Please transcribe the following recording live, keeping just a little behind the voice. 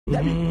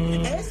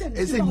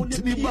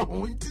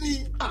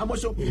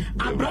so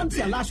I brand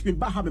the last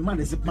week have a man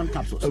is man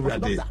capsules.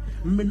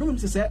 Me no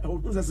say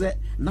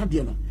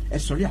Nadia no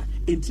sorry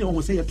enti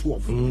o say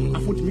 12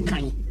 afot me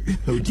kan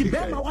di be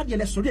ma wa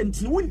de sorry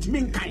enti wonti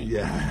me kan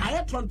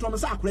aye tonton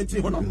say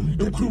akorati ho no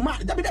nkruma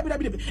dabi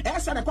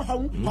say na ko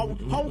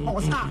how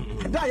sa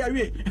da ya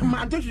we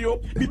man to you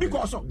bibi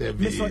ko so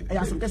me so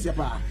ya so kese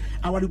pa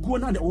awari go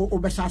na o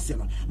be sha se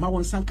no ma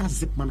won sanka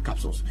zip man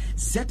capsules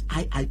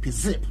ZIIP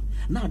zip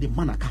na the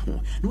man aka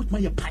ho no ma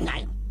ye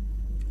panyan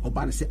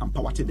Obana say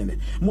empowered them.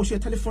 Most your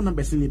telephone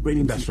numbers in the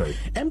brain. That's right.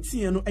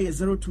 MTN no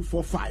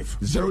 0245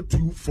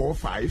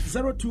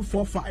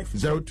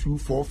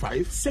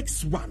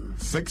 61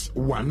 60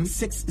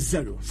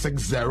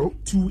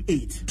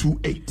 28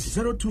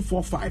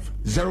 0245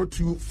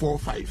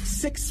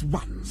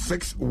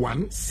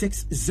 61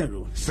 60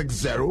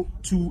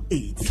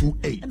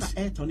 28 and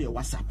add on your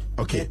WhatsApp.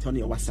 Okay. Add on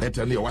your WhatsApp. Add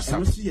on your WhatsApp.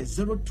 And see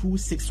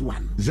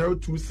 0261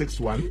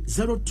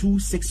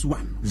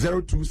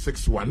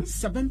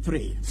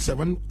 73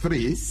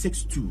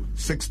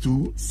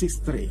 62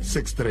 63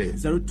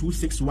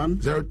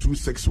 0261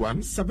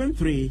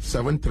 73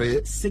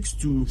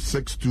 62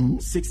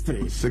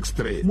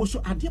 63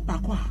 Moso ade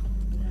bakwa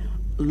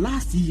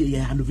last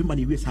year November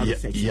we have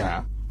sex.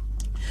 Yeah.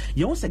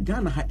 You want to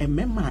Ghana ha a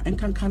member and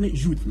can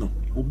youth no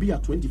will be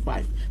at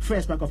 25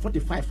 first back of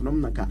 45 no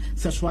naka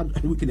sexual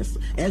weakness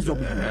as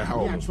of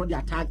actually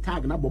the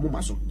tag na bomo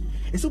maso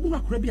it's open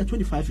be at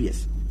 25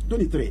 years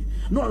 23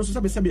 no also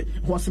sabe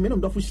was me no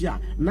do fushia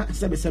na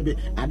sabe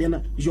ade na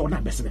yo na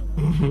bese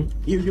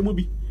you mo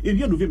bi e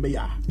November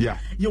ya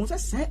you want to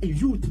say a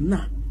youth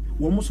na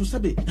woman so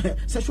sabe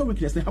sexual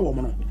weakness na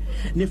woman no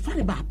ne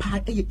fane ba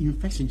pa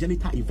infection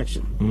genital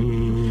infection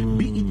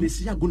be it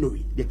nesia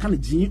gonorrhea they can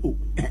GO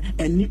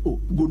NO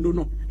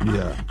gono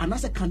and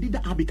as a candida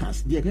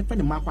albicans they get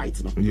fane ma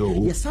white no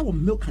yes our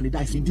milk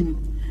candida is dim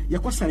ye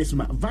ko science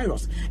ma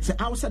virus say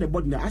outside the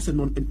body na as a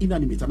non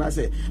inanimate and as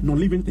a non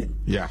living thing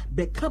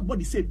the can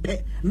body say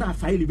pe na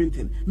fa living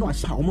thing no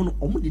as how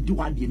omo di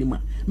wa de ni ma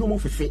no mo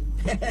fefe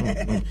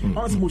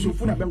on mo so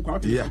fu na ben kwa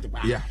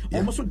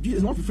omo so di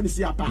no fefe ni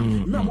sia pa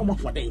na mo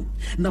for them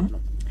na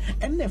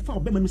and never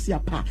be man see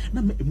apa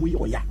na emu ye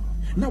oya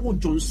na wo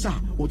jonsa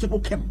o te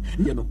kem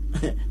you know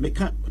me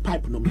ka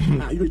pipe no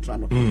you try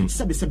no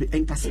sebe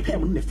enka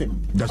spam no fem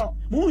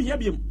mo hia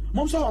biem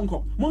mo so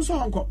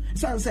honko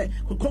san say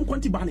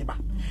konkonti ba ne ba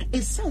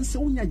e san say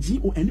onya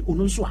GO ani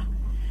ono so a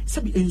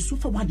sebe ensu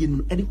fa wade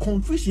no e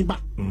confusion ba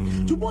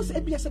to boss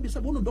e bia sebe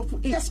no do fu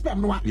e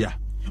spam no a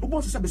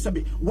obo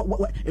sebe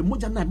e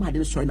moja na ma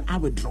de so na I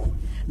withdraw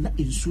na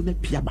ensu na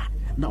pia ba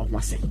na o wa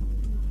say.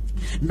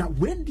 Now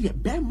when the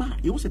Bema,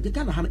 you was a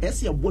Decana Han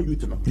Essia boy you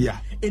know.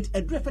 It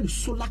a driven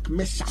Solac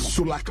Mesha.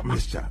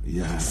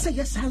 Say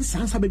yes,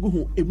 Sans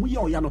Abego, and we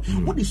are Yano.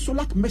 What is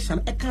Solac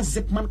Mesha? Eka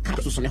Zipman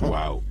capsules.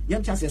 Wow.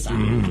 Young chances.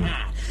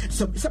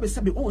 So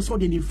Sabi also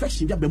the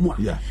infection, Yabemoa.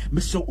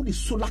 Mr. Udi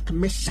Solac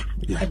Mesha.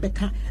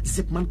 Rebecca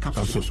Zipman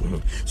capsules.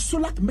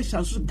 Solac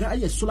Mesha, guy,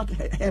 Solac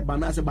hair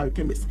bananas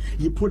biochemist.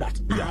 You put that.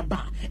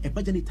 A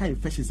vaginital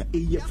infections a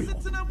year for you.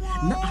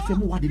 Now after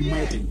more than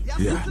my thing.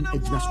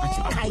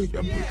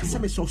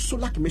 Some so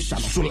Solac Mesha.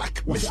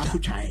 Solac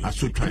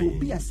Mesha. Will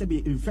be a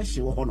semi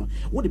infection or honor.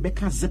 What the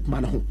Becca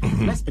Zipman home.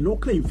 That's an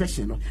okay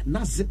infection.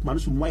 Not Zipman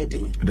from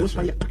whiting. Those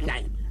by a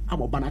pine.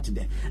 I'm a banana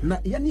today. Now,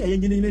 Yanni,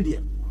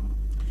 India.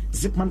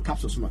 Zipman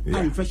capsules.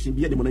 I infection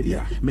be the money.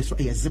 Mr.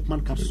 A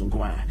Zipman capsules on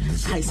Goa.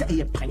 I say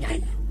a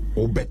pine.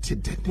 Oh, bet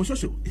it.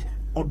 Mosso.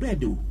 Or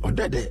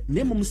dead.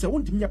 Name of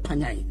won't be a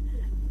pine.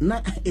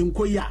 Not in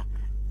Koya.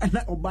 And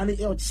not Obani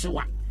El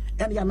Sewa.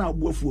 And ya now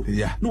bofu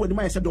no we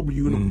my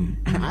SW no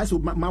I so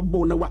my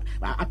bone wa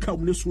aka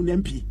mu so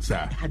MP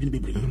had be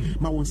bre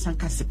ma won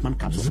sanka Zipman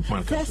capsules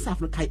first half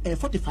no kai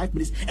 45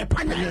 minutes e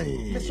panya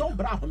me so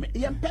bra ho me e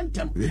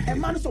pentem e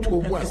man so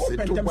mo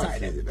pentem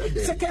side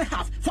second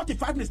half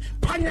 45 minutes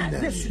panya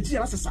this ji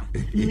asesa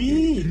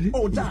me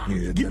da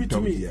give it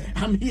to me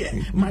I'm here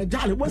my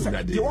darling what's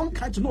that the one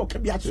kind to know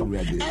can be action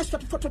extra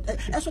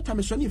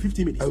time so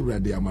 50 minutes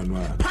already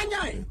amanwa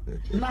panya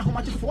na how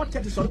much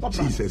 430 so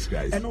Jesus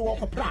Christ and no walk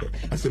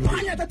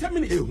panya 10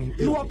 minutes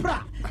no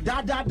pra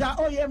da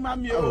oh yeah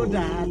mami oh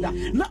da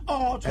na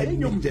oh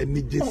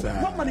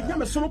what man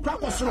nyame so no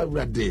kra so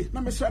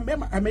na me say I'm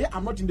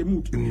not in the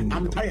mood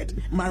I'm tired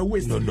my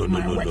waist no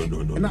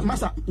na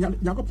masa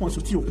yakopon so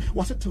tio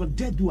was it till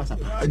dead do as a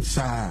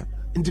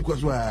into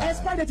because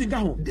expanded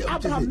down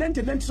Abraham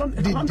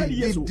 100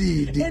 years old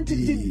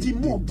the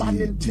more bad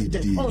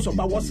also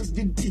but was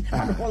the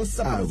and all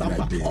seven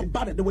of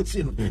bad the way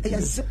chin a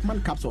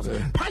Zipman capsules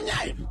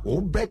panya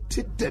oh bet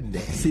it then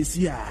Dr.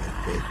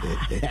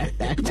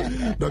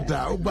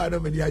 Obano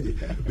Mediaji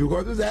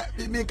because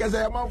me cause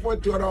I am for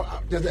to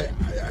just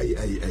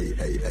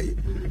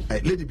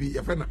lady be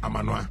your friend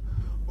Amanwa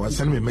or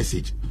send me a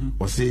message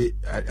or say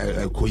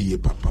koye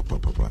papa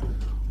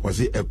or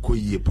say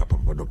koye papa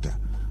doctor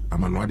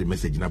Amanwa the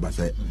message na ba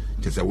say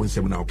just say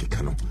 17 na okay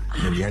kano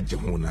na ya je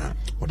ho na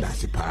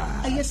odase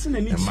pa yes na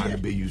ni man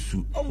be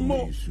yusu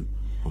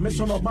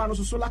mission of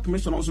Banos, so like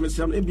mission also,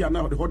 Ebia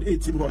now, the hot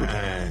 18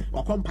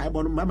 or compile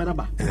bon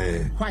Mamma,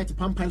 quite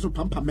pampans of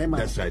Pampa Mema.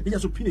 That's right.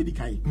 Yes, opinion,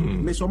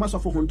 Miss Omas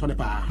of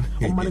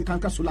Hontonepa, or Man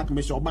Canca Sulak,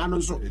 Miss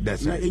Banos,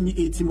 that's any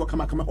 18 will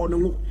come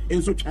on,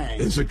 and so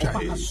child, and so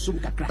child,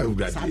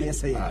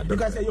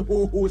 because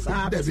who's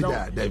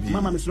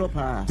Mamma Miss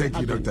Ropa. Thank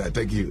you, Doctor.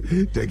 Thank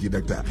you,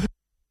 Doctor.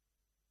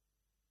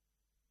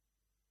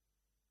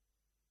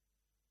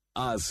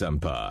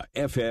 Asempa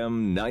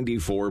FM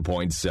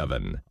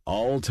 94.7.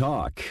 All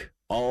talk,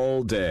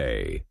 all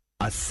day.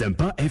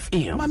 Asempa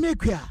FM.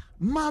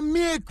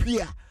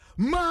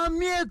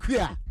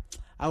 Mamia.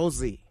 I will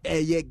say,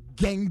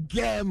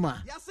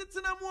 gengema.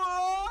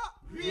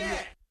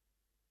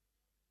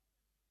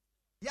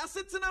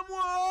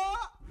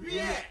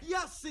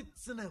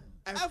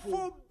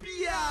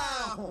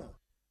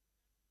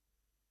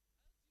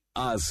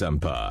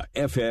 Asempa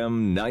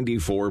FM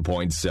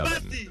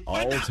 94.7.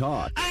 All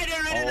talk,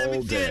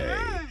 all day.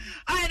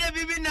 I don't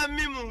even know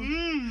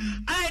Mimu.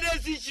 I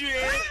don't see you.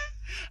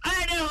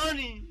 I don't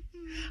honey.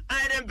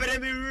 I don't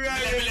put me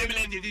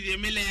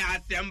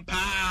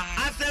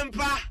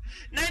Asempa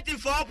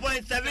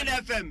 94.7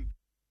 FM.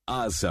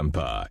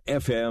 Asempa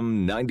FM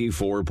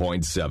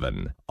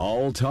 94.7.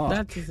 All talk,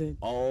 that is it.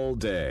 All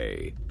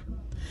day.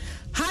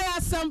 Hi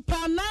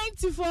Asempa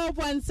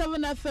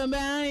 94.7 FM.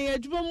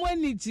 Edwuma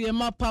mwani tie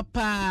ma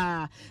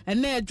papa.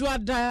 Ene edwa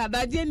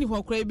da je ni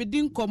hokra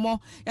ebedi nkomo.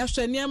 Ya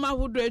hwe niam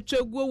ahodo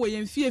atwaguo wo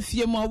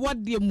yemfiefie mu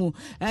awode mu.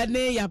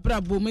 Ene ya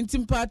brabo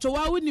mtimpa ato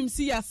wa wonim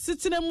si ya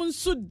sitena mu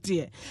nso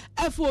de.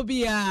 Efo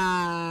bia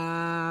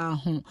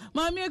ho.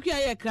 Maami akua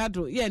ye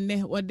krado ye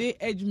ne wode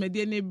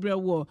edwumade ne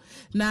brewo.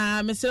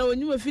 Na mesere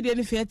wonyum afide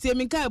ne fiatie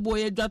mi kai bo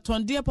ye dwa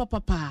tonde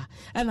papa.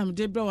 Ena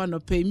mde brewo no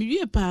pe mi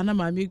wie pa na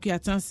maami akua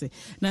tanse.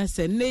 Na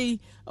nei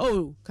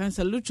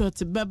cancer lucho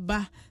te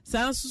beba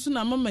sansusu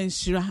na mama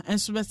nshira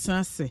enso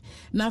betanse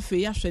na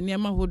afi ya hwe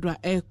niam ahodo a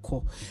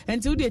eko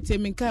enti wo de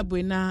teminka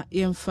boy na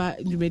yemfa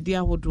ndumedi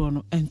ahodo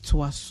no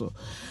ento aso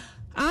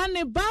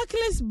ane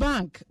Barclays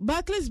Bank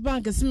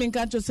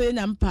siminka to say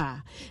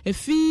nyampa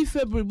efi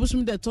February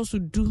busum de to so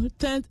do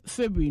 10th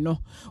February no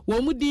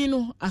wo mudi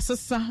no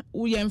asesa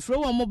wo yemfre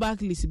wo mo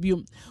Barclays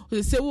biom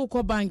wo se wo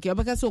ko bank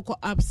abaka se wo ko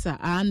Absa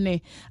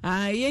ane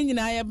ye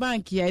nyina ya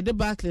bank ya de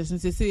Barclays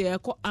se ye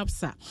ko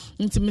Absa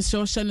nti me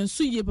so hye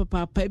nso ye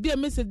papa bia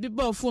message bi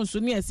ba phone so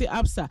ne se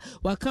Absa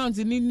wa account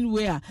ni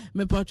we a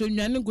me pato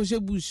nwane nkoshe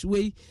bush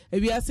we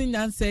ebi ase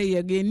nyanse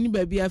ye ge ni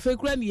ba bia fe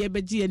kura ne ye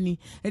beje ani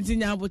nti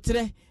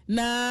nyabotre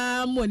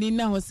na money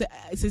na ho se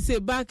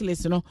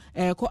Barclays no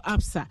ko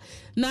Absa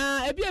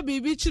na ebia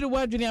bibi chiri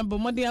wadwene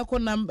abomode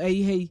akonam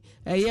ye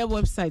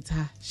website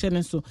ha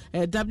hye so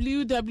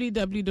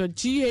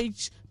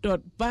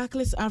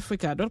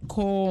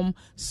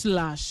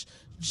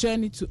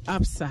www.gh.barclaysafrica.com/journey to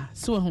Absa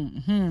so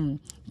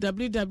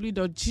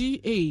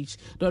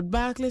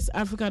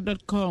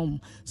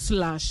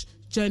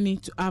www.gh.barclaysafrica.com/journey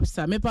to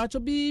Absa me pacho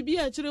bi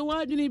a chire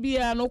wadwene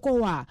bia no ko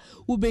wa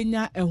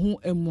ubenya ehu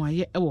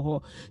emuaye ewo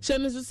ho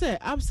hye so se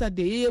Absa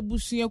de ye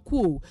busua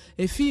ku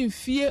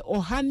efimfie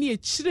oha ne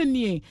chire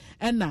nie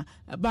ena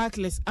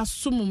Barclays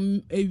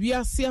asum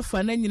ewiase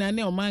afa na nyina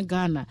ne oman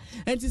Ghana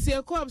enti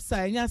se ko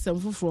Absa enya asem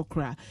foforo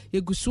kra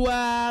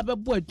yegusua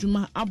bebo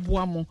adwuma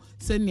aboa mo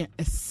se ne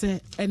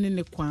ese ene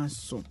ne kwan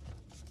so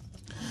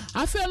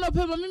afia no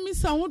pema mimi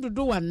sa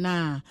hododo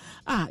wana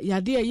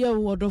yade ye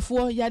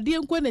wodofo yade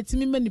enko na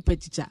timi mani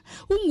paticha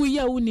unwu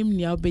ya unim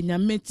nia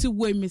obenyame ti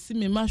we mesi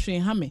me mahwe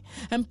ha me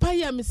empa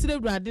ya mesire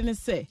awrade ne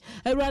se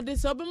awrade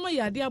se obema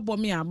yade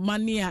abomi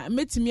amane a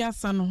metimi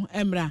asa no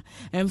emra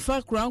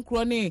emfa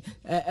krankro ne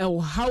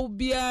haw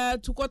bia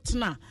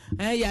tukotena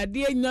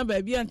yade anya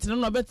ba bia ntene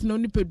no betena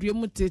onipadue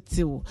mu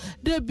tetewo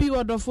de bi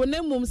wodofo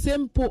na mum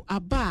sempo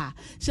aba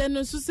hye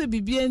no so se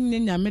bibia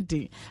nyame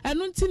de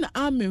eno nti na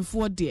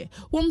amenfo de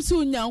womsi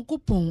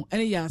unyankopon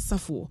ene ya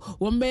asafo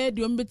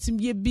wombedi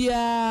ombetimye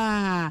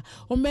bia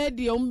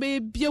ombedi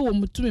ombebia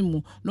womutumi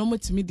mu no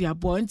mutimi dia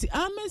bo nti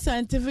amen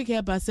scientific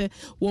help say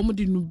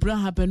womdi nubra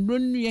haben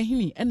ronu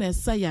yehini ena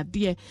esa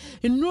yade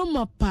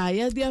enroma pa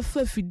yade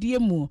afa fidie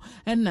mu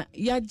ena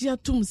yaje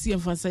atum si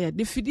emfansa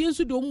yade fidie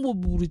nso de ombo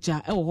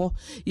buruja ewo ho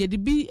yede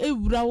bi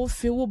ewura wo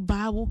fe wo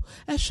baawo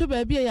ehwe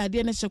ba bia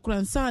yade ne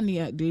hyekura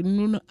nsane de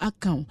nunu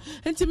account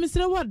nti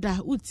misre wada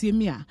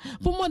utiemi a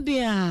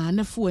pomode a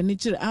na fo ani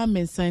kire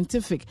amen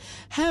scientific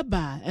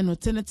herbal and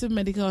alternative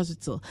medical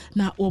hospital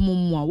na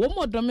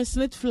womo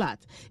domestic flat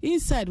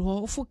inside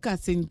ho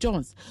focus St.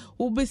 John's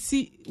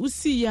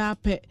usi ya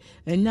pe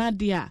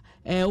nyade a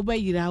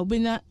obayira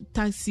obenya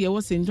taxi e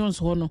wo St. John's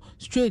ho no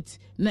straight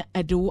na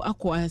edewo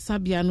akọ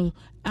sabia no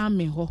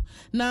ame ho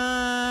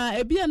na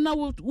ebia na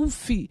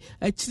wufi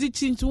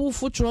achirichinti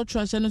wufu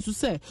trotro no so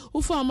say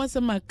wufu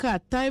amasema ka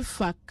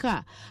taifa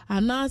ka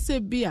anase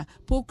bia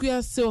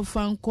pokua se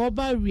ofan ko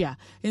baria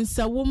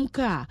nsawom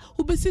ka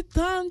ubesi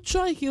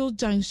Tantra Hill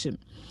Junction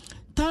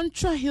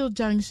Tantra Hill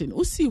Junction.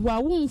 Usi wa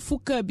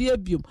wumfuka bi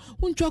abiom.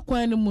 Untwa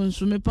kwan no mu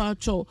nso mepa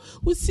cho.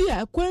 Usi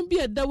a kwan bi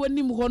ada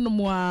wani mu hono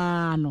mu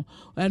ano.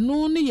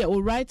 Eno ne ye o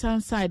right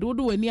hand side. Wo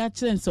do wani a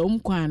kire nsa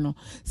kwan no.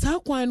 Sa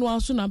kwan no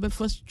aso na be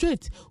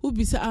frustrate.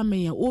 Ubisa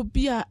ameya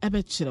obi a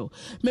ebe kire.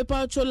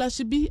 Mepa cho la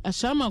shibi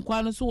ashama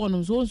kwan no so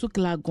wono so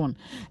klagon.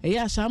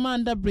 Eya ashama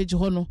under bridge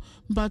hono.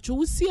 Mpa cho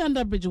usi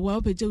under bridge wa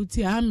opeje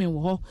uti amen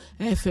wo ho.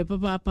 Efe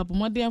papa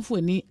modernfo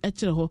ani e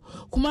kire ho.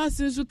 Kuma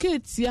sinsu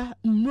ketia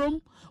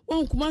mrom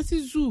on Kumasi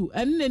Zoo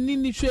and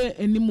nini tre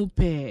animu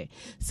pe.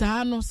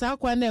 Sa no sa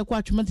kwa na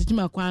ekwa twema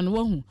titima kwa no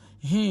wahu.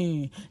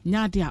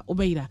 Nyadia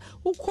obeira.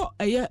 Ukọ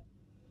eye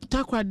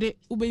takwade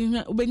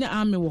ubenya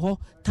ame wo ho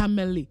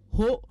tameli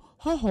ho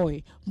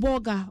hohoi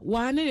boga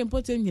wa ne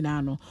important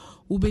nyina no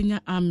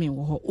ubenya ame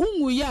wo ho.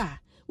 Ungu ya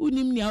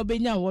unim nia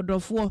obenya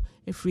wodofo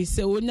efri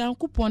se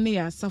onyankopon ne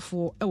ya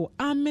asafo ewo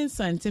Amen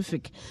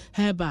Scientific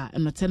Herbal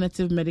and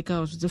Alternative Medical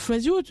Hospital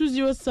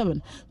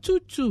 0207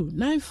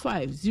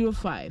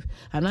 229505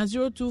 and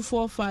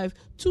 0245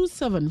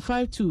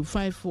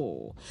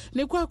 275254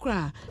 ne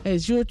kwakra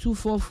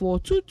 0244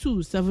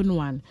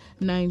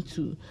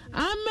 227192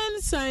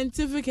 Amen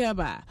Scientific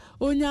Herbal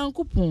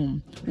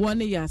onyankopon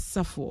wone ya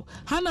asafo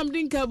hanam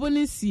dinka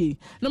bonesie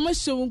na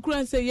mahyew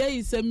nkran se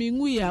yayi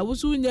samingu ya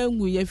wusu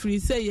nyangu ya fri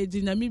se ye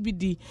ginyame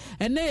bidi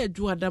ene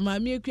edu adama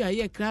mi akua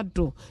ye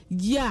krado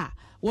ya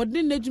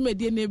wodin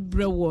nadwumade ne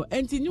brewo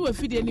enti nyi wa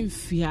fidie ne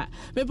mfia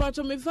me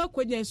pato me fa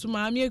kwanya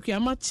suma mi akua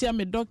machia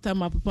me doctor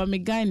ma papa me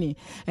gani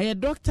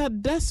Dr.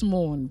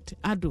 Desmond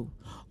Ado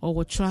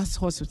or Trust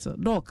Hospital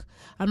doc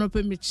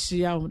anope me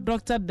chia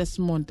Dr.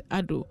 Desmond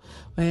Ado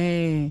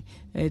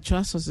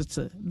Trust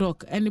Hospital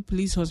doc any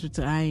police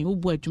hospital ai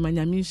ubu adwuma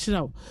nyame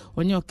hira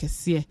onye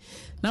okese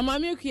na ma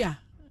mi akua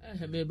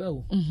me ba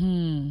o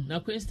na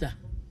Queensta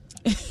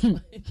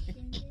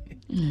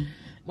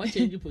what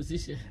change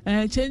position?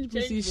 Change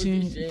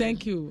position.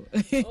 Thank you.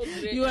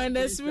 You are in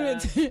the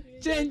spirit.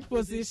 Change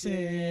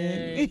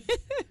position.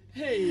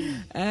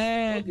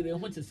 Hey.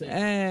 What to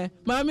say?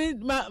 Mommy,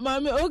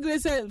 Ogre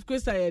said,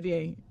 Krista,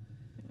 yeah.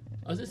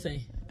 What's it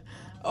saying?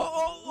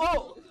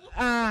 Oh,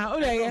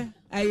 yeah.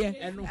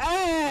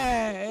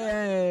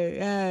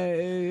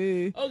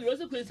 Oh, you're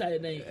also Krista, your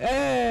name.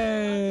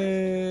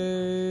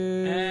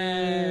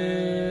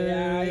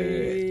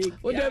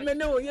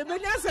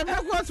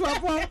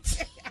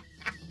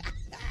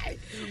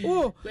 You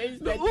oh,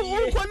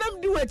 konam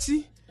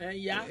duachi.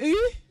 Yeah.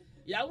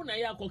 Ya wona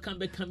ya akokan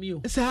be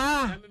kamio.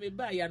 Sa. Me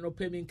ba ya no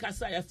pemi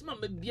nkasa ya sema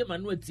me bie ma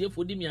no atie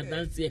fodi mi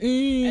adanse.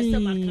 Ese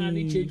maka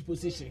ni change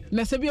position.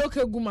 Na se bi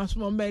oka guma so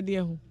mo be de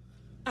ho.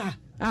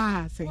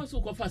 Say. What's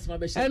so fast ma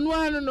be she. Enu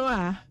anu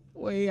no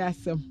we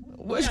asem.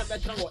 We ya be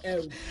kan wo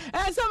eru.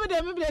 Some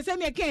de me be se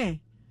ne ken.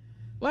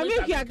 Wa me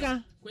ki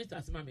aka.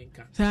 Questa sema me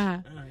nka.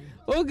 Sa.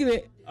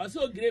 Ogre.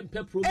 Also great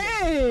pep program.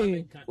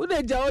 Hey, wo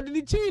de ja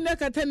odini chi na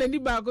kata na ni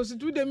ba ko so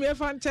tu de me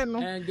fa nche no.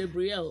 And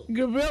Gabriel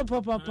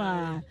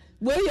papa.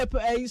 We ye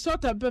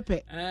sort of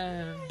pepe.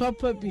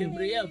 Papa bi.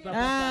 Gabriel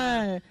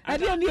papa.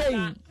 Ade oni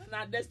yi.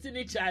 Na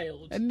Destiny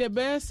Child. And the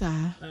best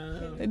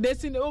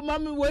Destiny oh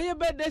mama we ye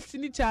be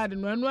Destiny Child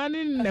no anu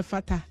ani ne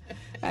fata.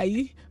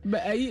 Ayi.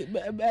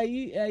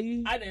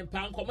 Adem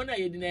pan komo na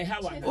ye di na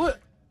hawa.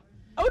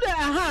 O de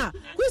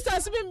Kwista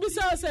sibi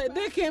mbisa say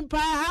they can pa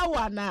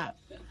hawa na.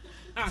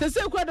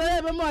 Se kwado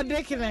e be more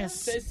dickness.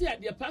 Se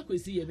ade pa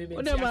kwesi ye me me.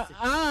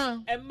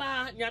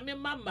 Emma nyame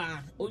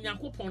mama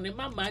onyankopon ne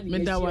mama ni. Me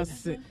da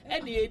wase.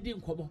 Ene edi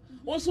nkomo.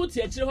 Won so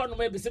tie akire ho no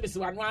me bese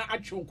wano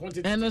atwe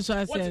nkonte. Eno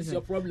so what is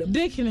your problem?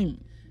 Dickness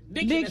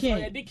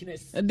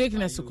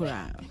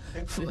kura.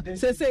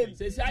 Se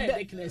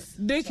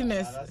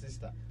dickness.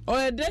 Oh,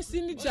 a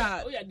Destiny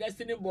Child. Oh, yeah,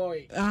 Destiny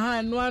Boy.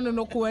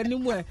 No ko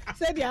anymore.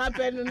 Say the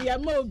happen no ya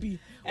mobi.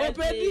 O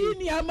pedi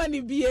ni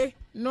amani bie.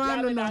 No.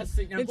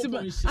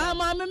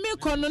 Mama me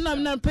kono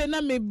na pe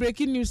na me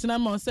breaking news na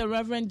ma say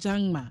Reverend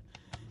Jangma.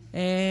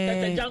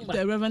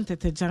 The Reverend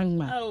Tete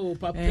Jangma. Oh,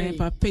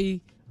 Papa.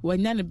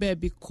 When yana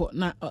baby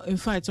na in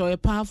fact or a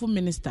powerful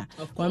minister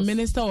or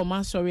minister or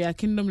master a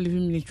Kingdom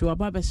Living Ministry or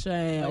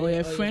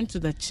a friend to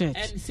the church,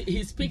 and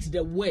he speaks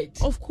the word,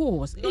 of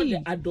course, not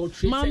the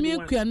adulterated one.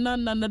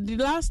 The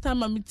last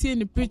time I'm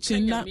seeing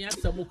preaching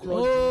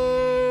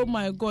oh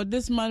my God,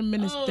 this man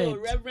ministered. Oh,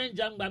 Reverend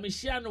John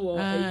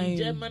Bamishiano,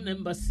 German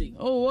embassy.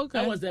 Oh,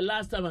 okay, that was the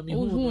last time I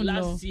mean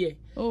last year.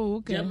 Oh,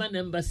 okay, German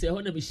embassy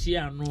hona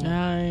Mishiano,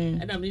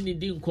 and I'm in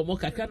the Nkomo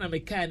Kakana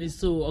Mekani,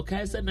 so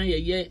okay, so now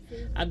ye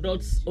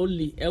adults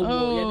only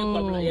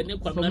yene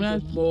kwamna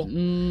bombo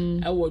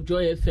ewo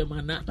Joy FM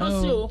ana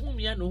no se ohum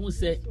ya no hu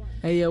se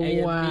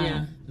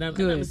wa na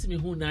me me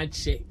hu na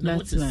ache na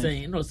what is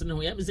saying no se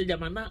no ya me se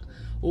jamana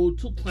o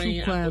tu kwan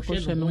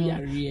akoshe no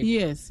yare.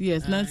 Yes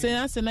na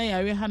say na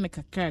yare ha na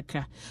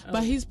kakaka,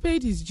 but he's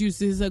paid his dues.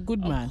 He's a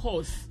good man, of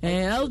course.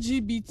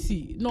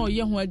 LGBT no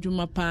ye ho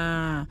adwuma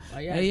pa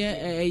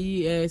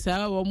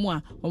sa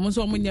omo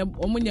so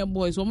omunya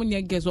boys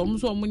omunya girls omo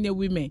so omunya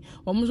women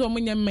omo so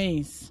omunya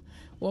men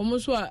omo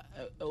so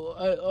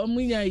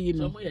omunya yi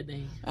no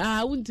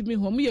wuntimi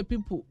ho omunya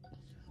people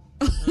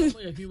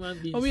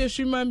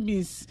human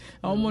beings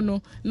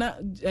no na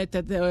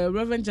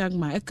Reverend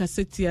Jagma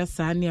ekasetia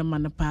saa ne ma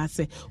no pa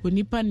se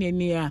onipa ne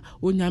ne a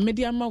onyame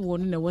de ama wo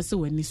no na wo se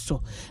wani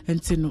so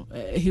enti no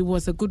he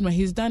was a good man.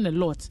 He's done a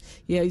lot.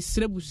 Yeah,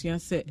 isrebusia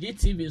se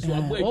GTV so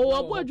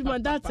abo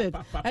adwuma that's it.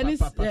 And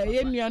it's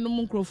yenua no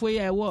munkrofo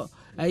ye wo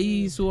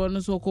ayi so no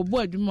so ko bo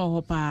adwuma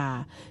ho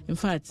pa. In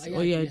fact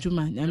oya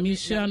adwuma nyame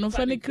hia no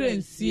fa ne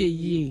kransi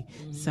yi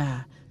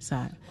sa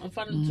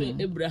Amfano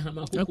to Abraham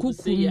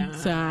akukum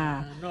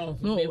sa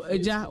no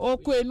eja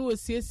okọ enu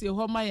osiesie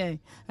ho mayen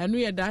anu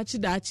ye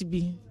daachi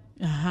bi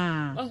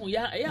aha oh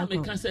ya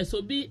me kan say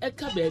so bi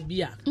eka ba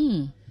bia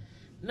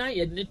na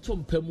ye ne to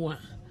mpamu a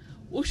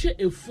wo hwe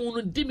efun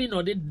no dimi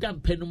no de da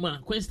mpanu ma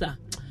Queensta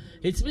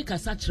etimi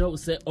kasa kire wo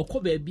say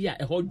okọ ba bia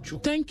e hodwo.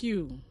 Thank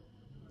you.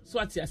 So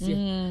ati ase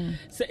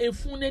say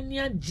efun na ni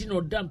agi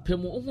no da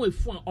mpamu wo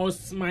efun a all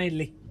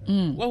smile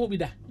wa ho bi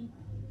da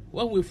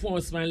wa ho efun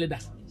all smile da.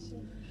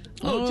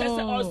 Oh, just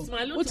all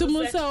smile. What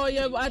you say? Oh,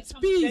 you're at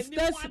peace.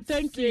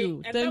 Thank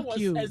you. Thank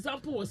you.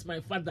 Example was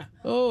my father.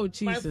 Oh,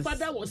 Jesus. My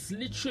father was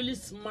literally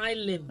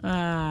smiling.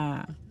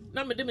 Now,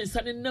 I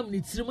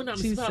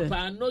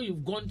know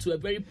you've gone to a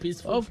very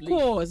peaceful of place. Of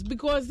course,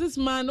 because this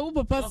man,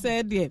 Papa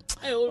said, yeah.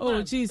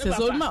 Oh, Jesus.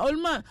 Old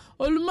man,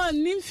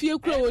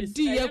 Nimfie Crow,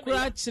 dear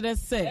Cratch,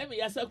 say.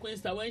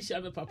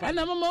 And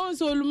I'm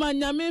also old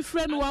man, Yame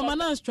friend,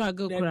 woman,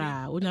 struggle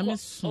cry. Old man,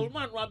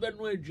 Robert,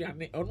 no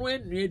Adrian, or no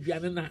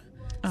Adriana.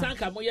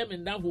 Sanka moye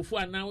menda fufu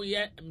ana wo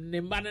ye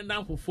nemba ne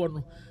na fufu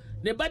no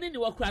nemba ne ni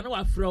wakura na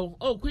wafro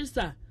oh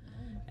Queensta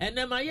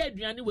ene ma ye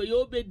aduane we ye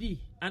obedi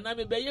ana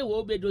me be ye we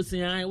obedo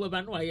sian we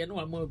ba no aye no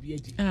ama obi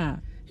edi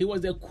he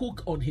was a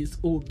cook on his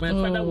own. My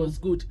father was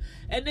good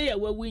ene ye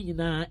we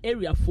nyina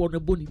area for no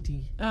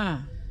bonity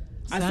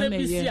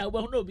asembisi a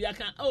we no obi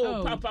aka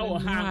oh papa wo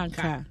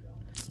hanka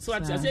so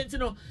at say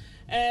no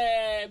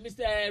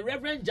Mr.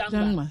 Reverend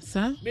Jamba,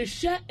 me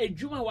share a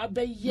juma wa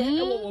be ye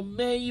ewo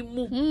mai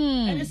mu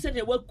ene se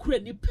ne wakura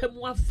ni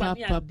pemu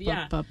afani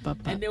adia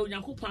ene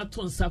onyakopa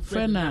ton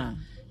safrena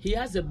he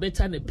has a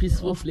better and a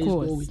peaceful place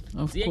going.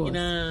 Of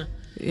course.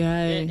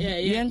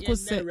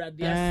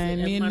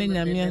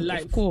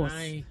 Of course.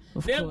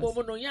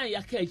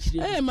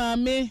 Hey,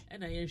 mommy.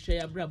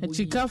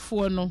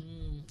 Chikafo no.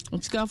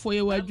 Chikafo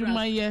ye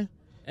wadwuma ye.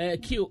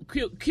 Q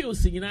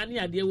singing ani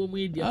ade wo mu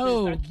idia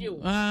pesa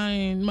Q.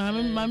 Ai,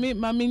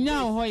 mami nya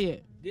ho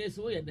ye. This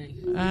wo ye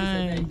den.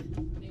 Ai.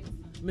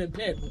 Me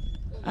pe.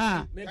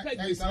 Me pe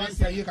gi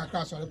sorry.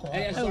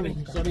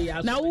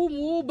 Na wo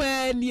mu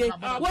ba nie.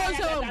 Wo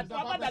so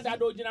dada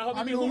do gina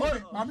ho me hunu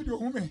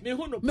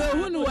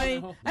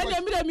wai.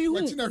 Ade me da me hu.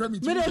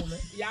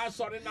 Ya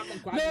sorry na me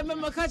kwa.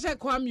 Me ka che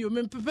kwam yo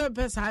me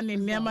pepe sa ne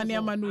nema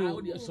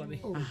no. Sorry.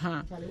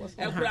 Aha.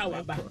 Ekura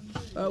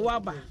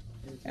waba.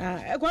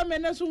 Kwame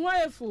na so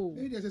waifu.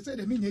 They say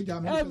the minye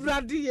jam.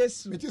 Everybody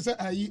Yesu. It is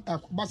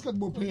a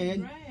basketball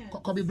player.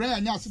 Kobe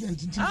Bryant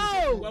accident.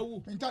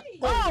 Oh,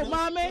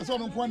 mama. So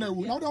no corner.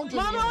 Now don't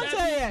mama won't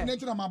say.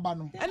 Nature ma ba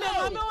no. And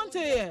mama won't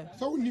say.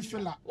 So ni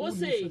fella.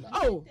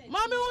 Oh,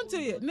 mama won't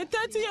say. The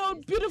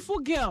 30-year-old beautiful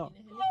girl.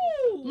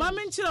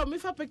 Mama nchira me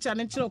fa picture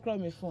na nchira okra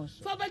me phone.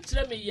 Fa ba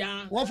kire me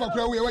ya. What for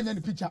kra we wanya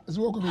the picture.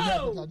 So wo ko be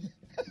picture.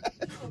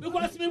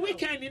 Because me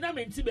weekend in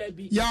Amenti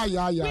baby.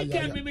 Yeah.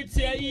 Weekend me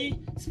tell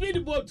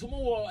speedboat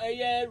tomorrow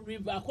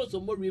river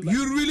Akosomo river.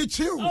 You really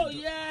chilled. Oh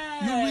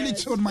yeah. You really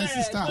chilled, my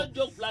sister. Don't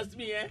joke plus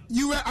me, eh?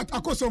 You were at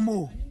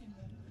Akosomo.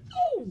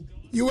 Oh.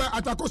 You were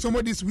at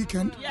Akosomo this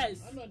weekend.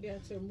 Yes.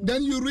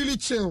 Then you really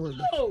chilled.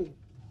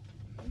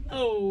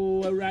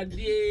 Oh,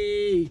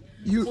 Radie.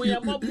 You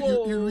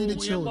really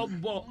chilled.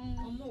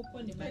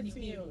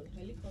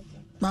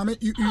 Mama,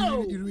 you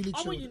really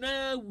chilled.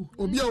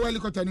 Obi a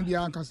helicopter ni bia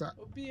ankasa.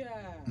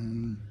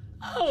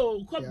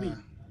 Oh, copy.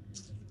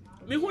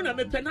 Me who na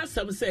me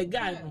penasam say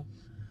guy no.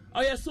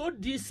 Oh, you're so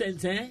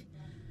decent, eh?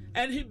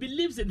 And he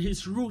believes in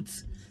his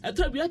roots. I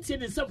told you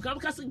in some come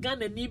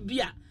Ghana ni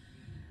bia.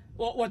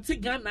 What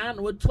Ghana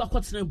no to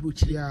akwatena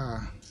bruchi.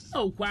 Yeah.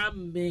 Oh,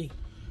 kwame.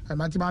 And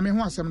my mama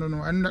who asem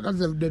no, and that's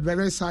the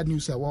very sad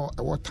news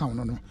about town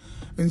no.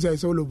 And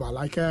it's all over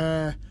like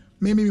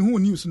maybe who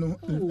news no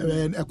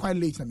quite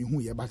late na me who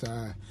yeah, but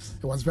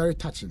it was very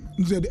touching.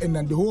 And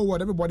then the whole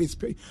world, everybody is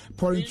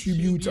pouring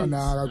tribute on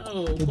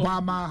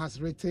Obama has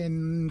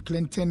written,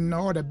 Clinton,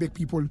 all the big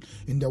people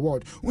in the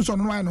world. Also,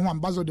 no one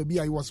ambassador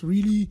he was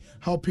really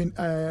helping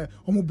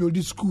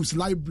build schools,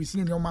 libraries.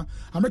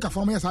 America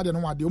for me had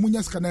no idea.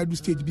 Can do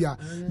stage beer.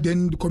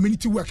 Then the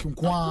community work in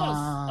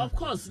of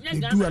course.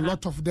 They do a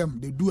lot of them.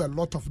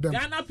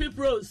 Ghana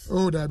people.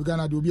 Oh, they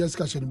Ghana do be a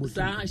discussion about.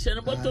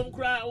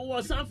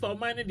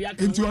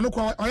 Into no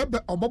kwa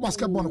obo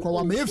basketball no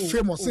kwa me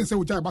famous since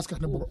we try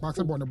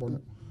basketball no bono.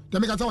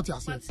 Dem make tell you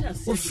say.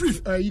 O free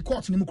he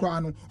court ni mu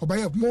kwa no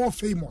oba more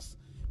famous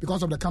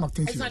because of the kind of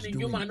things he's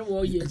doing.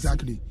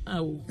 Exactly.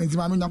 Enti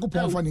ma me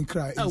Nyankopon fa ni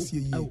kra ensie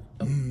yi.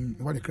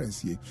 What the kra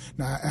ensie.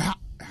 Na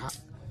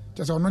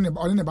just ono ne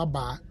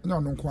baba na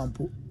ono nko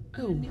ampo.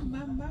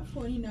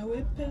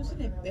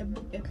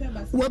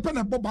 Weapon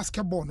na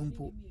basketball no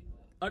mpo.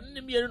 ɔno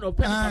ne mmienu na ɔpɛ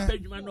ne papa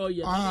adwuma na ɔyɛ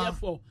ne yɛ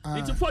fɔ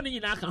nti fɔ ne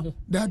nyinaa ka ho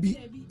dabi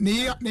ne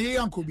yɛ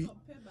anko bi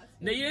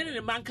na yɛ ne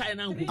manka yɛ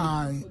na anko bi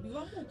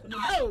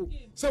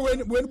so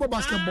when go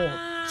basketball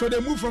so they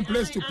move from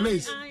place to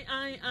place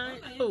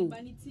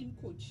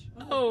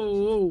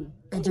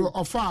and to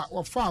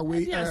offer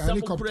way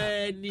helicopter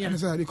and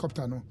say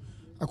helicopter no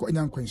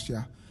akɔnya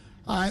nkwanhyia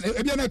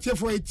ebia na tie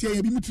for etie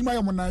ebi mutima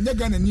yɛ mo na nya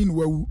Ghana ni no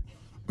wawu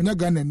onya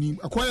Ghana ni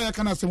akɔya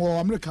kana sɛ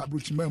wɔ America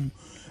brochima mu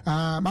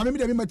maame mi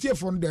da bi matie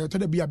for no de to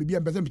da bia bia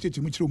mpɛ sɛ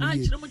mkyekye mu kyerɛ mu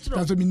yie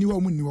na so mi ni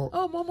wɔ mu ni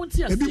wɔ mo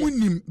ntia ebi mu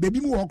nim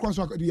bebi mu wɔ cross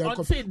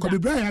Kobe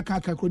Bryant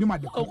aka kroni ma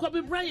de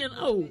Kobe Bryant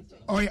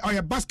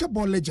ɔyɛ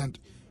basketball legend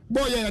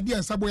boy ya de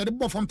ansa boy de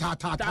bɔ fam ta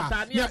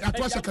ya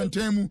to second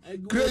mu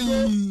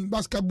crazy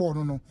basketball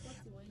no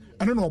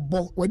ɛno na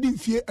ɔbɔ wadi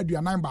mfie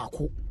aduanan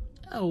baako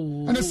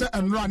ɛne sɛ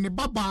ɛnora ne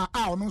baba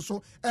a ɔno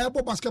nso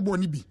ɛbɔ basketball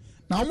ni bi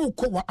na ɔmo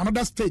kɔ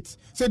another state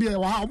sɛ deɛ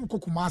wɔ ha ɔmo kɔ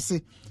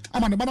Kumasi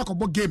ama ne baba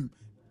kɔbɔ game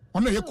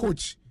ɔno yɛ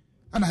coach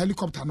ana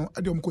helicopter no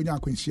ɛde ɔmo kɔnya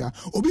akwanhyia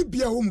obi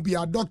bia wɔ mu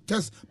bia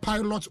doctors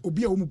pilots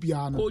obi a wɔ mu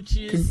bia no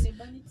coaches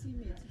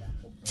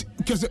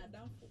kese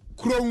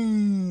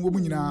kron wo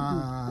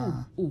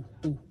nyina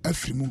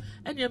afiri mu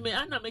ɛne me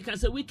ana me ka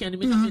sɛ weekend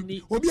me na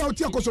ni obi a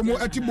oti akoso mu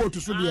ati boat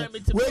so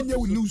deɛ we nye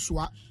wo news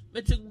wa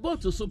meti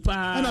boat so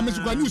pa ana me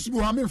so kwa news bi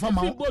ho me mfa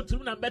ma boat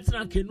mu na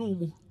betena kanu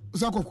mu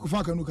usa ko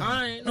fa kanu ka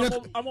ai no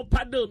amo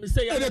paddle me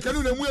say ya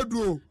kanu na mu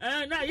aduro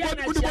na ya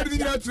na wo de body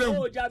nyina trem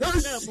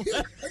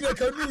ya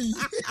kanu yi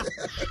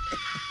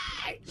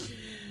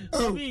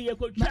obi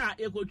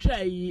yekotwa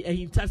yi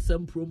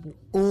ehintasem promo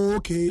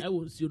okay I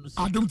was you know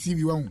Adom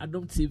TV one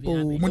Adom TV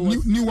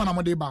new one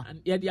amode ba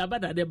yeah the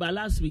abada the ba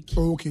last week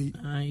okay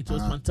it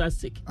was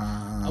fantastic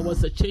it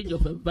was a change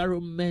of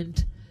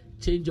environment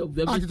change of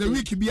everything the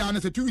week bia na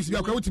say 2 weeks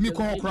bia kwa wutimi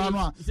ko okra no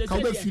a ka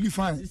we feel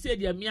fine say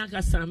the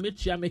miaka sam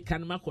metua me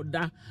kan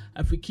makoda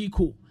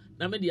Afrikiko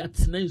na me de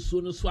atena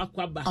nsuo no so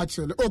akwaba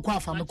actually kwa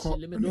afa me ko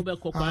me do be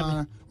ko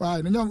kwa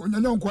why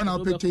nyo nko na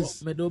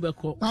petes me do be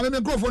ko na me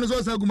microphone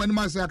so say gumani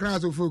ma say akra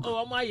so folk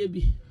mo aye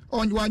bi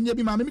wanye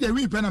bi ma me de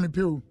win pen na me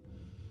pe o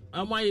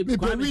aye bi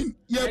kwa win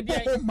ye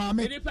bo ma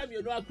me ne pa mi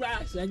no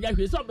akra say anya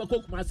hwe so be ko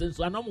kuma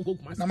senso ana mo ko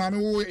kuma na ma me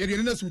wo e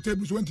de na su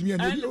table so ntimi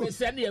ani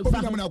bi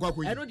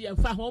eno de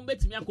fa ho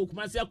betimi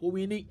akokuma say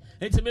akowini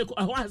ntimi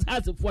ho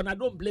asefo na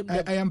don't blame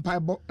them I am pa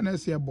bo na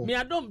say bo me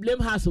I don't blame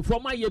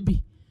asefo ma ye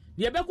bi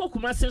ye be ko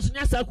kuma senso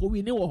nya sa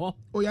akowini wo ho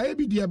o ya ye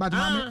bi die but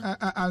ma me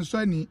anso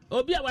ani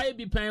obi a wa ye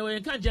bi pan we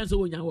kan jenso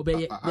wo nya wo be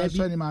ye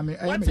anso ani ma me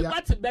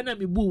what be na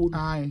me bu wo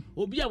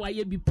obi a wa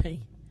ye bi pan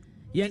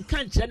yen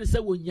kan kyerɛ ne sɛ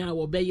wonya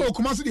wo bɛyɛ o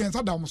kuma so de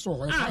ensa da mo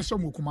so e fa so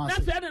mo kuma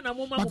so na fɛ na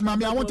mo ma but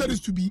mama I wanted this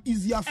to be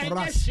easier for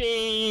us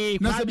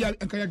na say bia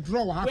enka ye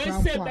draw ha kwa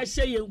we say be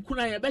hye yen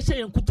kuna ye be hye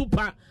yen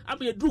kutupa am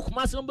ye dru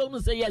kuma so be no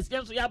say yes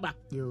yen so yaba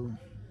yo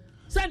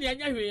sani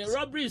anya hwe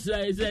robberies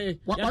say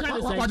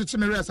what to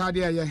me rest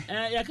idea ye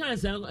you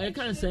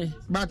can say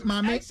but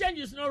mama exchange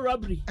is no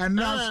robbery and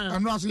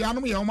now so ya no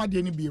ye o ma de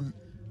ni biem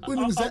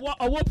unim say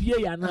owo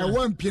pie ya na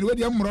wo mpie we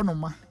de mmoro no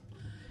ma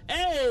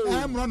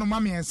I'm running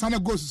mommy and son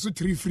goes to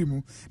 3 free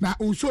mu. Now,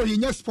 oh, show you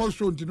yes, sports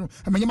show to know.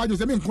 I mean, you might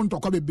just mean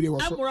contact a baby.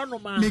 I'm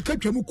running man. Make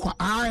a muka.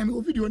 I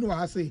am video. No,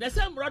 I say. The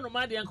same run of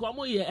Madi and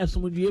Como here as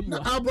some of you.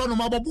 I'm running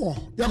my boy.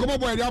 Yakobo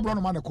boy, I'm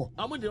running Monaco.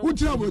 What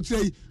you would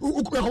say? I'm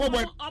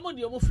on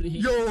the Omofri.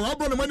 Yo, I'm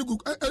running money.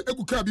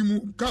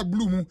 Ekukabimu, Ka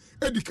Blue,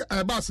 Eddie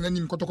Bass and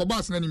him, Kotoko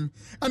Bass and him.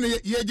 And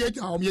ye get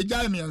out, ye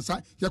jam me and say,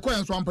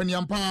 Yakoyan Swampany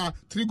and Pa,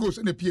 3 goals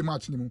in the P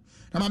match. And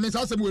I mean,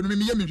 I said, we me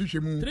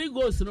 3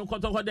 goals in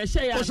Kotoko, the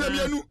share.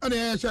 Mienu ana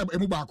ya sha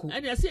emu baako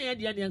ana ya se ya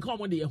dia ne nka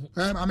omo de ye ho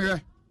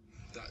amere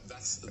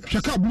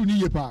shaka blue ni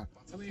ye pa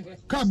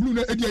ka blue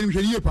na edia ni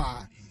hwe ni ye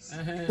pa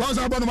wan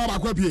sa bonu ma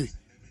baako apie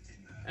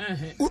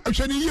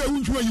hwe ni ye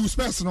unchu you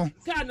space no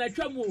ka na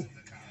twam o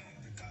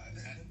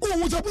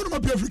wo sa bonu ma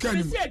pe Africa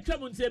ni se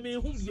twam ntem e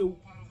hu bio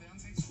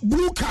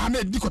blue car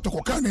na di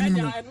kotoko ka na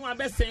ni no anu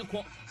abesen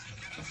ko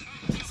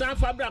san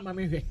fa bra ma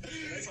me hwe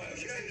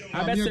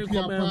abesen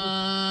ko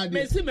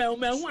me si me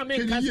hu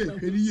amenka se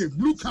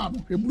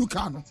blue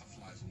car no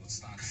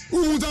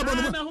who za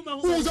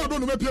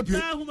bonu me pie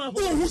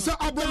who sa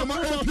abonu ma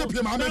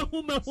pie ma me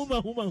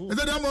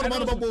eze dem no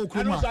ma bobo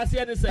okromu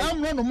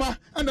am no ma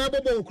na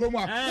bobo okromu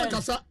a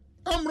kasa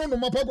am no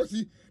ma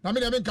pagosi na me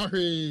dem nka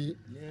hwe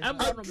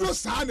adro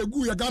sa na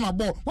gu ya Ghana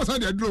ball what say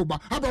dey draw ba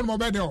abonu ma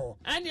be dey o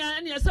ani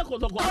ese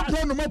kotoko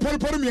abonu ma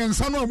pol mi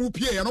ensa no amu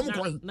pie ya no mo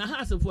koin na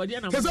ha asefo dia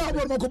na kese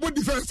abonu ma ko bo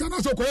defense na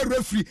so ko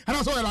referee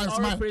na so line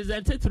smile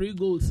represented 3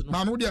 goals no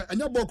ma no dia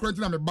anya ball current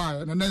na me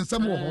ba na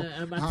nsem wo ho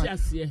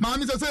ma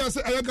mi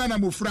say aye Ghana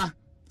mo fra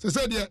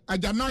say dey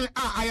ajanan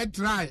a aye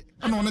try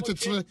na ono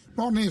chechire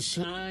na ono ise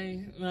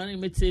na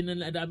me tin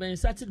na da ben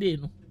Saturday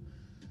no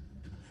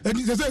and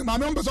say ma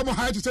me on be so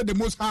high to say the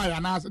most high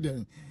and as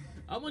dey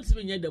I want to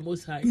be the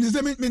most high.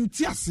 Say me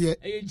ntiase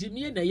e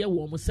Jimmy na ye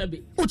wo mo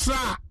sebe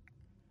utra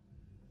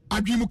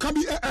adwimu ka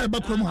bi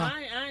bakrom ha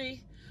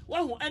ai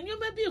wo ho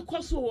anoma bi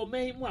koso wo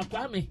man mu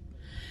akwa me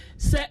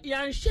se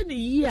ya nhye ne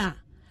yi a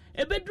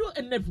ebedu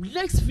in the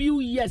next few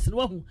years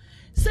no ho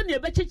send you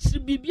better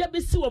bibia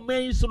besi wo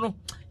man so no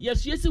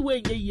yes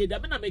we ye da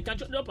me na me kan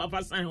cho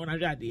papa sign on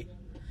ahwade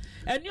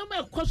and you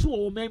may cost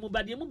wo man mu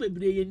ba de mu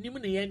bebre ye nim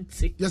ne ye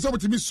nti yes so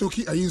timi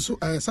soki ayin so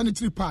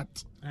sanitary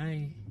part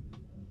ai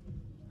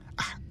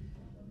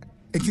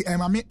enti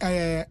mami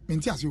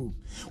menti asio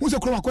wo se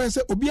kro akwa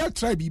se obi a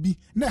try bibi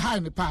na high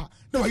ne pa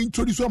na wa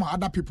introduce some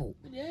other people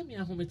yeah me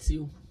ahometi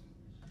o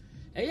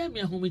eya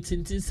me ahometi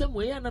ntinsem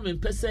we ya na me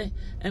pese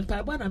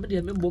empaba na me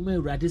de me mbom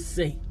awurade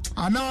sei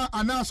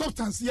ana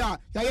substance ya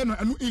ye no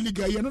anu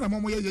illegal ye no na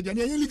momo ye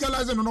ye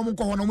legalize no mo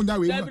ko no mo nya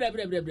we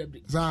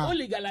no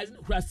legalize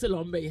kura still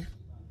on be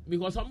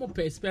because I'm up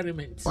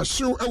experiment o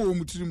show e wo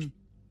mutirim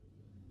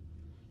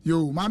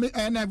yo mami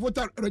na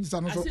voter register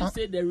no so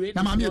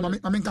na mami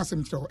nka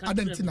sem kire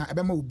adentina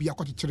ebe ma obi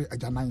akotechere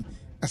ajanan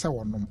ese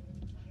wonom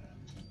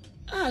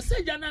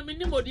say jana me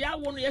ni modi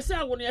awo no yesi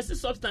awo no yesi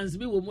substance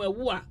bi wo mu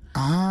ewu a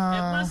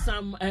e ma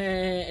sam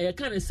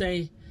can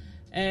say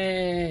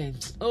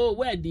oh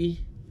where di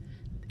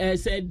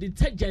say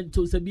detergent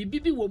to say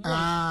bibi wo mu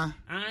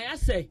I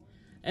say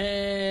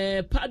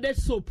powdered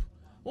soap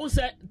who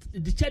say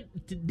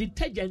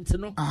detergent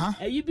no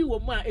ayi bi wo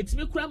mu a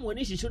etimi kura mo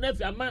ni hihyo na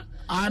fi ama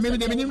me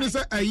ni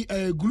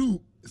say glue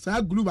sa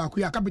glue ba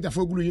ko ya capital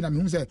for glue yi na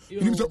me hu say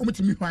ni say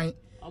omutimi hwan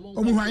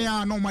hwan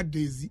ya no ma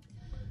daisy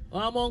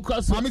amon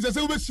koso mami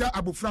say we besia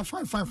abofra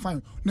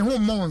fine ne ho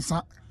mo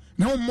nsa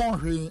ne ho mo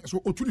hwe so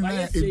otuni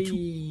na etu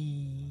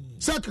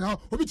sakra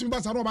obitimi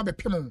ba sa no ba be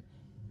pem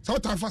so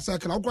ta fa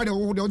sakra wo kwa de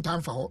wo de on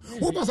time fa ho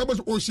wo ba sa bo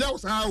o hia o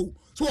sa o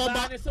so wo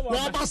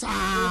ba sa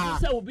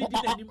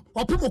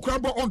o pem okra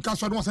bo on ka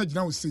so no sa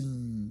gina o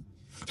sin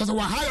so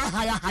wa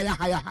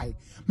high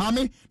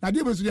mami na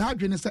de be so de ha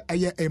dwene say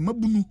eye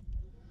mabunu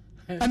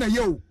ana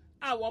yo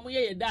wo mo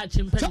ye da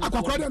chimpa so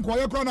akwakwa de nko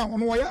ye kro na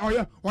ono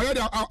oye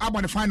de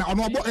abone final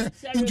ono obo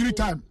injury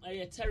time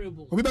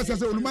terrible obi be say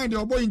oluman de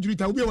obo injury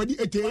time obi wadi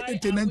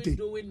 80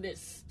 doing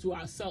this to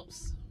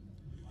ourselves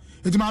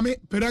it mami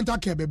parental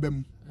care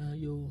bebem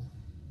yo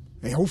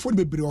wo fo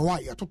be bere ho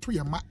a ye toto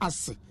ye ma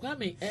ase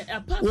kwame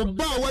apart from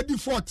oba wadi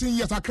 14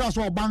 years across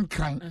o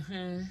bankan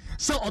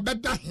so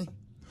obeda he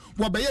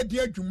wo be ye di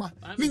adwuma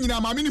ni nyina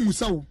mami ni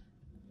musawo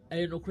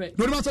no correct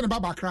no ma say ne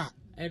baba kra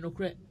no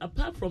correct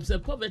apart from say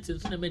poverty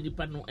so na many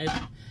no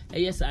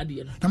yes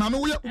ade no na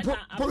mami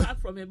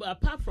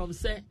apart from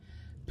say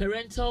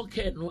parental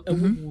care no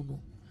ewu no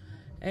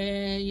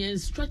yen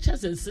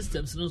structures and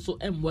systems no so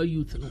emwa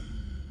youth no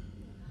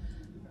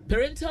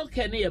parental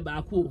care ne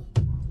ba ko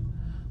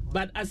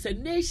but as a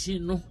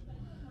nation no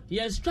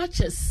yen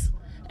structures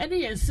and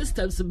yen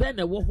systems be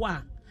na wo ho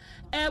a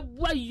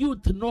ebwa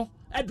youth no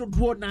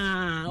edodo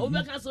na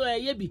obeka so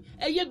eyebi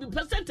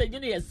percentage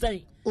ne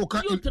yesen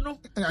youth no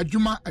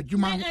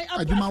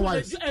adwuma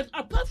wise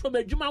apart from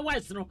adwuma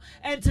wise no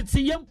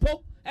entity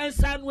yempo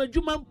ensanu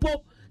adwuma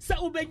mpo sa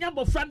ubenya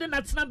bofra de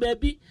natena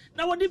baabi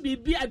na woni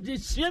bibi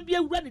adesua bi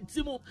awura ne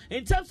timo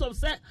in terms of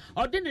say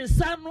ordinary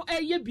san no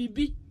eye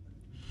bibi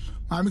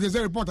I mean, there's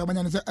a report about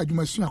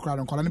adwumasua crowd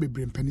and calling be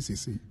brain penny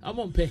say.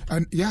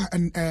 And yeah,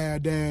 and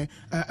the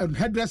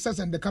hairdressers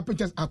and the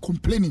carpenters are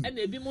complaining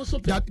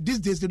that these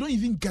days they don't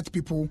even get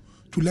people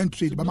to learn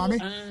trade. But mommy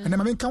and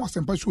mommy can was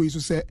simple show you to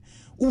say,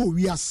 oh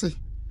we are say.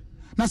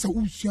 Na say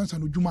usiansa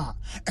no dwuma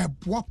e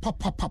boa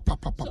papa.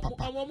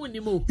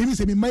 Maybe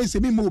say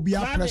me mo be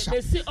a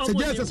pressure. Say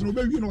Jesus no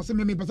be wi no say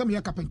me person me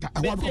carpenter.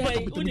 I want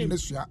carpenter me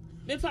nesua.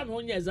 Me fa me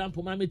onye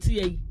example mommy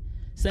tie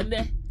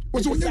sende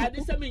what's what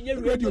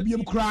radio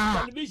be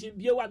cry television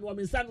be one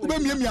woman san we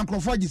me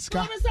ankrofo agiska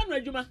woman san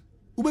adwuma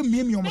we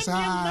me om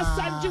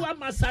sa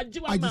massage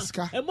wa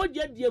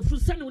emoja die fru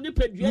san ni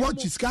pedua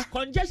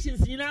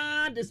congestions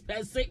na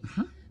disperse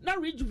na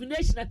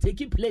rejuvenation are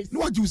taking place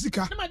no what you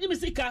sika na ma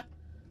sika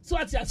so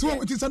what you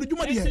so it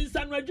is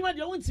an adwuma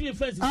de won ti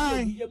friends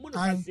e mu no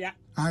kasia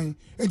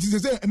it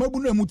is say emabu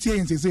no emu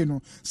tie say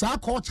no sa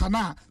culture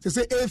na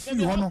say e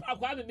free ho no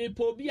akwa me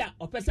po bi a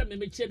opese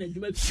me chie na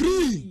adwuma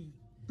free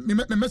me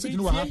message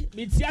no ha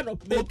me tia no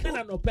me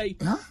kana no pay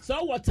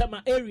so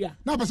whatever area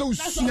na pese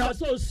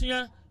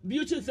usua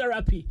beauty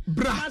therapy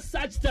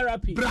massage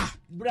therapy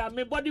bra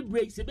me body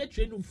breaks e be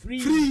train no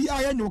free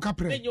aye nyo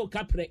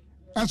kapre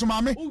enso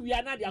mame o wi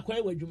ana de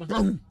akoye wadwuma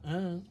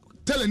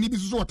tell any bi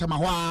so whatever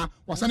ho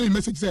a send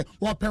message say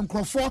wo pen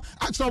crofo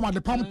actually ma de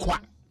pam kwa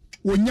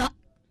wonya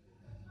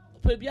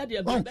pebia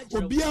de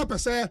obia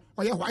pese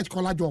oye white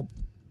collar job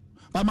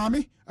ba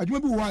mami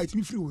adwuma bi wo a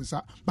etimi free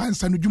wonsa ba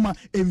nsa no dwuma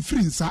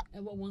emfiri nsa e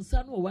wo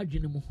wonsa no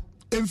wadwene mu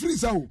emfiri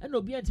nsa o e no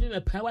obi antimi me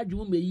pa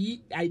wadwuma me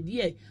yi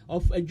idea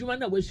of adwuma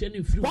na wahua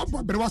no free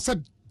wa bere wa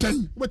said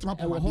ten wetima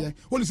pa wadie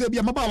woni say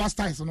bia maba wa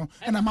styles no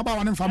e na maba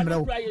wa ne famre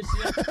o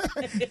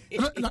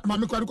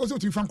mami kwa ko so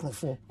ti fan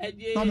crofo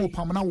na mo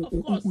pam na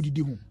wo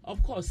didi ho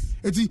of course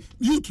eti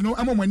youth no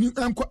amomani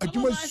enko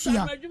adwuma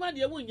sua adwuma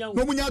de munya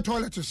no munya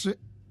toilet se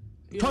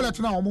toilet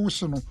na omo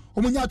hye no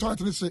omunya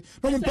toilet ne se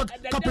no mo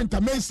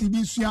carpenter mason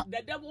bi sua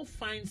the devil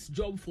finds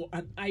job for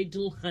an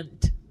idle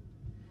hand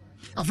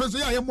afese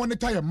ya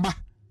monitor ya mba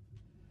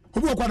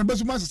obi okwa na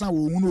besu masasa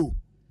wo hu no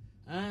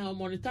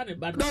monitor ne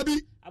ba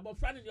Dabi.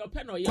 abofra ne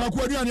open no ye Kwaku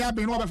aduane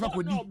aben no obefa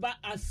kodi. No ba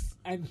as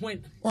and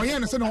when. Oye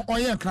ne se no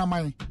oye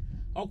kraman.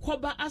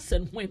 Okoba as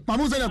and when.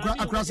 Mamu se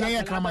akrasa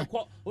ye kraman.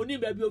 Oni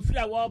ba bi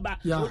ofiri a wo ba,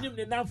 oni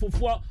ne nan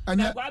fofo.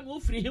 Na kwa me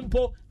ofiri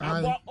himpo,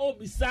 abo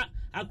obisa,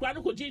 akra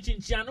no ko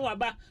chinchinchia no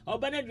waba,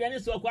 oba na aduane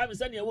se okwa me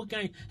se ne wo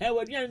kan.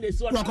 Waduane ne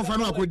se Wakofa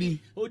no akodi.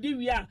 Odi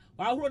wi a,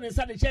 wahoro ne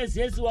sa de chance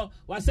esi wo,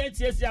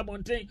 wasenti esi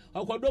abonten,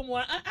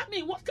 okodomu. I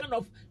mean, what kind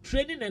of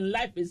training and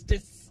life is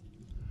this?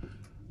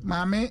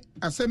 Mame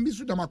asem bi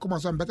su da makoma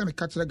so mbeta me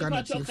catch the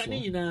Ghana chief.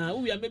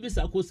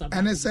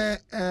 Ene se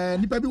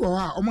nipa bi wo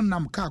ha omo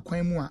nam ka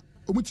kwan mu a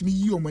omutimi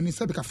yi omani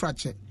se be ka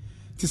frache.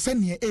 Ti se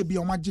ne e bi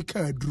omagye ka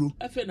aduro.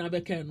 Efe na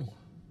be kan no.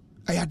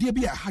 Ayade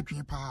bi a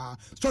hadwen pa.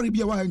 Story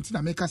bi a wa nti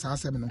na make sa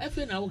asem no.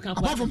 Efe na wo kan.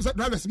 Apart from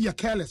drivers be a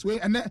careless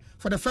way and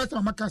for the first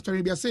time I can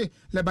story be say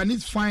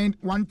Lebanese fined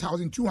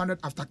 1,200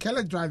 after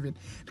careless driving.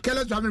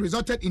 Careless driving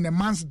resulted in a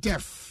man's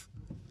death.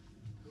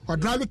 Or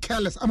driving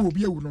careless, I'm will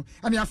be able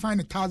and you find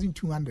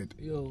 1,200.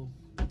 Yo,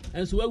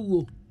 and so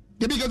wo.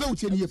 The bigger don't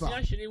tell you.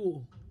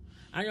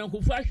 And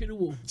Uncle Fashion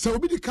wo. So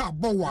be the car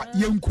bowa,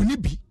 young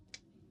kunibi.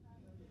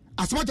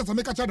 As much as I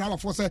make a child have a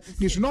force,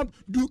 they should not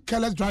do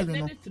careless driving.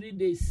 And then 3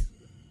 days.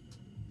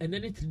 And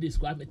then 3 days,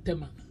 I'm a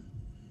tema.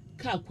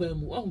 Car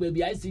quem, one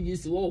baby, I see you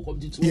see what come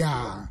to.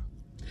 Yeah.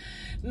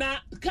 Now,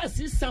 cars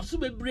is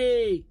some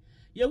brave.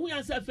 You won't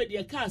answer for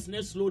your cars,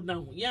 and slow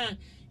down. Yeah.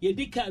 Ye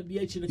di ka bi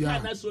achi ne ka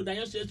na so dan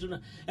yeso yeso na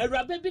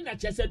Awuraba bi na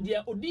chese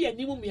de odi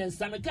animu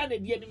miensa na ka na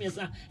di animu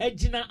miensa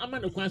agina ama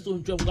ne kwan so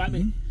ntwam gwa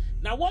me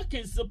na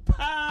working so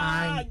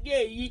pa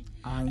ge yi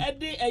e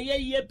de eye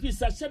ye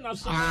pisa se na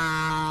so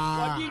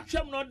odi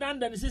twam no dan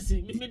dan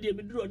sisi me de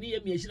me duro ni ye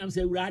mi ahinam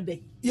se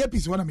Awurade ye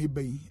pisa wana me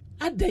bayi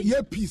ade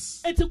ye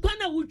pisa eti kwan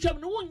na wu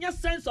twam no wonya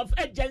sense of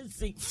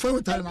urgency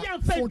phone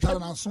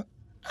na so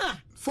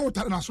Four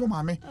na so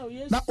mame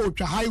na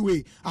otwa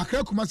highway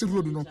akra Kumasi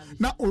road no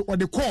na o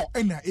de call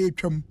na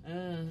etwam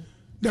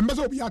dem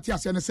beso obi ati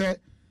ase ne say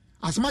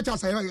as much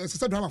as I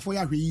say driver for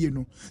ya hwe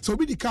no so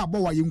obi di car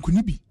bo wa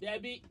yenkuni bi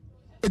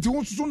eti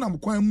won susu na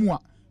mkwan mu a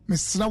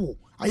mesra wo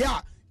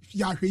aya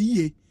ya hwe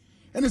yie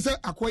ene say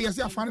akoye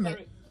say afane na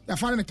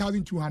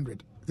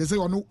 1,200 they say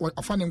ono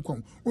afane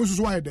nkon won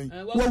susu wa den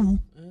wawu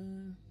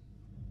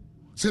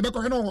se be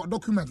ko no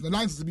document the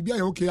license bibia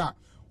ya okay a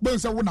ben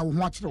say wo na wo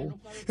ho akere wo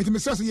eti me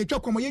say ye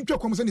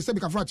twakom say ne say be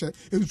ka frache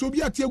enso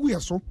bi ati egu ye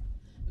so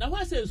na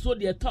wa say so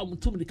de tom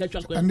tum de ka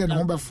twakom and then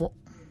no be for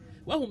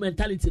wa hu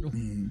mentality no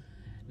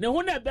ne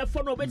ho na be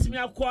for no betimi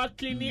akọ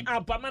cleaning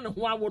up ama ne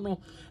ho awo no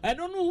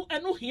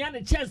eno hia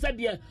ne chance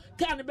de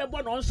ka ne be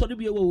bo no nso de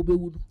bi e wo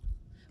bewu no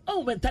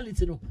o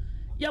mentality no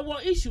ya wo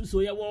issues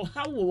so ya wo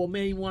how wo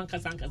man mu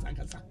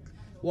ankasa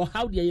wo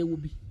how de ya wo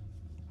bi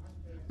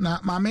na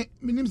mame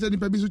minim say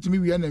nipa bi so timi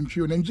wi na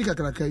ntwi o na ntwi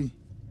kakraka yi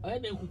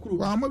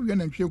wa ma wi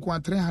na ntwi ko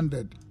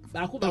 300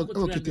 ba ko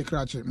kete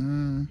krache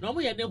no mo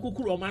ye ne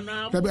kukuru o ma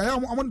na da ba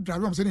am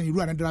drive am say ne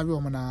ru and drive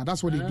am na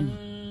that's what they do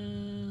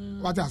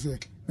what I say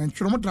na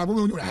ntwi mo drive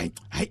am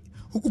ai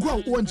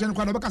kukuru o nche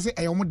kwa na be ka say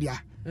ayo mo dia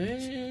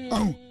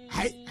oh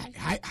hi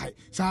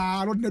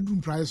sa ro na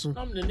dum price so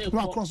no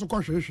across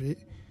ko hwehwe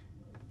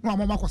no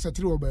amama ko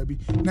setire o ba bi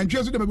na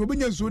ntwi so de ba bi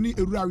obenya nsuo ni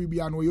eru awi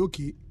bia no ye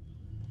okay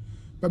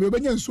ba bi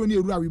obenya nsuo ni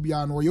eru awi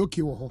bia no ye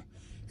okay wo ho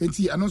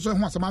enti ano so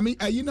ho asama me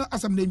ayi na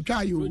asam na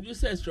ntwa yo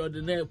producer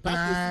extraordinaire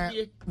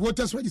pastor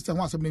voters register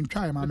ho asam na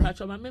ntwa ma me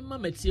patro ma me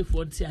ma tie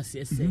fo nti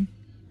asese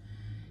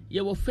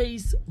ye wo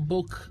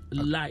Facebook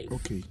live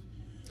okay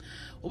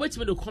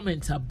obetime the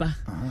comment aba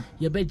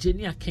ye be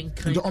geni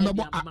akenkan the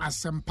omebo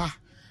asempa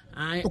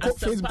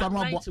Facebook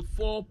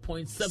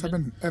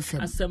 94.7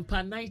 FM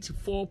asempa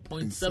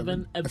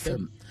 94.7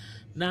 FM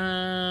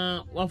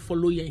na wa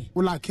follow ye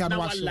na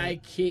wa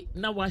like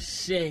na wa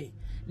share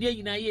ne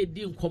yina ye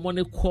di nkomo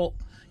ne ko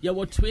ye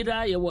wo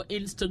Twitter ye wo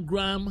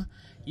Instagram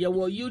ye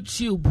wo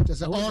YouTube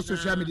just all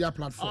social media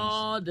platforms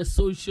all the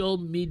social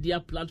media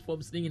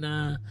platforms ni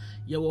na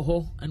ye wo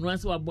ho and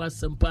once wa bo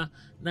asempa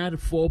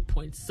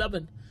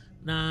 94.7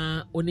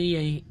 na oni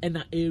yen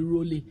na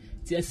erole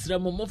ti esra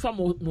mo fa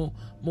mo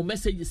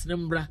messages ne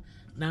mbra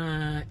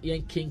na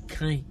yen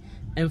kenkan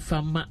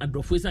emfa ma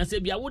adofo san se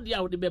bia wodi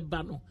a wodi be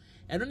ba no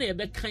eno na ye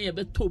be kan ye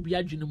be to bi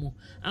adwene mu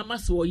ama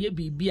se wo ye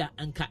bibia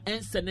anka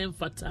ense ne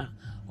mfata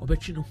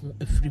obetwi no ho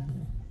afiri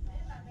mu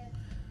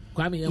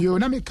yo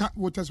na me ka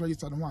voters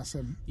register no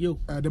asem yo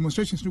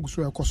demonstrations no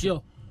guso ekoso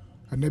yo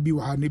na bi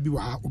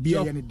wa obi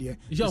ye ne de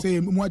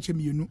say mu ache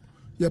mienu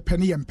ye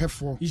penny ye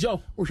mpefo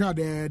yo o sha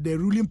the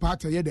ruling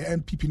party ye the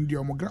NPP in the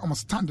omo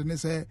stand and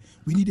say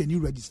we need a new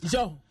register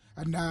yo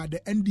and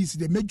the NDC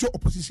the major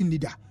opposition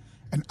leader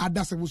and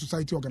other civil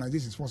society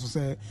organizations for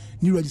say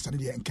new register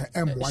the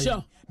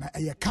NKMY na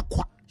ye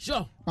kakwa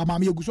sure but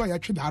mama ye guso ye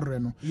twe da re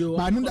no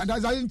but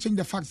that doesn't change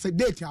the fact say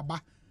date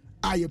aba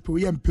aye pe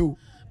ye mpe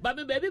but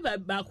me baby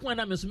ba ko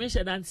na me so me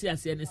share dan ti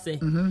ase ne say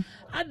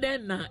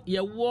aden na ye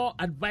war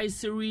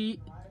advisory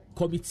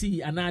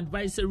committee and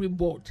advisory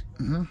board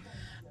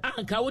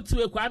anka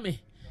wotiwe kwa me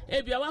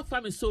ebia wa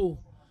fa me so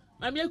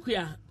mama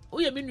akua wo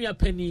ye me nua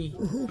pani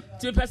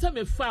ti me pese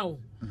me fa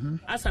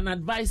as an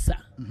advisor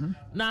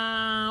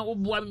na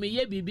oboa me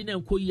ye bibi na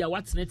nko yi a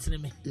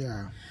watene me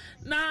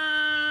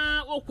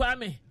na okwa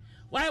me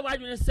why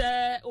wadwene se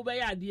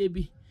obeya ade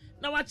bi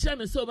na wakyere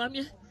me so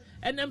mamie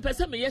ene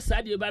mpese me yes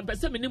ade ba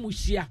mpese me ne mu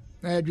hia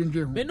na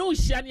adwendwe ho me no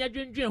hia ne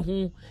adwendwe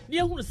ho ne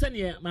ehunu se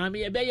ne maame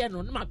ye beye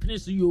no na mapene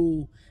so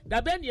yo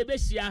da be ne ye be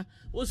hia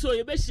wo so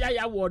ye be hia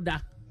ya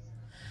woda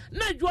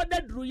na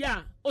adwoda duru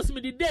ya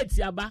osimi di date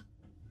aba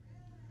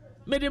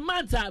me the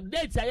month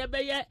date ya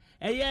beye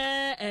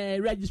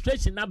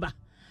registration number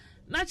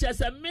na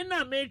chese me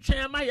na me twen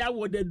ama ya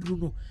woda duru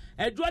no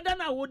adwoda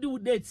na wodi wo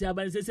date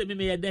aba se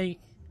me ye den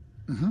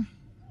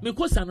me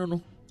kosa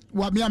no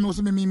wa me am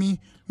so me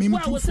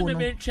tu phone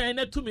me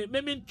China to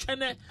me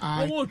China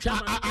wo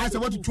twa I say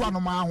what to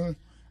anoma ho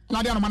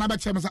na de anoma na be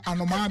chere me say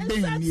anoma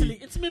ben ni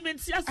it's me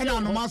mentia say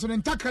anoma so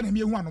ntaka na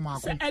me hu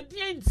anoma ko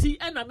adenti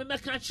na me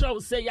meka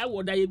kire say ya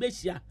woda ye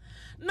behia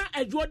na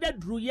adwoda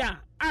duru ya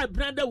a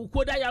branda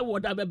wukoda ya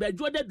woda be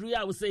adwoda duru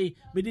ya wo say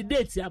me the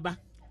date aba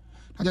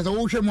I just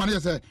wo hwe mu na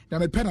say na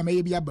me pen na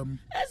me bi abam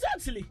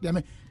exactly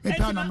me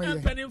pen na me ye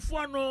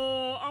penifo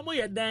no omo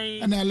ye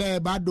dan na le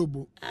ba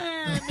dobo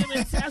me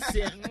mentia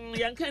say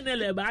yanka na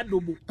le ba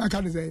dobo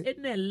aka say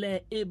na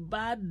le e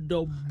ba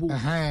dobo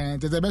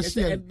the best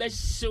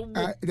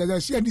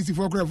share this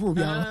for crafo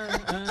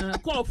bia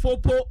ko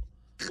fopo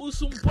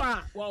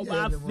usumpa wa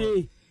ba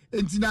fe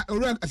entina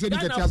ora ase di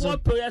ketia so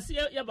fopo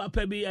ya ba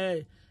pa bi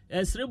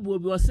esrebuo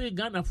bi o say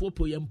Ghana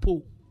fopo ye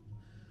mpo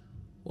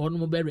on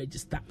mo be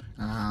register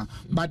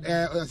but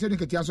ase di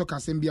ketia so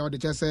kasem bia o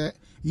de say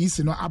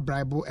yisi no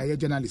abribe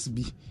journalist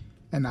bi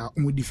na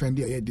umu defend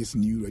this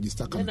new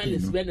register campaign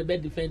journalist be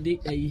defend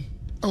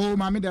oh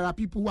mami there are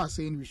people who are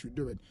saying we should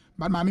do it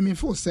but mami me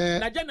for say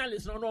na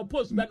journalist no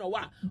post be no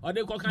wa or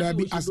they can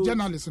do as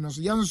journalist no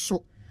so yen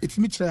so it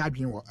me kire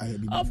adwen wo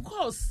of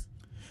course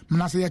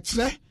mna say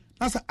kire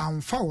na say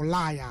amfa o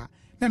liar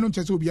na no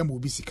nche say obi am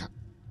obi sika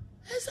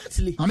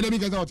exactly mami dey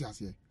get out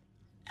here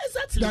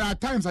exactly there are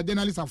times that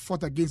journalists have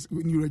fought against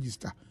new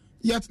register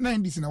yet na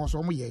in this na was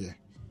omo ye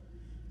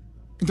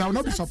and I will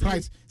not be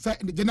surprised say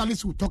the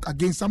journalists will talk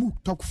against, some will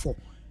talk for,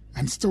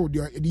 and still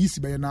the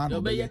easy by now. No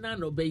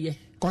be.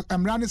 Because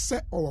I'm running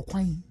set or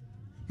quine.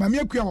 My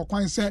mere queer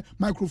quine say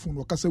microphone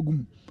or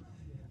casagum.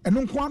 And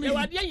no quine. You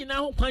are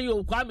now quine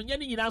you quine,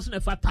 you know, so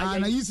fat.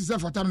 And I used to say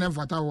for time and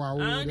fata.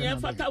 And the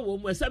fata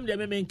woman, some of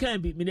them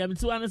can be medium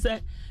to answer.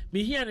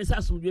 Me here and his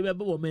house will be a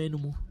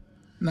woman.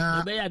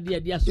 Now, they are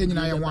dear,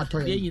 I want to,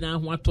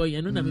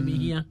 and none of me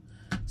here.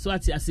 So I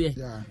say,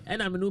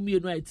 and I'm no me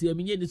right here.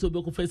 Me ni so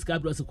be ko first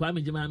card was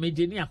Kwame Jima me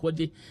je ni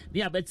akode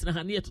ni abetina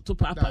ha ni to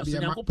papa so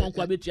Yakopon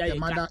kwa betua ye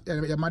ka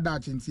ya mada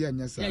chinti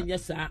anya sa anya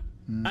sa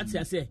ati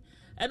ase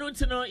eno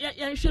ntino ya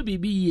hwe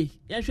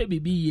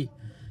bibi ye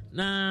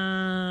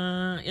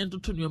na ye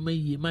ntoto nyoma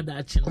ye mada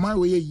achi o ma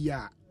we ye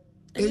a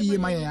eye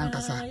ma ye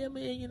ankasa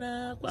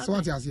so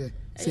ati ase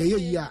say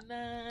ye a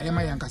e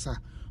ma ye ankasa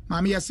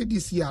ma me ya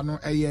CDC ano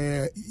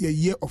ye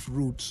year of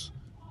roots.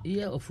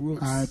 Year of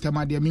roots.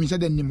 Tema de mi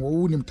said nim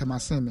wo nim tema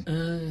seme.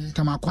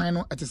 Tema kwan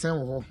no etese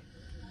wo ho.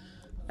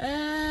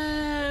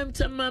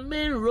 Tema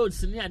main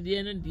roads ni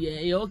ade no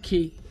de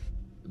okay.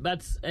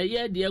 But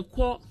year de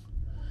ko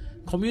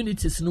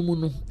communities no mu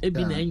no e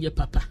bi na enye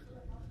papa.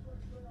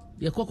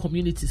 De ko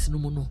communities no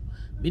mu no.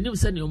 Minim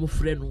se ne o mo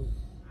frɛ no.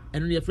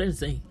 Eno ne frɛ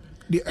say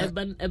the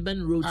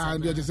urban roads.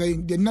 They just say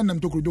the nanam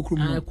dokro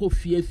mu. Ko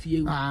fie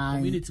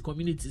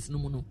communities no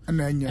mu no.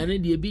 Eno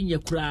de bi nye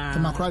kra.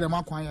 Tema kra de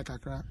makwan ya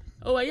kakra.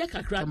 Oh, I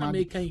can't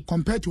make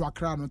compared to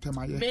Accra, no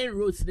Tema. Main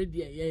roads, the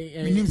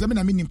names I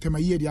mean Tema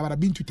here, they have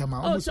been to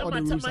Tema. Almost all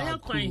the roads are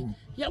quite.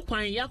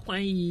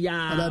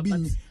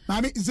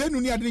 Mammy,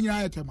 Zenuni, I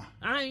didn't Tema.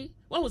 I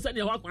what was that?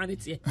 Your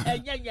quantity?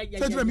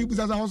 Zenu,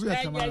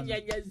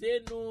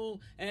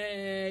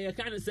 you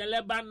can't say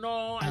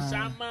Lebanon, a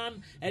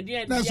shaman, and the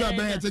end. That's a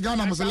bad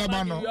Ghana was a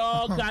Lebanon.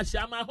 Your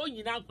shaman, who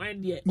you now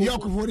find the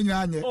York of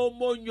Ordinary. Oh,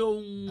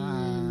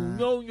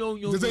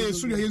 no. They say,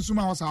 as soon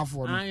as I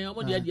for I am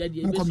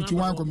come to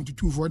 1, come to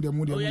 2 for the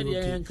mood.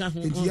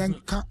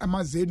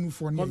 And Zen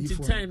for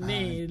 10,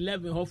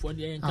 11 for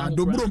the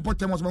Dobron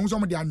Potamus,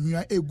 some of the new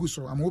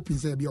Eguso. I'm hoping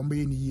they be on the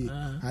year.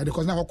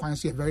 Because now I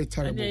see a very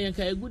terrible.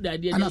 Good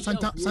idea. And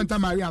Santa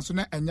Maria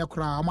Sona and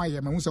Yakra, my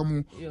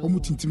Mamusam,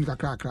 Omutin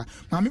Cracker.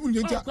 Mammy,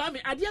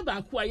 I dear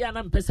Bakuayan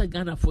and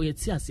Pesagana for your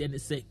tears,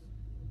 and say,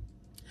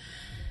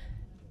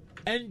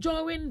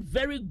 enjoying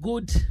very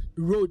good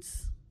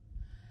roads.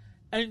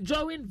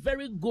 Enjoying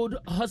very good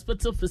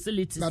hospital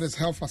facilities. That is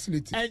health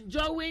facilities.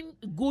 Enjoying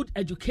good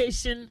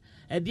education,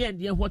 and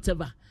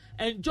whatever.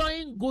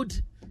 Enjoying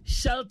good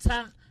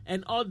shelter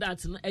and all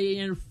that.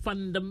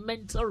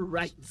 Fundamental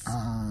rights.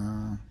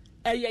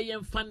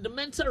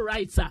 Fundamental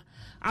rights.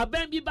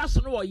 Abembi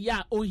basono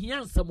ya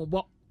ohian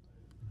samobo.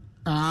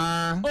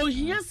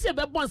 Ohian se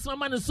be bon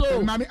sama man so.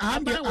 Mami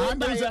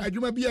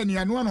adwuma bi ani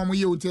anu anu mo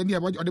ye otiani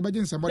e de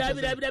bagin sambo.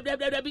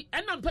 Dabi.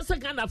 Enam pesa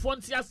Ghana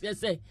frontiers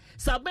say.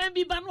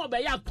 Sabembi ba no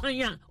be ya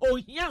kwan a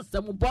ohian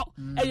samobo.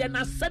 Eye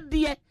na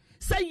sede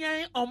sɛ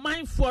yɛn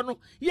ɔmanfoɔ no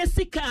yɛ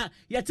sika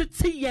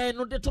yɛtete yɛn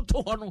no de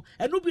toto hɔ no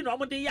ɛno bi na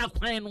ɔmo de yɛ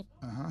akwan no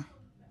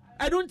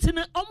ɛno nti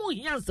no ɔmo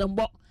hia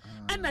nsɛmbɔ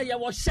ɛna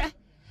yɛwɔ hyɛ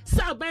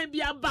sɛ aban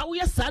bi aba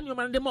woyɛ saa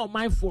nneɛma no de ma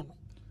ɔmanfoɔ no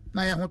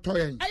na yɛ ho tɔ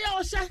yɛn ɛyɛ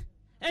ɔhyɛ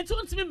nti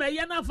wontumi ma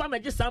ɛyɛ no afa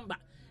magye samba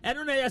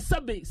ɛno na ɛyɛ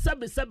sɛbe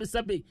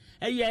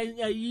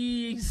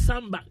ɛyɛ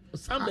samba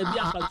bi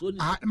afasoɔ ni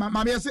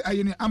maame yɛ sɛ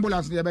ɛyɛ ne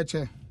ambulance ne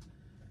yɛbɛkyɛ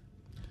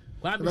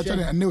bɛkyɛ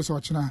ne ɛnɛ sɛ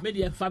ɔkyena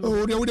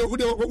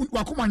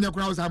wakoma nyɛ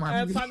koraa wo saa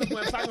maame na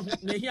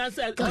ɛhia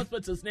sɛ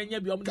hospitals na ɛnyɛ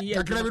bi ɔmo de yɛ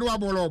kakra bi ne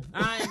wabɔlɔ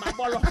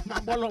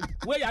mabɔlɔ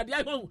wei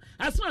adeɛ ho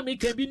asɛm a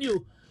meka bi ni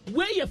o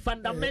wei yɛ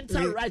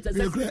fundamental right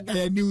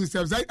new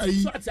steps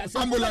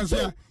ambulance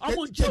ya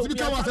ɛtumi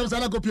ka wasɛm saa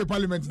na kɔpie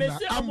parliament na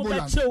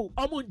ambulance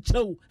ɔmo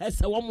nkyɛw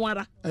ɛsɛ wɔmo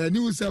ara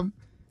new step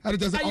ɛde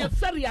kyɛ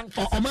sɛ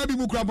ɔma bi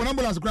mu kora bɔn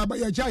ambulance kora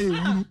yɛkyɛ ayɛ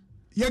wunu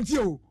yɛntie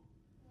o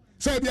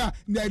sɛ bia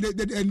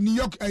New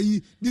York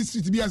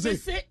district bia sɛ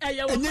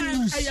ɛnyɛ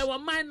news ɛyɛ wɔ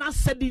man na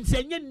sɛdi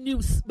nti ɛnyɛ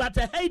news but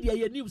ɛhɛ deɛ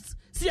ɛyɛ news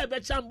si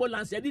yɛbɛkyɛ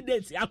ambulance yɛde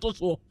date ato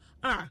soɔ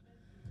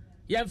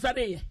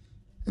yɛmfɛre yɛ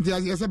nti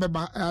I say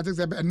beba I think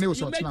say ne o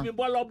so you make me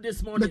ball up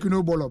this morning. Make you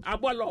no ball up. I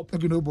ball up.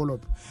 Make you no ball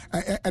up.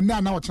 And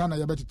now China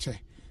you better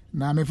check.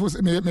 Now me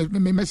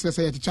message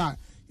say teacher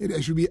there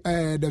should be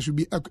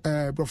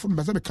perform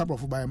be say be cap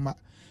of by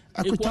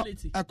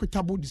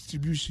equitable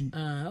distribution.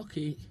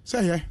 Okay.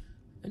 Say yeah.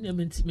 And you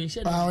mention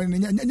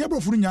nya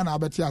brofuru nya na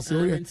abeti ase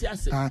o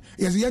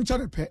yes yen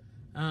channel pe.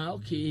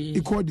 Okay.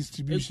 Equal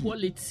distribution.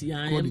 Equality.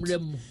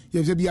 Emrem.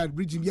 Yes, be a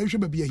bridge. You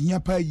should be a here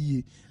pa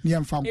ye. Ni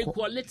amfam.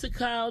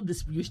 Equalitical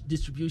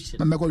distribution.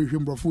 Na meko hwehwe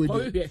mbrofo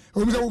edi.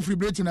 O mi say wo free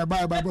breaking na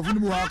buy brofo ni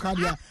mu wa ka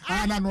dia.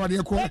 Na no de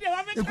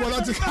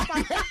equalitical.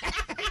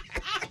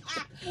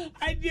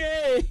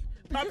 Ade.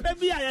 Papa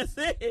bi I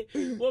say,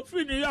 we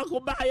free New York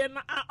ba ye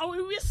na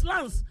we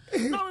Westlands.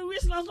 No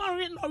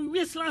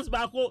Westlands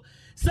back.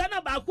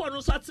 Sana back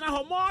no so atena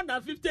ho more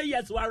than 50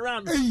 years we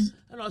around. And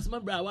I was my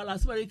brother while I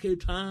smell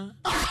K-tran.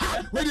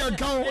 Where you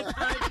go?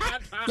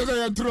 That's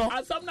a intro.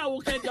 And some now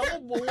we can go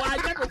why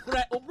get no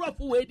cry obro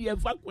fu we dey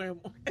fa kwem.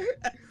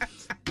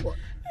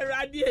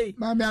 Radie.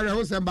 Mama I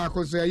ho sem back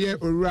so ye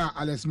owura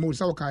Alex Mood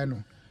so kai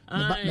no.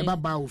 Ne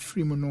baba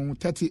free mu no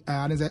 30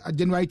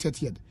 January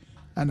 30th.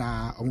 And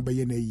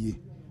omubaye na yiye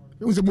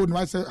we say Mood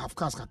no say half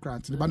cast kakra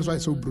nti ba no so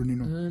say obroni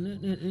no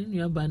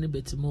nua ba ne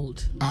bet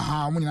mold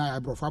omo nyina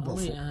abrofo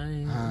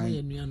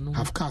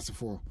half cast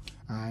for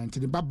nti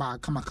the baba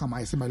kama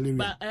I say malaria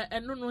ba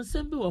eno no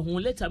nsem bi wo ho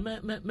later me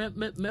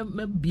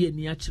bie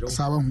ni a kire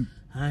sa wa hu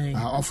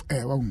off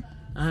air wa hu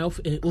off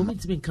air o mi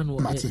timi nka no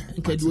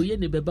nka de oye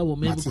ne beba wo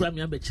me kura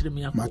me abekire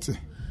me akọ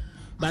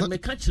but me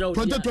ka kire o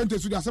 2020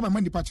 so asem ma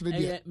nipa kire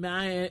de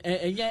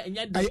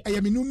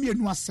enya menu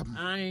mienu asem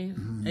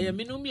enya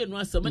menu mienu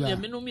asem na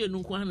menu mienu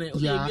nko ha na o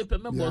ye pe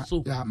me bo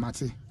so ya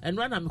mate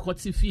eno na me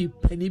kwoti fi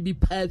pani bi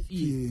pa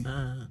fi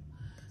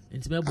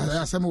enti me bo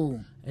asem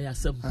o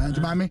asem enti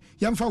ma me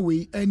yemfa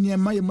we enia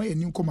ma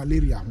eni nko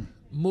malaria ho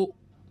mo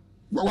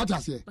what I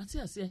say?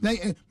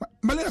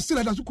 Malaria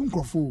still has to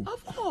control.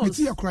 Of course. It's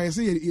your cry,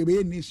 say,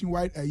 you're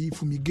nationwide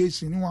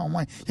fumigation.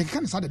 You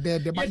can't start the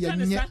bed, but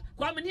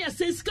Kwame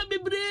says, can be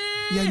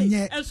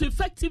brave. And so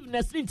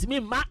effectiveness into me,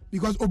 ma.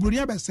 Because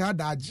Obunia said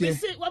that,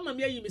 yes, what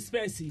mamma you miss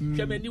Percy,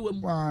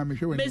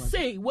 may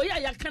say, where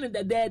are you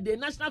Canada there, the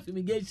national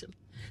fumigation?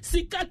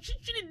 Sika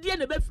chichini dear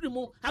the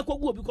bedroom, I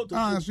could go because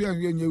as you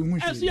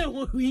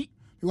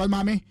well,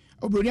 mammy,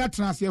 Obunia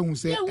Transia who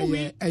say,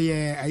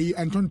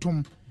 and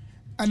Tontum.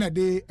 Ana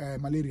de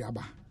malaria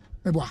ba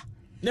meboa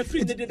na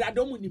free de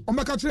adom ni o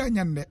maka kire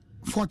nyande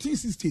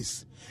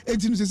 1460s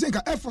enti se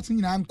senka effort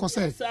nyina anko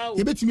se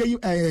ye betimi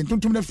ayi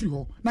ntontom na free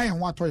ho na ye ho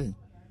atoye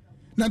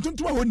na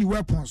ntontom a woni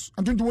weapons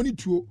ntontom woni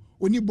tuo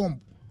oni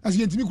bomb as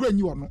ye ntimi kura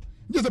nyi wo no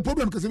just a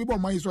problem kase bi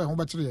bomb man so ye ho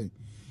ba kire ye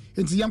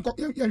enti yanko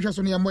yanhwe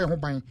so ne ye mo ye ho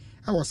ban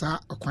a wo sa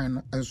akwan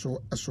no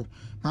enso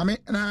mame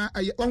na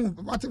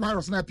what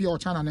virus na pia o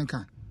China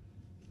nenka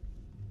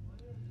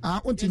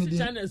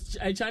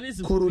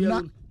Chinese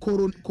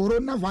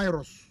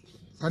coronavirus.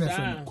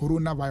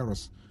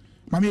 Coronavirus.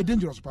 Mami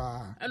dangerous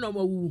pa. Eno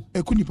ma wu.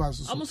 Ekuni pa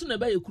so. Amuso na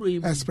ba ekuro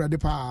yi. Spread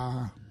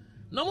pa.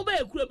 No mo ba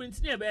ekuro bi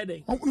ntini e ba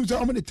dey.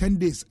 Omo the 10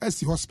 days as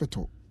the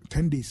hospital.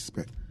 10 days.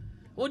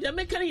 O de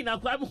mekani na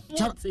kwa mo.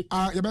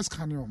 Your best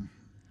canium.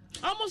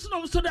 Amuso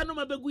no so da no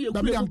ma begu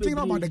ekuro. I'm thinking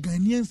about the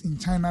Ghanaians in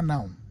China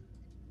now.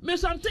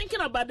 Miss, I'm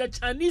thinking about the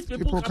Chinese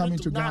people coming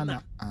to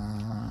Ghana.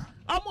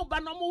 Omo ba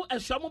no mo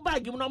ehwo mo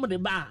bag mu no mo de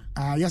ba.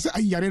 Yes, I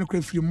yare no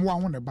kra free mo a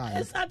won de ba.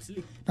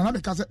 Exactly. Na na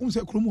be ka say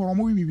unse krom wo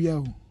mo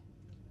bibia o.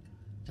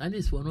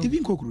 Chinese for no.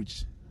 Even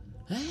cockroach.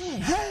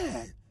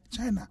 Hey,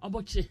 China.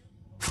 Oboche.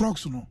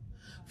 Frogs no.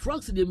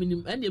 Frogs de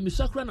minim and de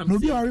misakra na. No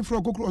be worry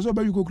frog cockroach so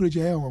be cockroach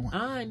here o.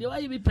 And why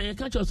you be pen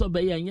catch us so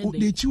be yan.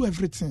 They chew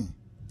everything.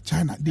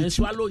 China, they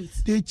swallow it.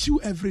 They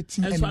chew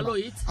everything and swallow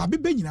it. I be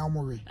nyina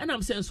mo we. And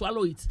I'm saying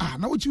swallow it.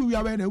 Now what you we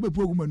are na we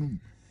be pogu manum.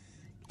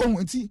 Oh,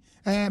 nti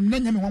na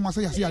nyame ho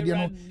wasa yase ade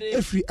no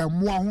every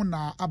emwa ho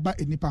na aba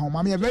enipa ho.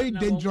 Ma very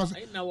dangerous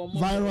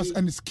virus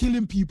and it's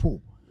killing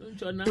people.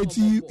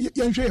 eti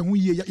yɛnhwɛ yɛn ho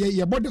yie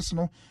yɛ borders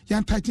no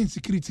yɛn tighten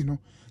security no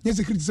yɛn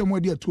security sɛ mo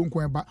de atu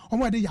nko ɛba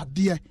ɔmo de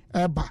yadeɛ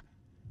ɛba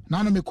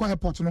na me kɔ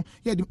airport no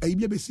yɛ de ayi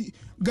bi abɛsi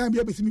gan bi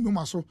abɛsi mi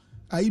mu so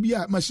ayi bi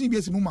a machine bi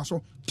asi mu ma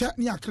so tɛ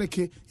ne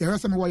akreke yɛhwɛ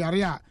sɛ me wɔ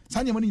yare a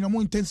saa nneɛma no nyina mo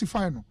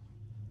intensify no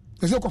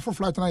ɛsɛ kɔfo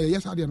flight na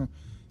yɛyɛ saa deɛ no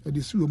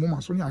yɛde si wɔ mu ma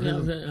so ne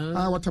ahwɛ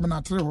wɔtɛm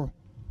na atere hɔ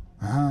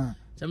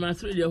Terminal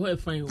 3 deɛ hɔ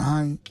fine.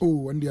 And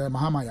the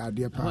Mahama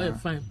yɛ pa. Hɔ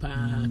fine pa.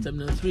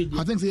 Terminal 3 deɛ.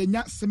 I think say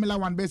nya similar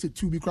one base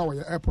 2 bi kra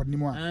wɔ airport ni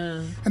mu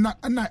a.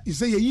 And you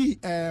say yi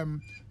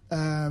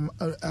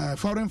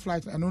foreign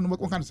flight and no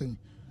what kind of saying.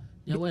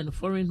 Yeah, when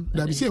foreign.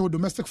 That be say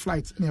domestic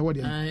flights any what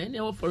there. Any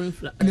foreign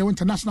flight. Any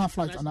international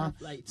flight and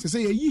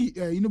say yi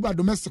you know about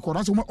domestic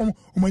or so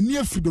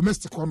near free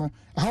domestic or no.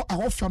 How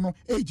often no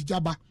age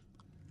jaba.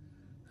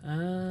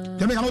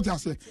 They make a note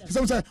say.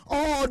 Some say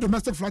all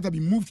domestic flights have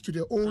been moved to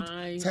the old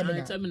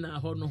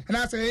terminal. And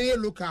I say, hey,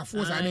 look, our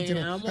force I need to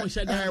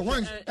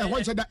once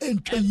that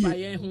ain't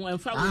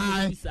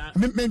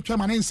men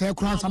chairman in say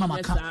crown sana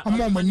maka. A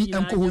moment ni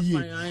enko yi.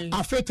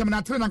 A fe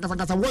terminal 3 na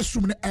kasa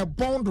washroom a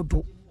bond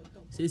do.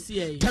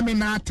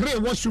 Terminal 3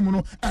 washroom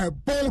no a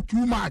bond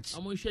too much.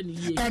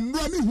 And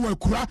no me who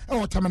kura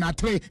or terminal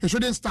 3 it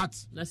shouldn't start.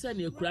 Na say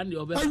na kura ndi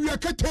obe. Awi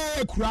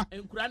akete kura.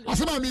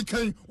 Asema mi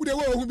kan wo de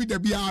wo bi da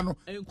bia no.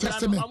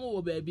 Testament.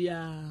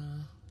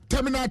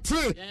 Terminal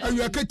 3 awi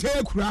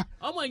akete kura.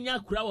 Omo nya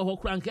kura wo ho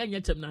kura nka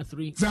nya terminal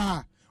 3.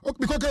 Za.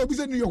 Because obi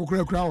say New York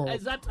kura wo.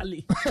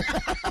 Exactly.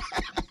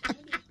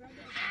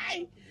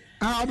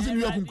 Obi say New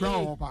York kura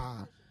wo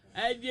pa.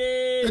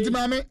 Eje. Eti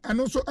mame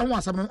anu so anwa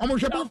asam no. Omo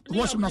hweba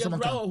washroom na asam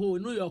ka.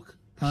 New York.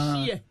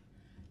 Here.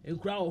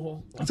 Nkura wo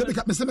ho. Se me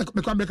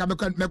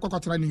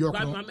kwatena New York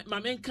no.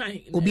 Mame kan.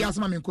 Obi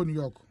asama me ko New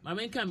York.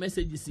 Mame kan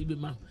messages bi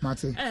ma.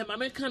 Mate.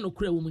 Mame kan no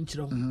kura wo mu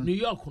nkyerɛ. New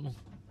York no.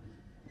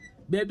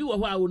 Baby wo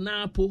ho a wo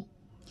na po.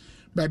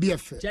 Baby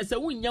efe. Chese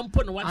wo nya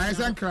mpo no wa. Ai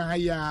san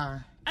kran ya.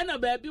 Ana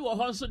baby wo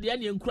ho nso de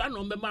ne nkura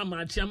no mbema ma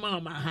akyea ma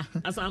ha.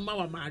 Asa ma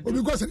wa ma ado.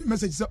 Obi go send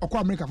message say okọ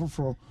America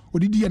foforo.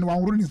 Odidi en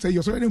wan woro ni say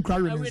you so any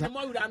nkura we nsa.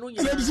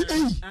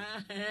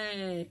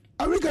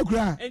 America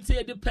kura. Enti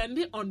it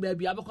depending on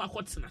baby abekọ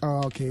akotena.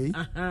 Okay.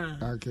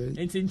 Okay.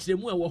 Enti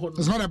nkyeremu e wo ho no.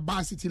 It's not a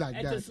bad city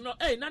like that. It's not.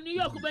 Na New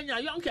York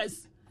benya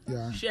youngest.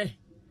 Yeah. Share.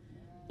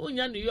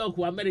 Onya New York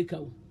or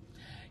America.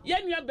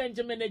 Yenua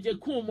Benjamin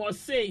Ejekum or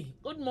say,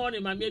 good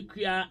morning, my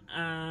Mekua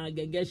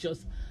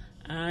Gegeshos.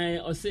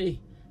 Or say,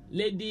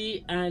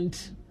 Lady and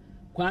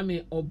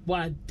Kwame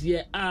Obwa,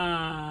 dear.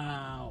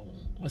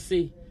 Or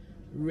say,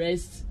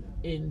 rest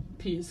in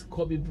peace,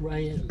 Kobe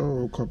Bryant.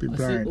 Oh, Kobe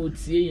Bryant. Or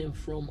say, OTA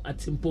from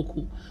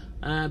Atimpoku.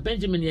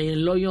 Benjamin, you're a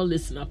loyal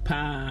listener,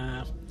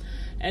 pa.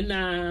 And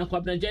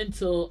Kwabna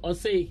Gentle, or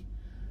say,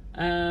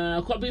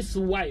 Kobe's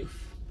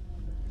wife.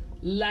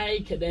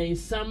 Like then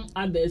some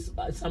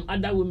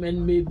other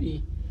women may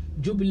be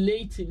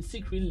jubilating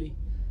secretly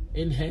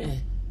in her.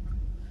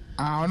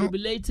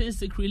 Jubilating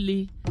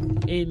secretly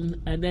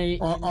in and then.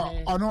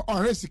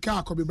 Or his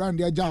car could be brand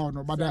new,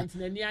 but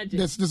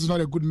this is not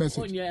a good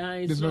message.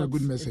 This is not a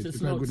good message. It's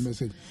not a good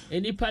message.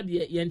 Any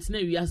party,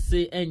 Yentine, we are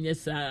say, and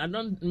yes, sir. I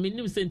don't mean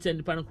to send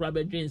the pan crab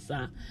drinks,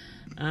 sir.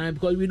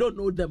 Because we don't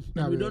know them,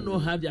 we don't know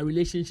how their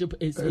relationship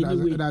is.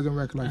 Anyway, it doesn't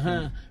work like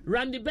that.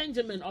 Randy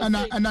Benjamin, and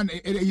then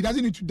he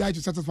doesn't need to die to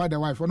satisfy the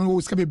wife. No,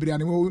 it's going to be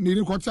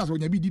needed quarters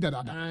when you be did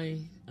that.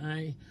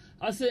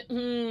 I say,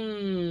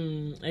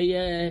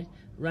 yeah,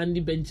 Randy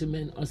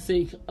Benjamin. I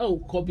say, oh,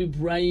 Kobe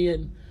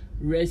Bryant,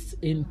 rest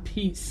in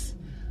peace.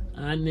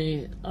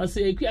 And I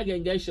say,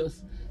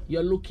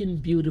 you're looking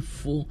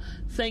beautiful.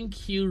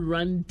 Thank you,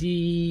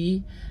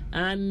 Randy.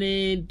 And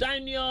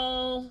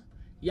Daniel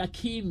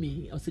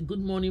Yakimi, I say, good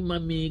morning,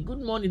 mommy.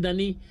 Good morning,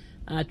 Danny.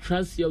 I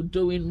trust you're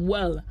doing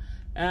well.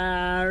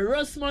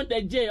 Rosemont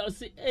J, I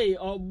say, hey,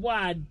 oh,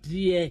 what,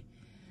 dear.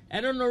 I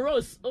don't know,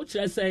 Rose, what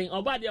you're saying,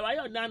 oh, but why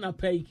you're Nana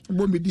pay?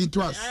 What did to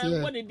us?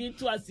 What did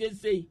to us, yes,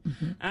 say.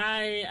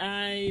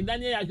 Daniel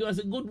Yakimi, was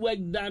a good work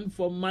done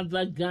for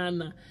Mother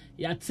Ghana.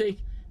 Yeah, take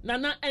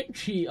Nana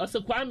entry, I say,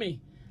 Kwame,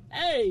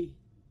 hey,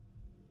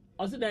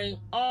 I say, then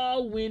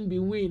all win be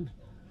win.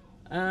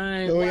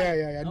 Yeah. So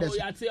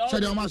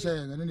the almost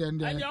said,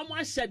 and you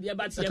almost said, yeah,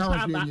 but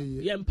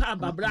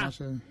Yempa bra.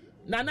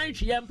 Nana,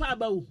 Yempa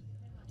bow.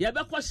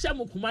 Yabako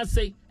Shamu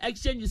Kumase,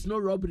 exchange is no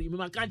robbery,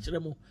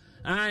 Mamakachemo.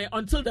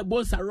 Until the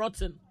bones are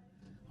rotten.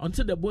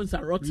 Until the bones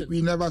are rotten.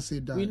 We never say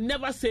that. We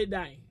never say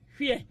die.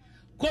 Here,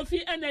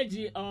 Coffee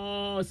Energy,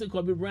 say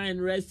Kobe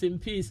Bryant, rest in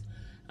peace.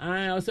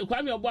 Also,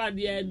 Kwame your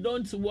body,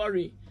 don't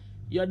worry.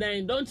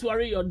 Don't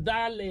worry, your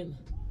darling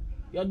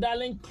and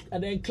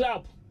then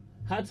clap.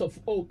 Hearts of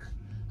Oak.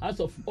 House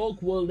of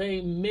Oak will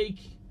then make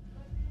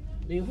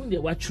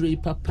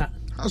Papa.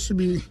 Has to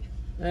be.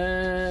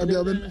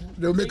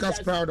 They'll make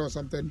us proud or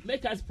something.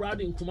 Make us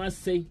proud in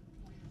Kumasi.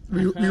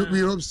 We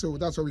hope so.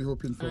 That's what we're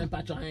hoping for.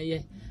 Thank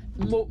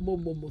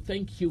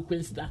you,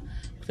 Quinsta.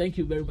 Thank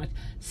you very much.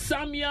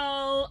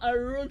 Samuel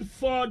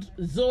Rutherford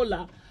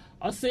Zola.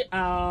 I say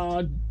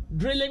our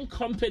drilling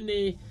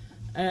company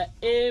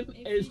aim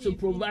is to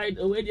provide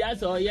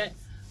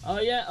Oh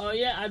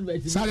yeah,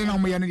 advert. Sorry, no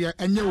me any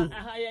and you.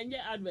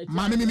 Advert.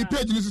 Mammy, me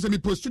page you say me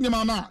post to you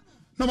now.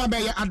 No man be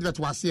advert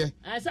was here.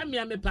 I said me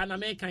am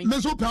Panamerican.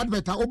 Me so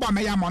advert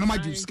Obama ya man no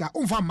majuska.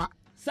 Umfama.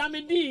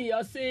 Samedi,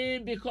 I say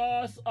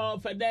because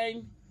of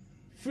then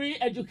free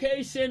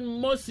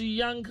education, most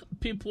young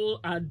people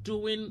are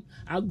going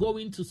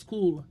to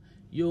school.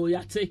 Yo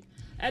yate.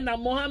 And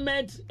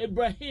Mohammed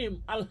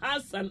Ibrahim Al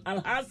Hassan.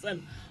 I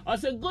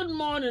say good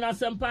morning,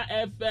 Asempa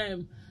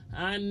FM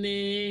and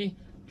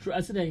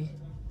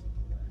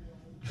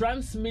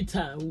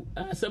transmitter,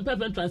 Asempa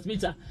FM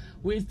transmitter.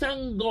 We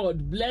thank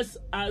God, bless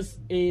us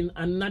in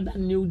another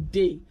new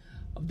day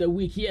of the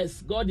week.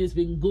 Yes, God has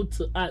been good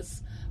to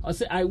us. I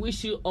say I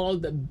wish you all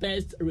the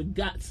best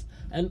regards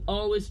and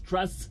always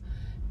trust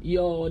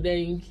your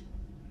good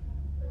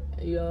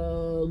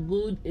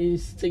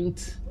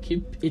instinct.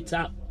 Keep it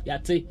up.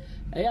 Yate.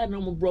 Aya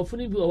no mo brofo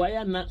ni bi o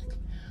waya na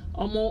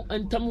omo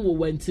entam wo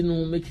wanti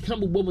no mekika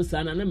mo bom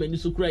sana na mani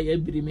so kura ya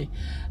biri me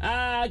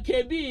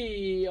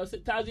KB o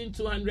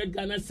 1200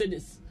 Ghana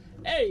cedis.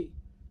 Hey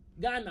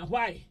Ghana,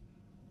 why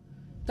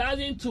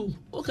 1,200?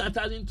 Okay,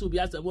 1,200 bi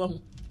asebo ho.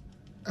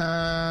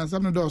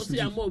 Some doors. See,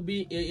 I'm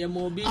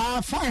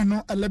fine.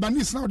 No, a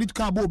Lebanese now did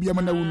car bob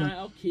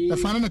Yamana. Okay. The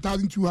final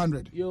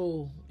 1,200.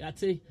 Yo,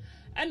 that's it.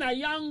 And a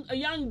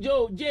young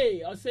Joe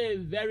J, I say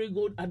very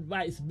good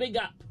advice. Big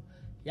up.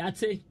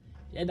 That's it.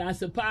 Yeah,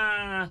 that's a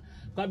pa.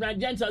 Kabra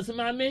gentles,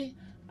 mommy.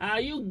 Are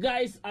you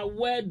guys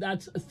aware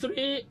that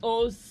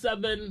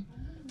 307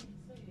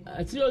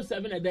 a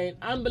day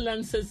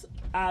ambulances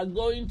are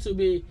going to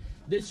be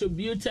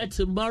distributed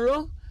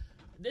tomorrow?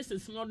 This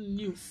is not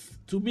news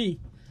to me.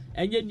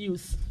 Any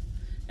news?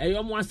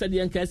 You want to say the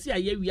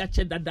Nkasi? We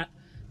actually that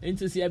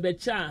into see a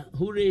becha.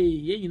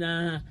 Hooray!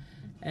 Yena,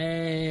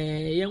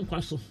 young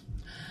kwaso.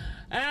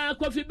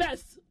 Coffee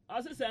best.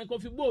 Also saying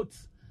coffee boat.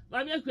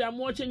 I'm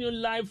watching you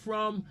live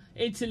from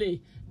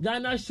Italy.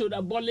 Ghana should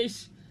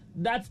abolish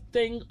that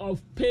thing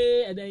of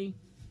pay and then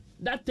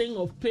that thing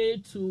of pay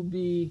to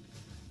be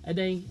and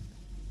then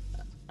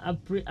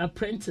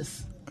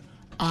apprentice.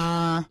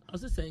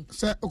 Also saying,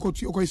 sir,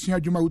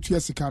 Okosi Juma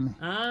Utiasikano.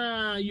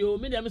 You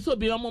made them so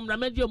be a mom,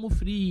 Ramedio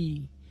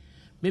free.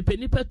 Me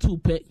penny per 2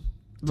 pay.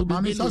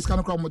 Mammy South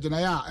Canacro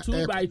Mojanaya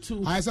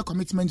 2x2. I has a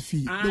commitment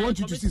fee. They want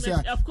you to see,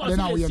 sir. Of course,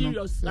 we are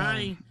serious.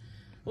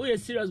 We are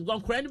serious.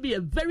 Going to be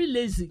a very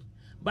lazy,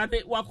 but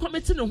they were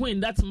committing a win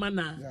that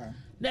manner. Yeah.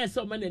 There's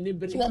so many.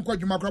 So one quite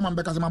Juma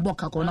because I'm a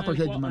book.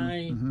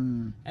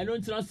 And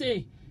until I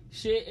say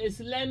she is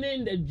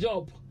learning the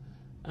job.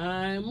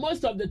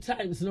 Most of the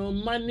times,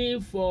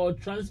 money for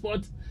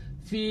transport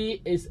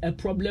fee is a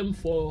problem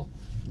for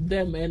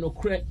them and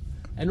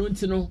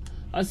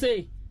I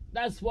say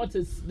that's what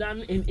is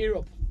done in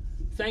Europe.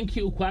 Thank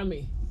you,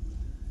 Kwame.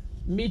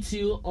 Meet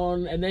you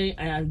on an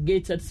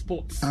aggregated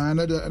sports.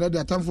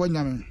 Another time for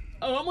Yaman.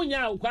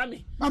 Oh,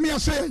 Kwame. I'm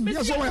saying,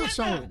 yes, I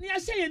saw.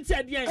 Yes, I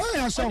said, yes.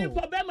 I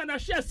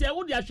share say,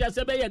 would you share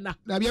Sabayana?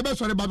 The best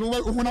sorry, but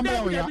when I'm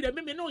there, I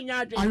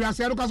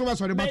said, because I was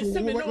sorry, but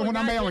when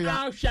I'm there,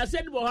 I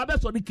said, well, I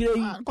bet on the clay.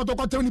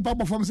 Kotoka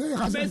Papa from saying,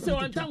 I said,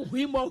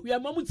 we are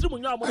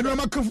Mamutum. I don't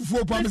know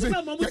for promising.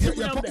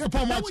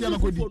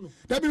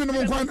 That be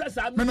minimum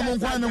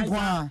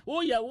quantum. Oh,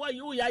 yeah, why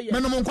you are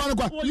minimum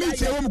quantum. Me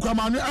say, I'm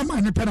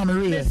a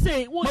penalty.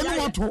 Say,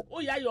 oh,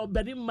 yeah, you're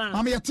betting man.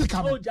 I'm a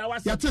ticker.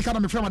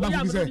 I'm a friend of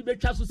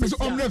Miss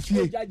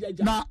Omnefie.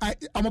 Now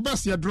I'm a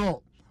best draw.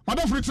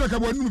 Madam Fritzek, I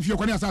won't if you're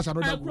going to assassin.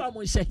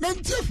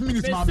 90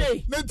 minutes,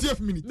 90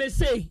 minutes. May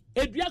say,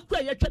 if you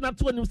are you cannot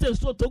to him say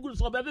so to good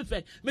so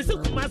everything. Mr.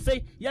 Kuma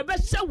say, you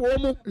best show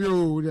woman.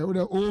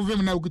 You, all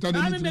women now get a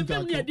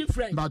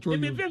different. But you are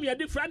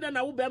different, and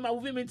I will bear my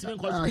women to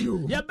me.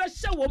 You best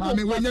show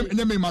woman. When you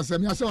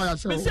myself, I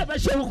saw.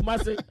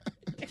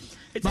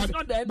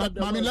 But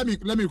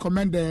let me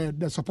commend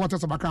the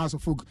supporters of Accra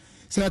folk.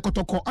 Say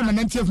Kotoko on the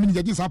 90th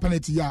minute this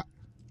happened here.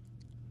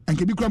 And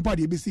can be grandpa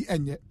the ABC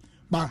and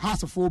but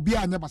has a phobia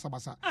and never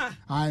sabasa.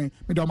 I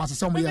made a master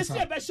somewhere. I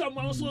say, Bishop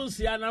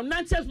Monsoon, and I'm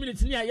 90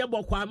 minutes near your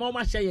book, I'm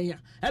almost saying,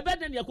 I bet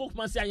then your cook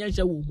must say, I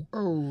shall.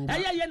 Oh,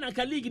 I am a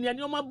colleague in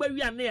your mom,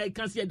 baby, and I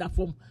can see that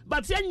form.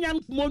 But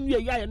young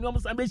Monia, and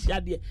almost a bit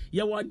shady.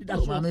 You want that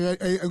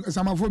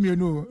some of whom you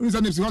know,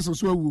 isn't it also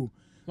so?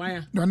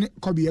 Why? Don't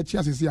copy a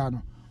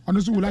Chiasiano. On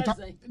the Zulu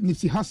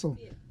Nipsey Hustle,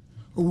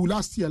 who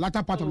last year,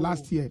 latter part of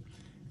last year.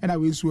 And I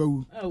will swear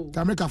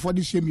to make a for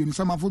this shame you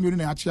some of you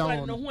in a chair.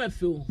 I know who I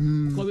feel.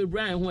 Kobe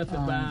Bryant, who I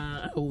feel.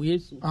 Oh,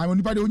 yes. I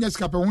only by the one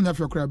escape on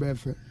your crab.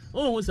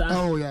 Oh,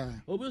 yeah.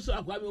 Also,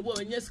 I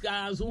will yes,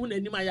 guys, who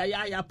name my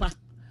yapa.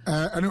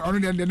 And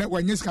only the net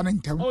when yes,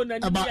 can tell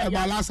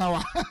about last hour.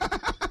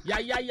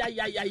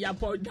 Yeah,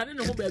 Paul. I don't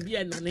know who baby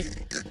and nanny.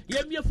 You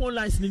have your phone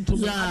lines into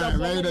me.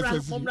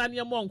 From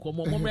Rania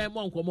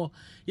Monco.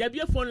 You have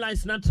your phone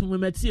lines not to me,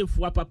 Metia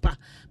for Papa.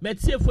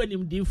 Metia for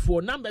him,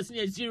 D4. Numbers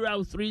near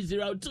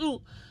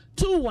 0302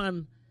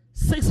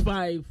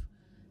 2165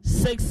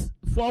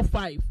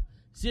 645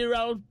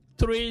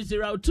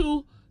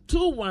 0302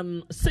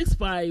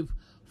 2165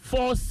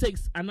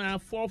 46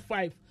 and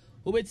 45.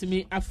 Who wait to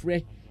me,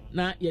 Afre.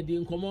 na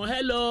yɛdi nkɔmmɔ.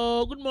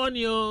 Hello, good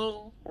morning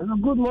o.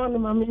 Good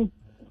morning, mami.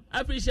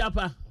 Appreciate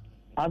pa.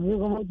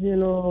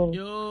 Abigomotino.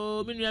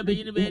 Yo, me nua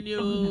beyi ne bani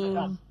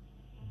o.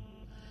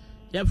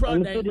 Ya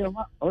from there.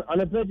 On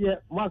a page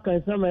mark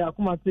and some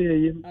akuma say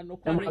yim.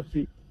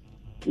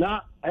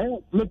 Na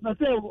me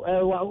pese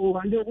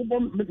wande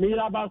me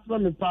ira ba so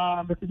me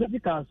pa me pese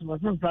fika so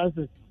St.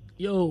 Francis.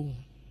 Yo.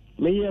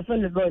 Me ye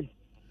friend Lois.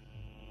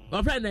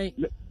 My friend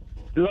name?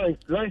 Lois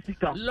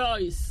Sika.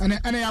 Lois. And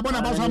I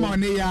bona bas ma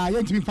ne ya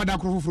yentimi fada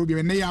krofoforo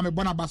bi ne ya me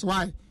bona bas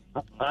why?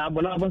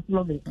 Bona bas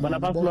no me. Bona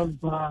bas no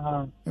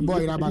pa.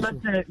 Boy ira bas.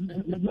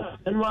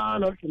 Enwa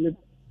no ke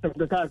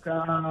the ka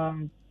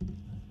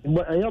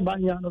ayo ba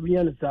nya no bi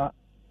ene sa.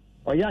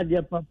 Oya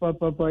de papa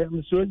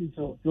am so ni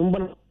so.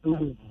 Mbona.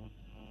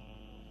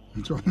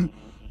 So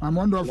I'm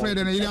wonder afraid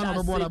and ira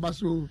no bona bas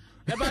so.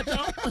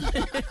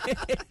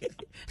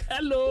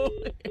 Hello.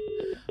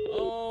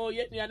 Oh,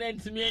 yet you are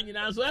not me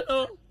nyina so.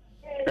 Hello.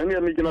 Any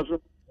am nyina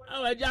so.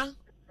 Ah, waja.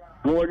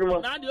 Mo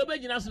wajuma. Na de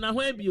obegyina so na ho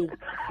abio.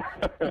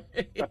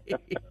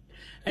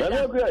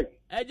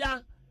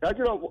 Eja. Ya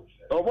kiro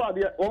obo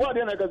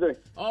ade na kaze.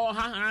 Oh,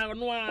 ha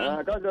no a.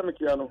 Ah, kaze me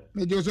kia no.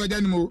 Me jo so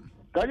jani mo.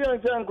 Kaje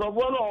nse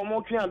nkrofo no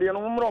omo twe ade no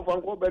mmro fa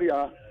nko beri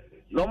ha.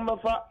 No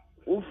mmefa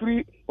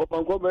ufri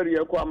opanko beri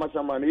e ko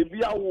amasama na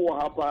ebi awo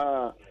ha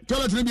pa.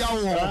 Tolo tiri bi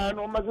awo. Ah,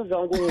 no mmese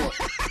sanko wo.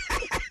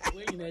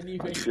 We nyina ni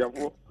fe.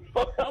 Yafo.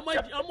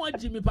 Omo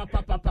jimi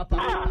papa.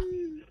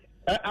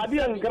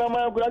 Ade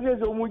nkrama kura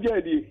se omu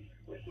jadi.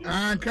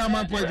 Ah,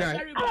 nkrama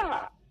poja.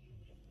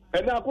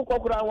 Ena akukọ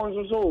kura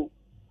won so.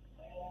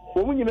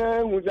 Omu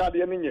nyina hu ja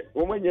ade ne nye.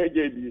 Omu nya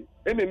jadi.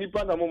 Ena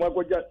nipa na mo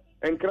makoja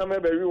nkrama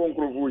be wi won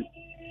krofo yi.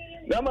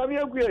 Na ma mi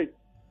akue.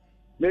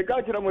 Me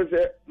ka kira mo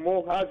se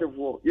mo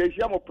hasefo. Ye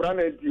hia mo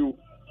planet you.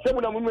 Se mo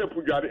na mo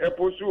epudware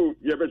eposu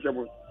ye be hye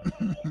mo.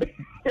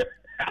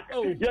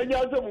 Ye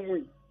nya se mo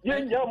mu.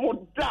 Ye nya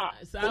mo da.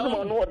 Mo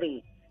ma no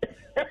odin.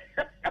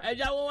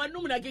 Eja wo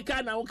wanum na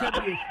keka na wo ka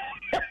bi.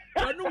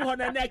 Wanum ho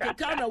na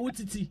keka na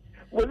wutiti.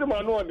 Wo se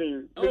ma no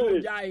odin.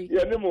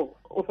 Ye ne mo.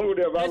 O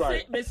de baba.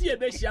 Me si e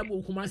be hia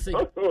mo kuma se.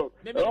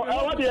 Me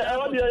wadi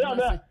ya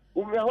na.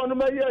 O me ho no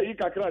ma ye yi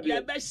kakra de.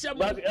 Ye be hia mo.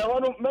 But e ho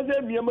no me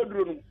se mi e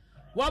maduro no.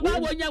 Waba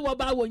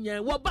wonya.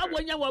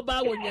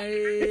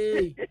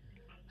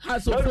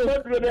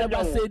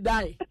 Never say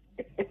die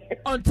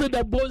until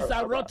the bones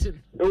are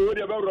rotten. Oh,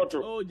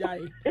 jai.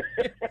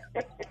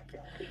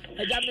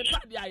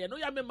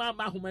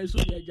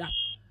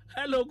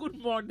 Hello, good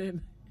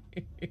morning.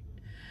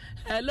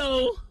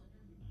 Hello.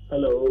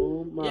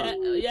 Hello.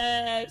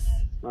 Yes.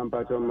 Good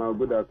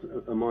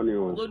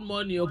morning. Good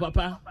morning,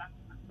 Papa.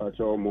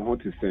 Pacho, mo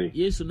hot to say.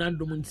 Yes,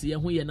 Nando Munti,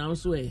 and we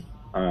announce way.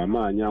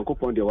 Man,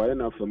 Yankopon, the wire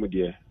enough from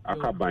dear. I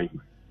can't buy.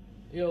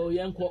 Yo,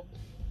 Yanko.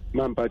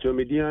 Man, Pacho,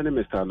 Mediana,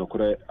 Mr.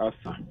 Nokore,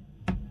 Asa.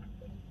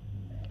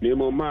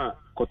 Nemo ma,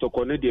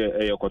 Kotoko, dear,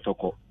 a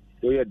Kotoko.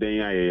 Do ya den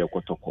ya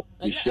Kotoko.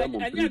 And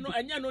you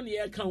know the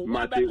account. I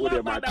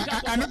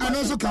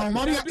also come.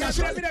 That's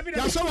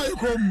how you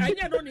come. I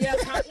know the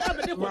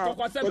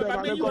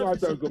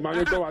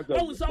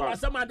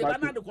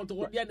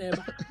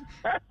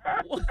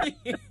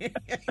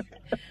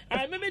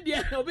I remember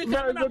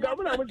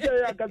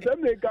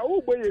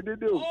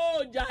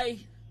oh, Jai.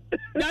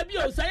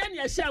 Nabio, Sayan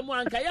Yashamu,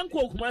 and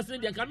Kayanko, Master,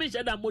 the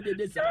commission that mode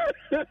this.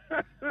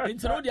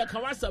 And so the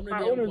Kawasam.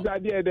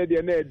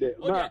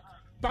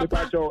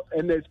 Papacho,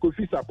 and the school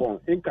fees upon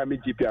income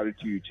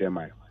GPRT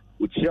chairman.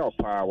 Which your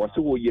pa was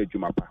so year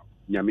Jumapa,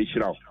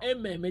 Yamishra.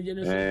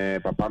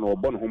 Papa no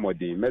bon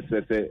homody,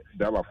 Messer,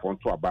 driver phone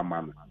to a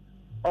barman.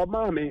 Oh,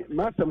 mammy,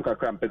 Master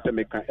Kakram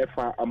Petameka,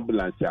 FR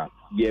ambulance,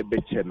 ye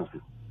betcheno.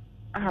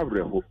 I have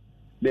reho.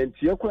 Then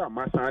Tiakra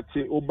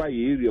Massachi, Oba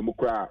Area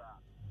Mukra,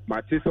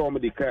 Matissa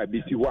Omedica,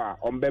 BCWA,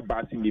 Ombe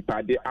Bassi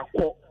Nipade,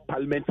 Aqua,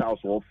 Parliament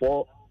House, or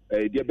for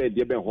dear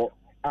Ben Ho.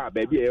 Ah,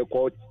 baby, I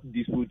call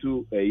dispute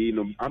to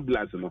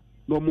ambulance.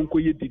 No munko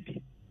ye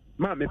didi.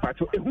 Ma me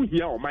pacho, who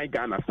here or my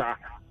Ghana, sir.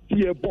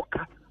 Here,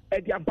 Boca,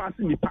 Edia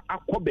Bassi,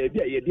 Aqua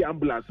baby, the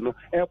ambulance, no,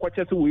 air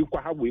quaches we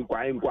have we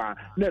inquire,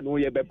 no,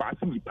 ye be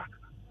Bassi.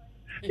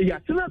 Ya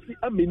tena si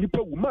ame nipa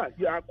wuma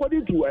ya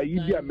according to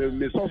idea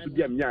me so so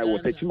dia nya wo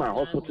Techima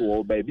hospital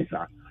or baby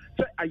sa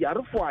say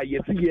ayarefo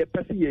ayesi ye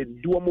pese ye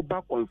di wo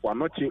ba konfo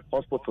anoche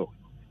hospital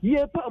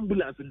ye pa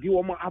ambulance di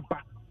wo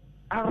aba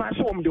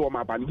arashe wo de wo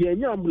aba ye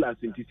nya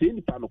ambulance nti se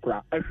nipa no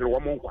kra ehwe wo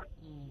nkwa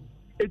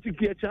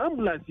etiki cha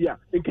ambulance ya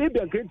nke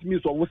bia nke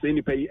ntimi so wo se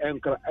nipa yi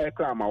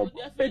ekra ma wo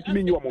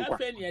etimi nyi wo nkwa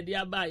afeni ye di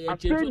aba ye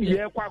chetu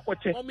ye kwa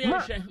koche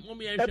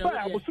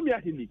eba abusumi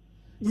ahini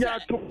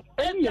nyato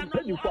eni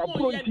mpani for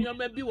abronti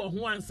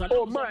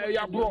oh ma e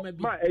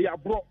ya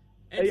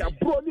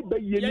bro ni be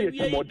ye ni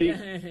etomode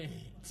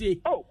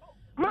oh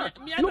ma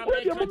no ko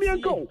ye mo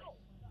mienko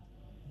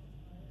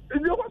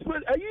yo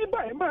hospital ayi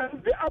ba ma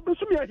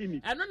abusumi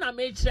ahini eno na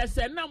me kire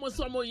se na mo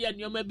so mo ye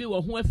nioma bi wo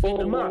ho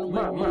afi ma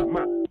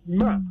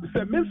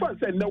se me fa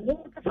se na wo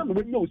kasa no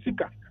nya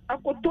osika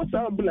akoto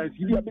sa ambulance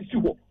yi abesi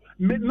ho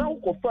me na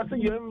ko fa se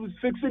ye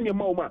fixing ye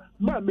ma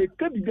me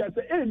ka bi ga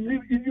se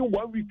even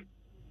 1 week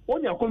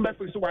onya kon be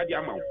fix wadi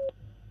ama wo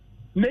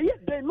na ye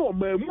den no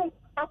mamu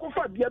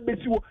akofa bia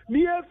besi wo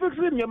ni e fix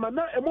nyama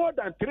na more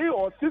than 3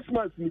 or 6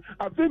 months ni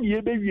afa ni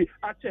e be wie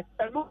ache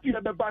eno fi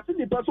be ba ti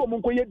ni pa so mo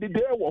nko ye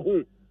dede wo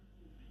ho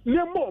ni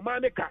mo ma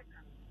ne ka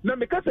na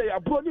me ka say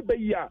abro ni be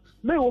yi a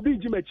na obi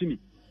jimachi ni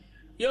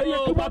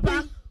yo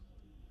papa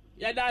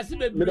ya da si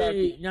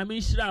bebre nyame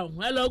hira.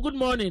 Hello, good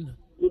morning.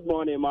 Good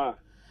morning, ma.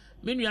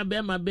 Me nua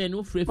be ma ben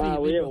wo frefre ma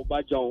we o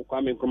ba John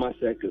Kwame Nkrumah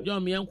circle.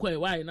 John me enko e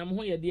why na mo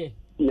ho ye de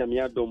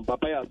nyame adom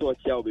papa ya to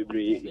chia o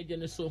bebre e je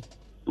ne so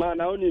ma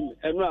na onim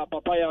enu a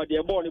papa ya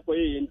de ball ni ko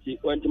ye nti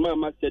wanti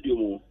ma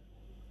stadium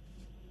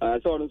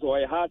so no so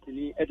e heart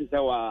ni e te se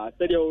wa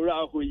stadium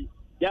ora hoyi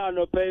ya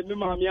no pe me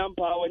ma mi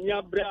ampa woni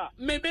abra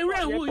me be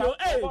ra hu yo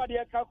body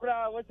e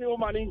kakura wo se o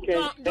mani nke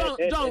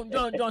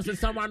John se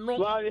someone no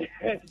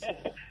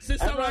se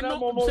someone no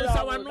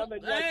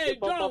hey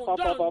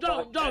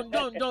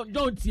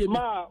John tie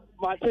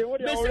ma te wo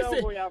de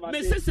o ya ma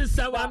me se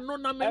someone no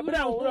na me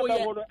ra hu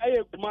ye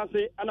e kuma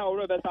se ana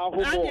wo be sa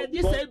ho anya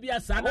di se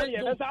bia sa na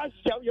ye be sa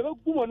ye be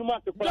gumo no ma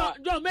te kura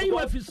John me you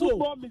afiso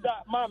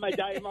ma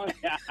jai ma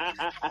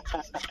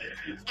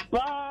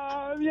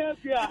ba mi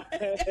afia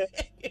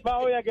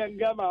ba ya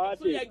ganga ma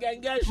wati ya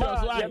ganga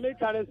shows why ya me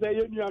kan say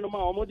you nua no ma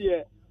omo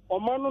de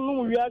omo no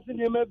no wiase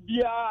ne ma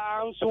bia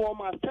anso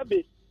omo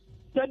asabe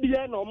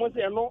tadie na omo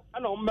se no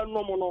ana omo be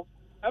no mo no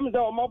am say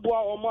omo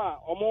boa omo a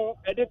omo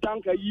e de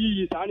tanka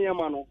yi sa ne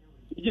ma no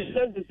je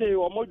say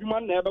omo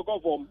dwuma na e be go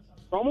fom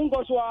omo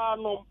ngo so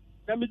ano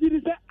na me di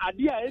say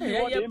ade a e ni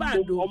wo de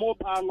omo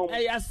pa no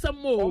e ya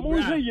samo omo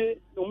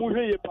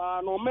hweye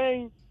pa no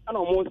men ana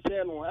omo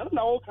se no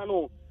na wo ka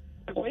no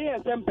ko ye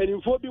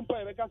sempeni fo bi mpo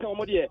e be ka say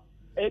omo de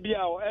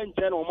ebia o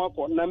enche na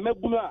omako na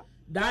mebunu a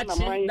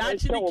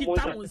dachi ni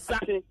kita munsa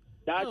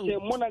dachi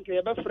mo na nke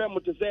ye be frɛ mo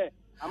te sɛ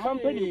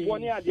amampa ni bo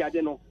ne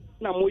ade no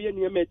na mo ye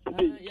ne me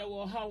tebe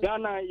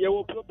Ghana ye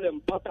wo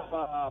problem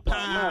papa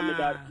ma me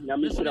da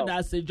nyame sira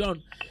da se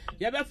John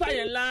ye be fa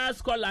ye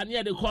last call and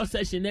here the call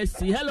session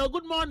next. Hello,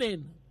 good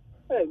morning.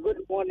 Hey,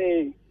 good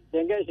morning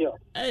Gengesio.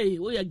 Hey,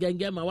 wo ye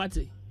genge ma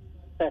wate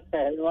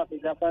what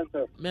is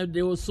that me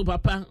de o super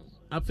papa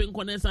afin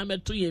konensa me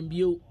to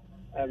yembio.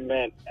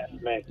 Amen.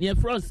 Yeah,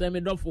 France, I'm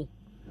a doffo.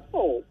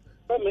 Oh,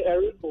 from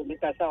Erico,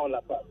 Mikasa or La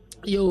Paz.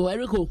 Yo,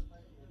 Erico.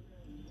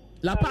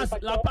 La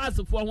Paz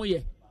for 1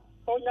 year.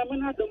 Oh,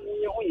 Yamana, the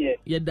Muye.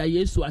 Yet, the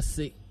yes was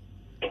say.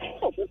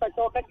 Oh, if I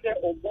talk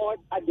at board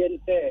again,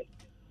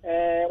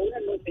 we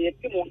don't say a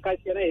Timon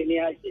Cassiana in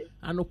the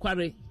I know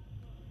quarry.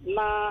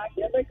 Ma,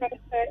 you can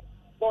say,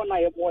 born I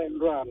a boy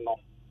and run.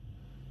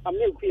 I'm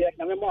new here,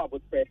 I'm a mob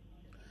with press.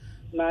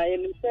 Now,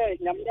 and say,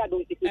 Yamia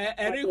don't think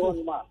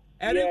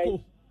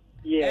Erico.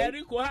 Yeah.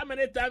 Erico, how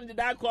many times did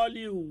I call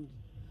you?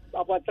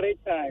 About 3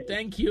 times.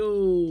 Thank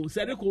you.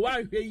 Erico, why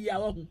are you here?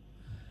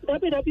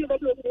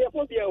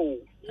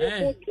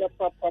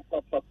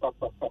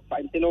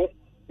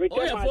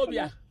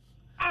 Phobia.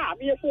 Ah,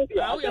 me a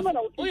phobia.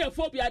 Oh, your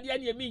phobia, the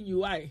enemy mean you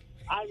why?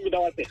 I'm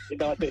without it.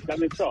 Let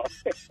me talk.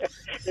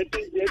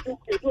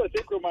 It was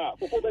a croma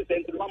for the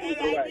center.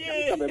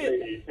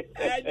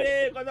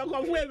 Because I'm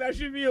going to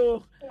shoot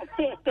you.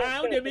 I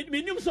only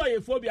mean so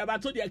your phobia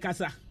about to the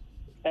casa.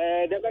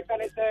 The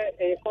mechanic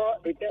a call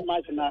a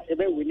match now. If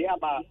we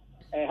have a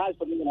house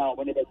for me now,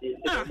 whenever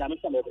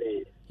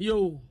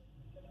you.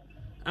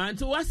 And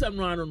to what's some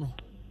run?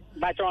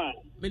 But one.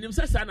 When you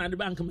say son at the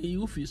bank,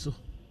 you feel so.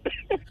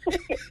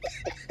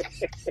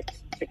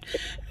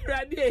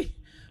 Ready,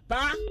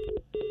 Pa?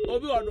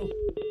 Obi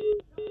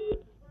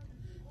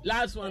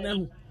last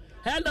one.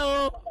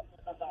 Hello.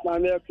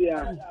 Mami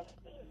Pia.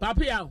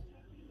 Papa.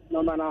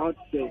 No man, I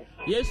say.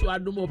 Yes, you are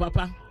do more,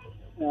 Papa.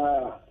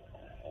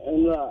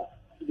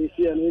 This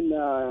year in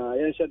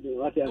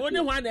what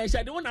only one I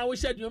said, the one I will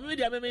shed you,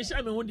 maybe I may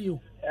share me with you.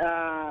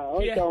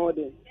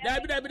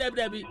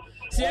 Debbie.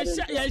 See,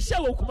 I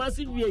shall come and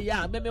see you,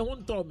 yeah, maybe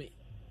won't tell me.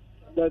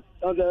 But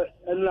other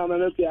and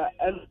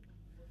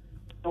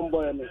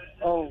boy,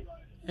 oh,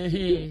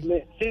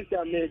 since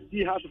I may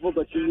see how to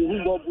focus you,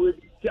 who Bob with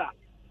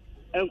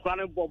and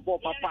Connor Bob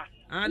Papa,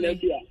 and I'm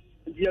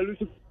if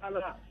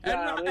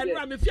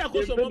you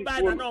are so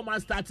bad, I know my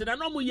started. I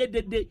know we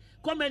did the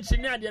comment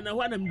scenario and I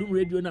want them do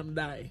radio and I'm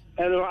dying.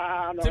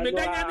 To me,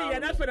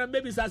 and after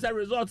maybe as a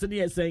result in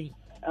here saying,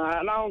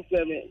 now,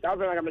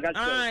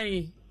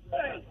 aye,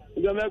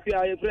 you make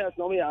your prayers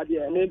no me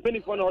idea, and then penny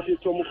for not to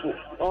Tomufu.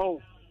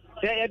 Oh,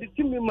 they had the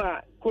team,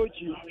 my coach,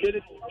 you get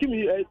it to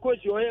me, a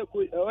coach,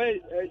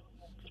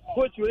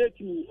 coach, you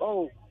hate me.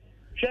 Oh,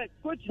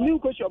 coach, new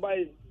coach, you're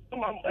by.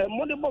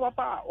 Monday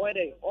Papa, where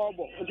they all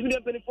give me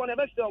a penny for the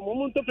best of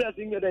moment to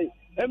pressing your day.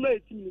 I'm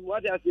ready to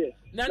what I say.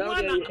 Now,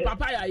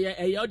 Papa,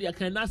 I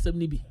can ask them,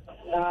 Nibi.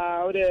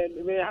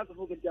 Then we have to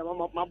focus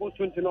my boss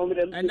 20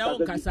 them. And now,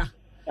 Casa.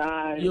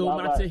 You,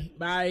 Mate,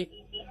 bye.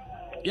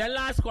 Your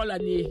last call,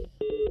 Annie.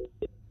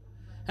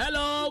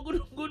 Hello,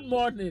 good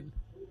morning.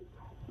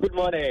 Good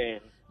morning.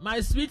 My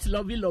sweet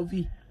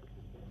lovey.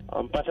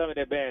 I'm passing with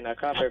the Ben, I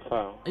can't pay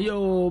for.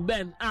 Yo,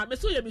 Ben. Me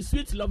so you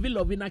sweet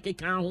lovey, na ke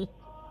kan ho.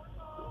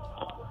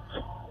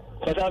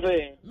 What are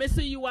they?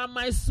 Messi, you are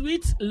my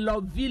sweet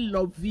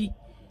lovey.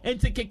 And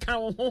take a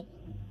count. Okay.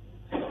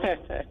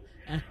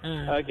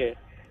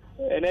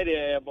 And then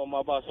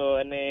my boss or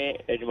any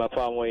my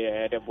family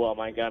the boy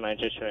my gun and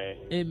just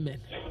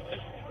amen.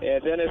 Yeah,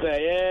 then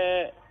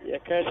it's you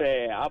can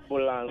say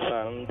ambulance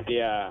and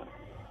yeah.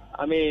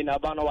 I mean, I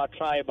don't know what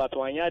try, but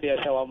when you're there,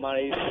 so I'm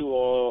married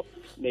to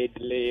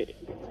needly.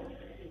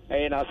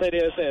 And I said,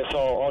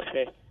 so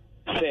okay,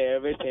 say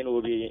everything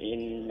will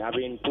be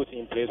put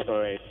in place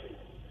for it.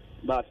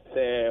 But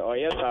oh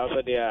yes,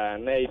 also there are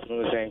nice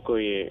and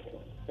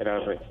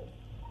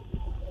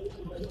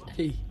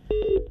hey,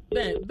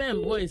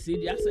 Ben, voice,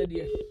 I said,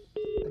 yeah.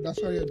 That's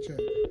why you're chair.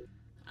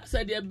 I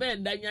said, yeah,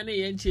 Ben,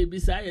 Danyane and Che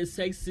beside a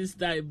sexy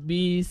style,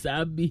 be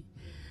Sabi.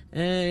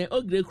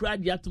 Oh, great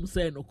crowd, Yatum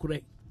say no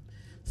correct.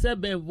 Say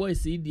Ben,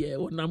 voice, dear,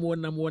 one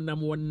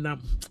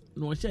nam.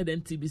 No shed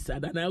and TB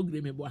sad, and I'll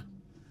agree me, boy.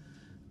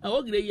 I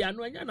agree, ya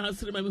no, and you're not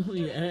saying who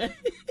you are.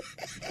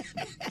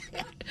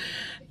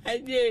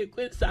 And yeah,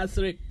 quit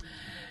Sassry.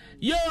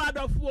 Yo, I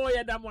don't for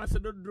you, that was a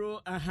draw,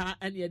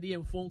 and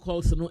your phone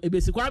calls, no, a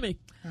basic Kwame.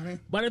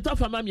 But I thought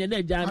for Mammy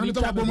and Jan, I'm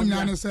talking about woman,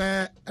 and I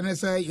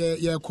say,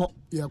 yeah,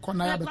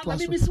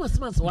 maybe some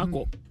months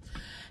wako.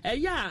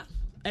 Yeah,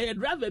 a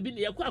driver been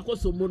your quack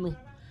so mono,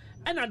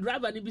 and a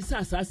driver in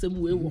Bissas as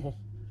some way,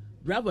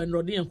 driver and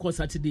Rodney and course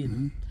Saturday.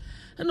 And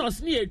I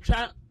was near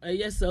trap a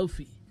yes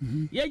selfie.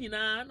 Yeah, you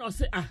know, no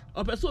say,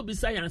 or person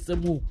beside and some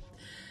more.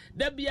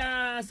 There be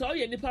a so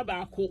you nipper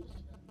back.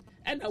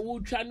 And I will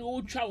try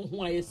who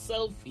I a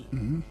selfie.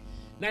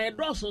 Now, a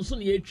draw so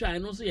soon you try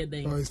and also a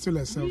day. Oh, it's still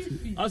a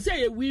selfie. I'll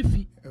say a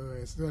Wi-Fi. Oh,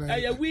 it's still a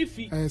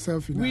Wi-Fi. A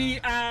selfie.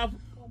 We are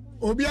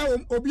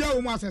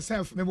Obia wants a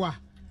self, Meboa.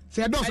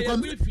 Say, I don't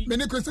come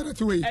many questions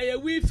to way. A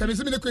Wi-Fi. Some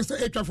many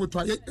questions, a traffic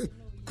for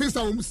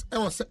Quinsta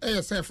was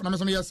a self, and I'm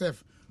some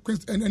yourself.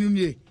 Quinsta and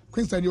you,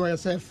 Quinsta, you are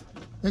yourself.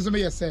 There's some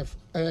yourself.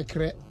 A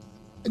credit.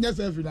 And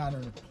yourself in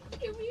honor.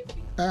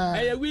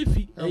 A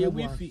Wi-Fi. A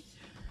Wi-Fi.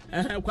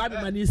 Quite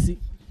manisi.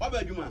 I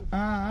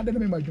don't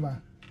remember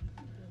Juma.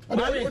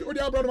 What do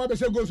you brought my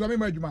best goes? I mean,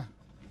 my Juma.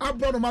 I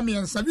brought mommy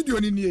and some video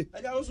in here.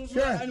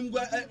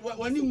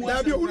 When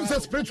you say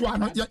spiritual,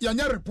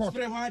 you're report.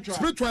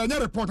 Spiritual, you're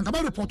report. And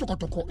come report to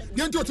Kotoko.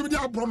 You ain't to me,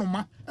 I brought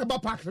my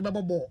about pack the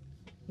ball.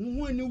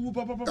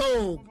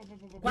 Oh,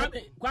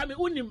 Kwame,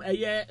 unim a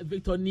year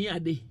Victor Ni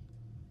Ade.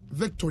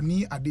 Victor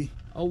Ni Ade.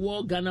 A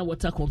War Ghana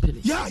Water Company.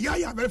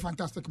 Yeah, very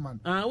fantastic man.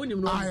 I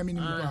am in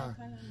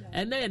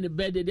and then the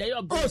bed, they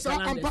are oh, sir,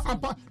 on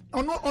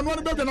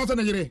one birthday, not on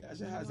a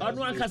on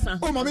one casa.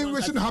 Oh, my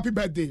wishing happy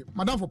birthday,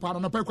 Madame for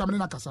pardon, a pair coming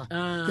in a casa. You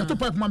have to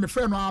put my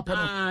friend or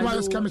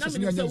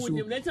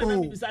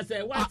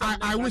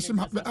I wish him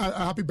a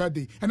happy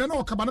birthday. And then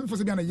all Cabanan for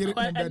the year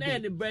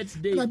and the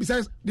birthday.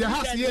 Besides, the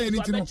house here,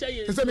 anything.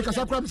 The same because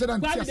I crab said,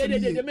 and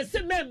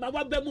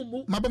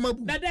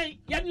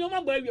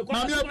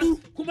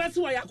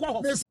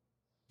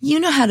you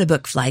know how to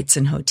book flights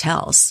and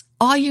hotels.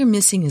 All you're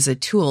missing is a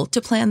tool to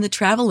plan the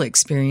travel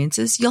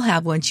experiences you'll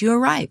have once you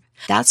arrive.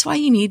 That's why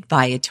you need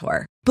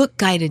Viator. Book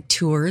guided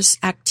tours,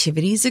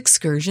 activities,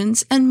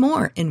 excursions, and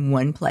more in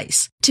one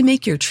place to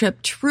make your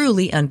trip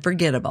truly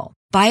unforgettable.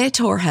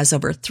 Viator has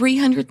over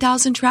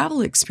 300,000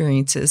 travel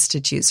experiences to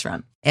choose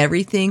from.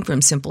 Everything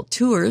from simple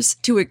tours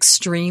to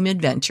extreme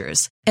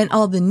adventures and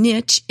all the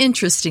niche,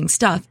 interesting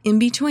stuff in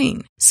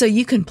between. So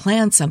you can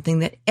plan something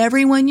that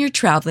everyone you're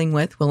traveling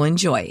with will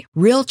enjoy.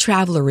 Real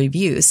traveler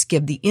reviews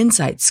give the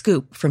inside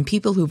scoop from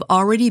people who've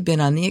already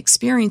been on the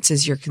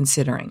experiences you're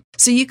considering.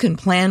 So you can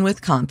plan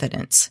with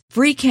confidence.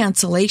 Free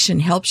cancellation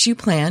helps you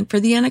plan for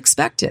the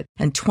unexpected.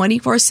 And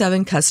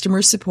 24/7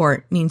 customer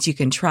support means you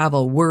can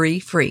travel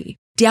worry-free.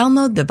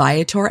 Download the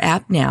Viator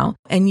app now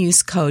and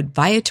use code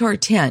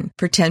Viator10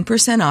 for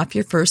 10% off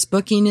your first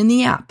booking in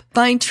the app.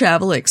 Find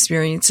travel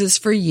experiences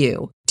for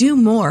you. Do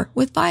more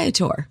with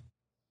Viator.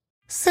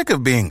 Sick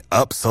of being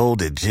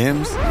upsold at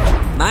gyms?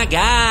 My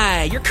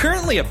guy, you're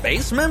currently a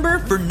base member.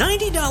 For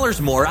 $90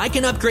 more, I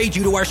can upgrade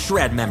you to our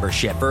Shred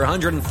membership. For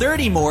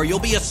 $130 more, you'll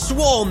be a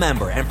Swole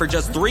member. And for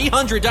just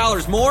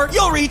 $300 more,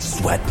 you'll reach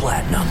Sweat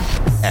Platinum.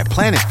 At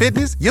Planet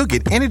Fitness, you'll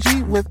get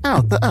energy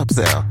without the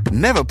upsell.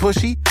 Never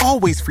pushy,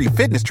 always free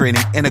fitness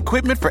training and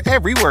equipment for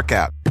every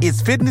workout.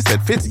 It's fitness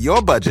that fits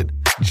your budget.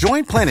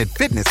 Join Planet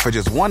Fitness for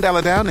just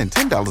 $1 down and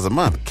 $10 a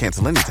month.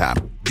 Cancel anytime.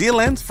 Deal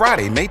ends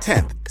Friday, May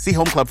 10th. See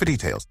Home Club for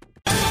details.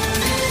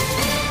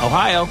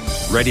 Ohio,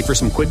 ready for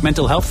some quick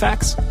mental health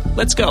facts?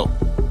 Let's go.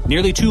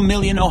 Nearly 2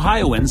 million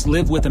Ohioans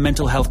live with a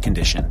mental health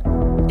condition.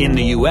 In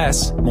the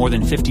U.S., more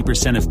than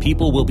 50% of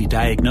people will be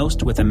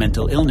diagnosed with a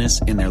mental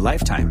illness in their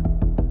lifetime.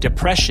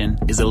 Depression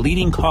is a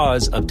leading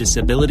cause of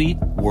disability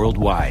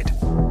worldwide.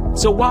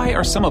 So why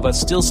are some of us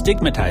still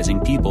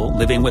stigmatizing people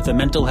living with a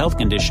mental health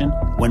condition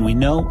when we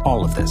know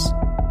all of this?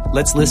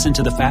 Let's listen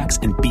to the facts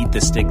and beat the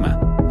stigma.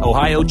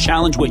 Ohio,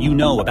 challenge what you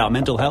know about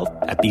mental health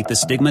at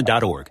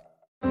beatthestigma.org.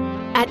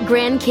 At At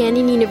Grand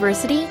Canyon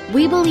University,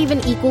 we believe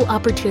in equal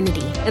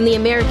opportunity, and the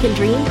American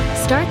dream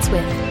starts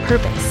with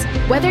purpose.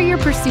 Whether your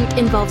pursuit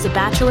involves a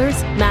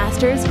bachelor's,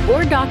 master's,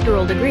 or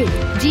doctoral degree,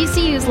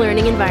 GCU's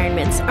learning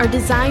environments are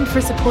designed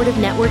for supportive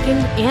networking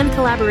and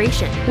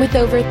collaboration. With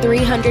over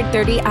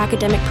 330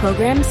 academic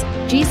programs,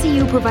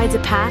 GCU provides a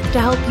path to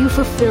help you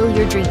fulfill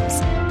your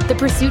dreams. The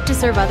pursuit to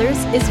serve others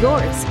is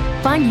yours.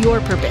 Find your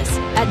purpose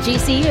at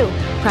GCU.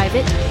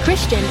 Private,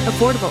 Christian,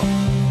 affordable.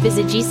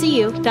 Visit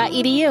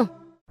gcu.edu.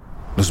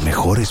 Los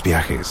mejores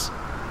viajes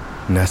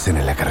nacen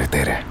en la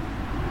carretera,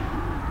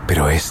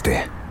 pero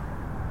este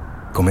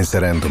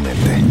comenzará en tu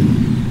mente.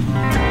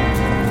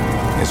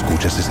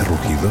 ¿Escuchas ese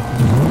rugido?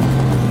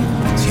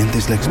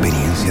 ¿Sientes la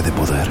experiencia de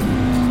poder?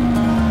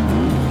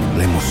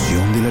 ¿La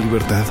emoción de la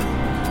libertad?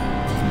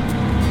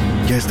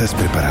 Ya estás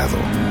preparado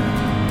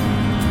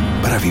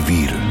para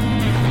vivir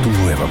tu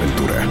nueva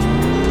aventura.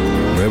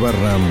 Nueva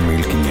Ram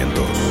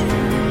 1500.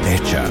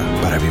 Hecha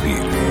para vivir.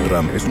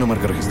 Ram es una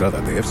marca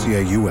registrada de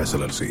FCA US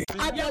LLC.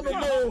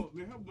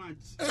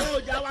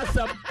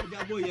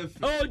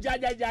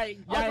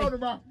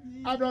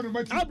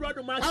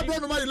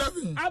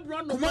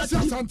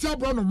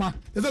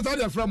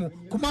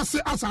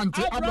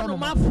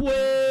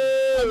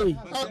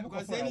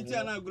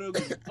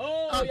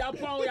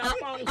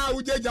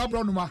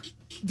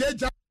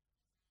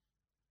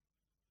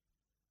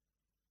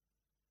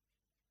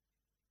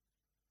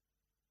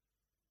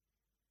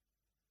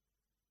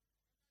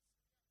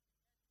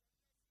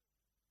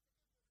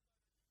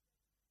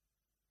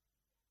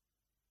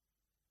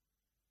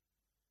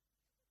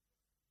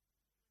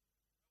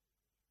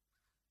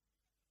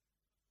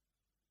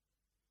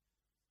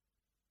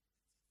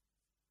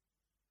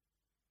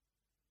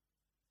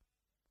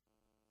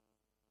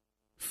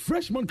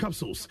 Freshman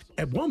capsules,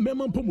 a one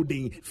memon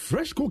pomudin,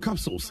 fresh cool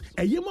capsules,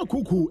 a yema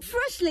cuckoo,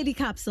 fresh lady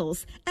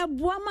capsules, a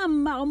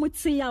woman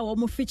maumutia or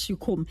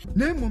mufichukum.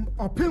 Name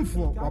or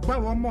pinful or buy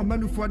one more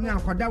menu for now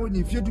for that when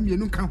if you do me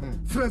no come.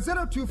 For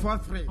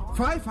 0243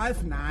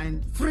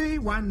 559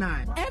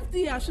 319.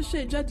 FD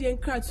Ashoshe Jadi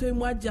and Krat to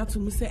Mwaja to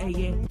Musa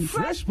Aye.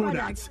 Fresh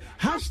products,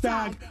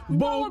 hashtag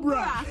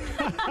Bobra.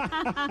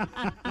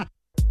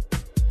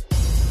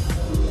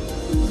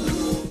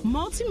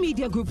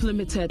 Multimedia Group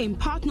Limited, in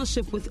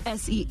partnership with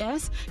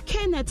SES,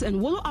 KNET and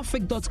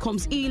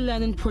WillowAfric.com's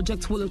e-learning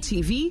project Willow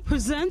TV,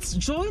 presents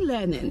Joy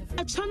Learning,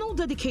 a channel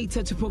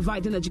dedicated to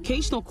providing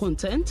educational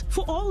content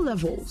for all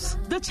levels.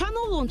 The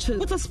channel launches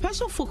with a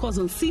special focus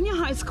on senior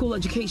high school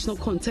educational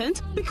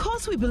content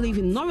because we believe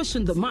in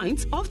nourishing the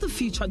minds of the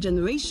future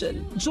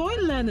generation. Joy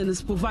Learning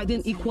is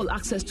providing equal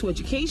access to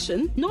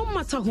education, no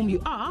matter whom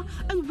you are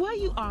and where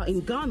you are in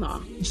Ghana.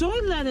 Joy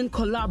Learning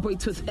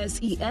collaborates with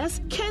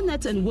SES,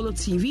 KNET and Willow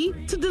TV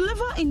to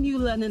deliver a new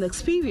learning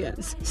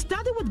experience.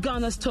 Study with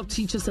Ghana's top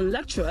teachers and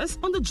lecturers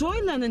on the Joy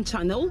Learning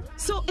channel,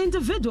 so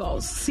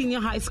individuals, senior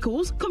high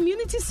schools,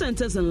 community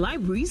centers and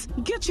libraries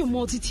get your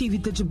multi-TV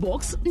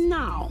digibox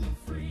now.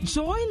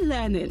 Joy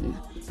Learning.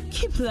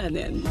 Keep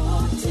learning.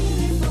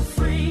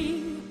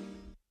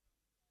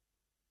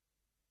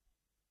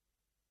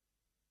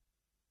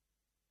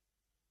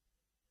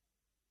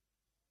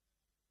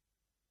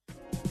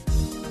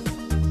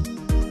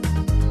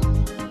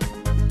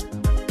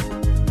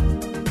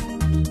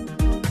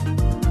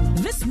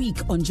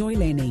 On Joy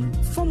Learning,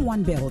 Form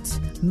 1 Belt,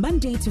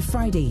 Monday to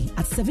Friday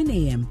at 7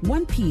 a.m.,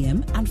 1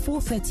 p.m. and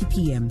 4:30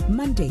 p.m.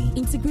 Monday,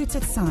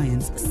 Integrated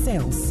Science,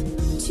 Sales.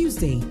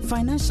 Tuesday,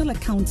 Financial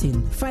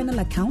Accounting, Final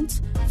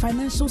Account,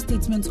 Financial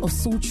Statement of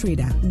Sole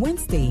Trader.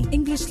 Wednesday,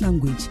 English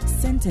Language,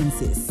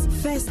 Sentences.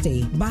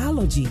 Thursday,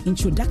 Biology,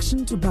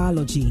 Introduction to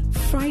Biology.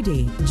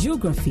 Friday,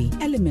 Geography,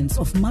 Elements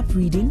of Map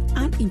Reading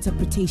and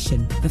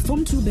Interpretation. The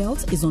Form 2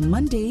 Belt is on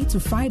Monday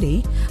to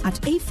Friday at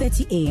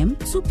 8:30 a.m.,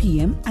 2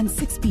 p.m. and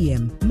 6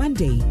 p.m.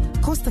 Monday,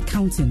 Cost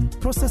Accounting,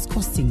 Process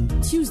Costing.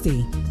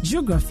 Tuesday,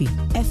 Geography,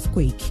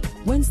 Earthquake.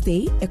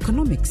 Wednesday,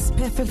 Economics,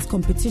 Perfect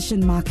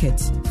Competition Market.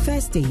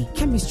 Thursday,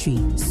 Chemistry,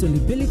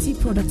 Solubility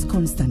Product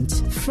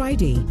Constant.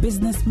 Friday,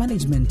 Business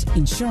Management,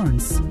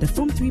 Insurance. The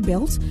Form 3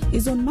 Belt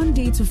is on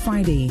Monday to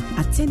Friday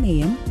at 10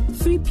 a.m.,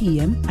 3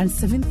 p.m. and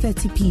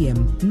 7:30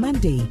 p.m.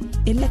 Monday,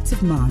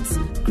 Elective Maths,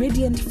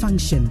 Gradient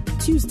Function.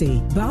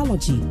 Tuesday,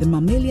 Biology, the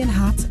Mammalian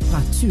Heart,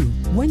 Part 2.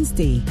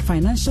 Wednesday,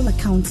 Financial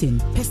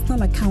Accounting,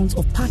 Personal Account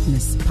of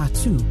Partners, Part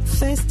 2.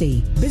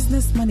 Thursday,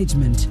 Business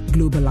Management,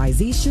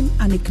 Globalization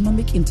and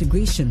Economic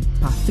Integration,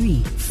 Part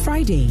 3.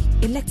 Friday,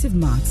 Elective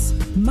Maths,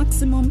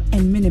 Maximum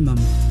and Minimum.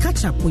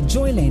 Catch up with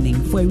Joy Learning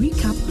for a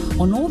recap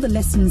on all the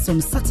lessons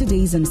on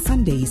Saturdays and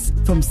Sundays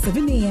from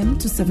 7 a.m.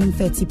 to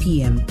 7:30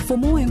 p.m. For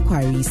more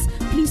inquiries,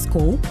 please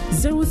call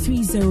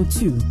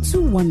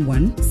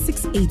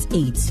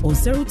 0302-211-688 or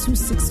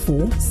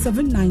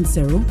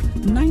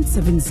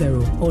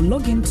 0264-790-970 or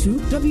log into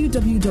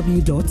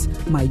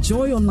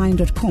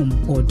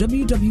www.myjoyonline.com or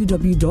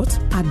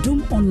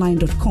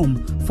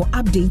www.adumonline.com for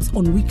updates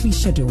on weekly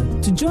schedule.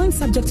 To join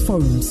subject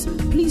forums,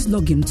 please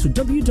log in to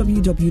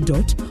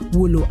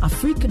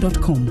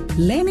www.willowafric.com.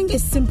 Learning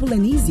is simple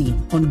and easy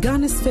on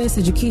Ghana's first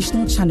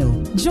educational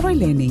channel. Joy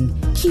Learning.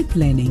 Keep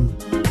learning.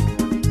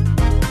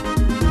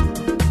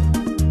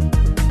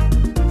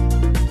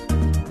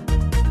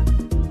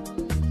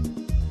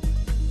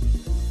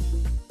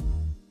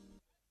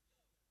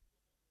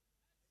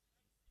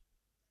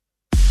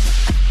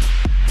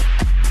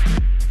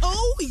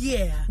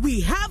 year,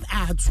 we have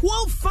our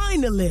 12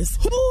 finalists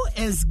who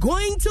is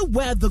going to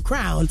wear the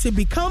crown to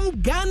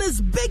become Ghana's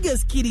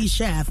biggest kiddie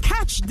chef.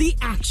 Catch the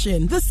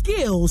action, the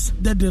skills,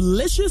 the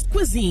delicious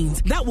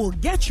cuisines that will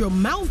get your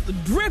mouth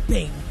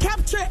dripping.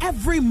 Capture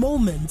every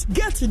moment,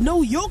 get to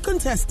know your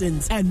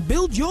contestants, and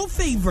build your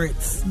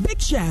favorites. Big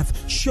Chef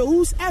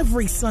shows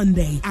every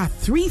Sunday at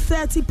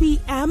 3:30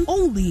 p.m.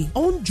 only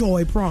on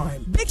Joy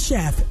Prime. Big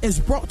Chef is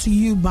brought to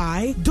you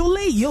by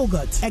Dole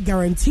Yogurt, a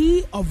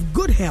guarantee of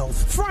good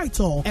health,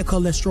 Frytol, a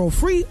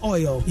cholesterol-free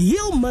oil,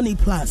 Yield Money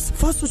Plus,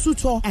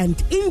 Fasusuto, and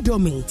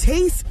Indomie.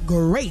 Tastes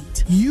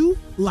great. You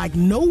like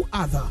no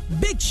other.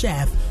 Big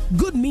Chef,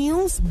 good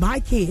meals by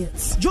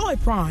kids. Joy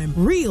Prime,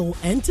 real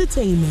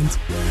entertainment.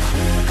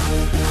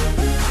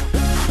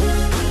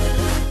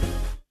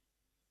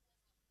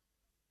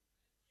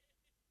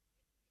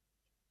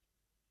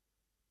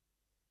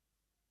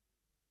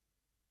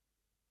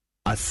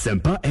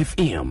 Asempa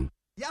FM.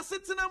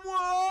 Yasitinem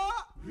wo.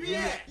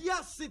 Yeah.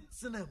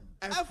 Yasitinem.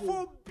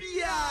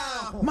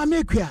 Afobia.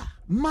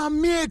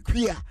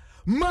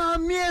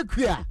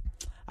 Mamiekwia.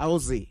 I will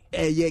say,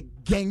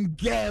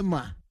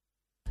 gengema.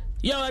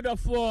 Yo,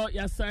 for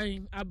your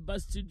sign Abba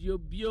Studio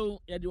Bio,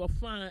 Yadi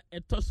Fan,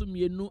 a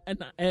Tosumienu,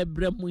 and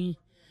Ebremui.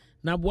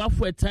 Na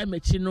boafo a time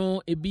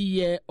chino ebi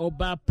ye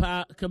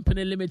Obapa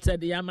Company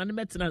Limited, Yaman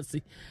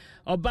Metanasi.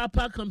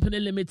 Obapa Company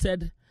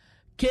Limited,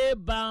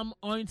 K-Balm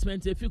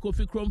Ointment, a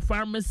Fikrom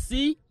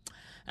Pharmacy,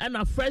 and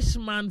a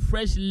freshman,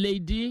 fresh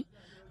lady,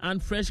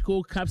 and fresh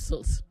cold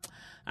capsules.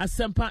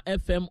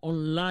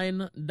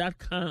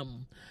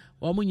 AsempaFMOnline.com.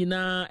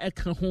 Wamunina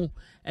ekaho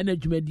ena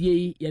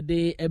dwumadie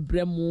yede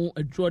ebremu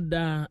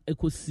adwoda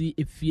ekosi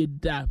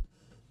efieda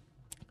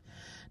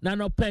na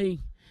no pay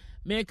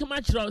me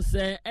kama chiro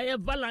say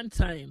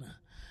Valentine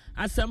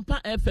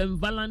Asempa FM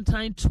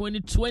Valentine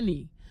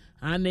 2020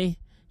 ane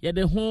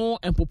yede ho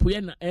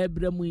empopoye na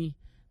ebremu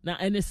na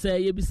ene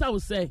say yebisa wo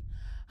say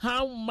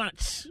how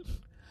much,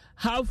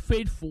 how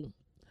faithful,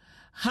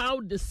 how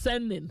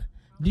discerning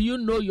do you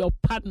know your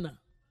partner?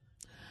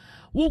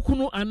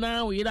 Wukunu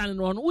ana wira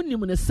no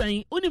unim ne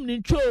san unim ne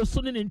ntwo so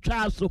ne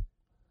ntwa so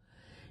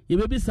ye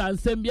bebi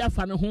sansem bia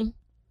fa ne ho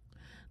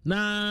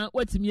na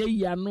watimi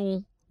ayi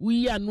ano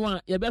wi ano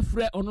a ye be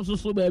frɛ ono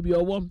so ba bia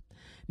owo ne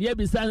ye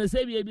bisa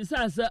se bia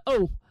bisa se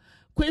oh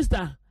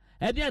Questa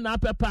e dia na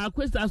pepa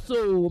Questa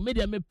so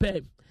media me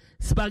pe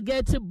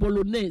spaghetti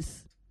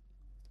bolognese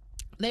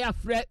na ya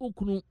frɛ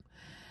ukunu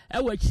e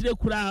wa kire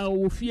kura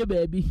wo fie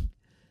ba bi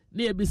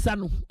ne ye bisa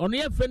no ono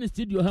ye frɛ ne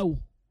studio ha wo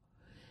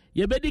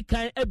yebedi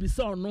kan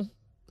ebisa ono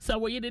sa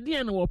wo yede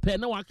den na wo pe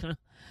na waka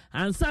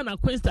ansa na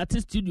Questa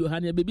studio ha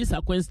na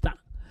bebisa Questa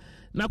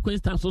na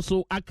Questa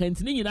so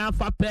account ni nyina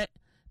afa pe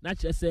na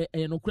kire se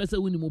no kure se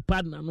woni mu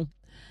partner no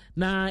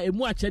na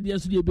emu akyede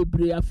so de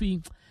bebre afi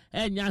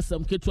enya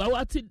asam ketu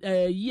awati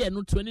year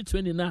no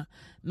 2020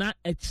 na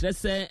kire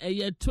se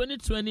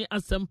 2020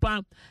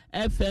 Asempa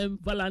FM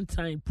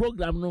Valentine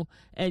program no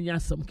enya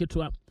asam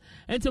ketu a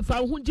enti fa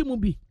ho ngimu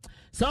bi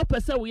sa o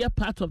pese we are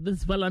part of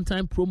this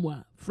Valentine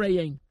promo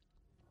freyen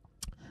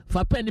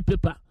for penny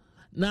paper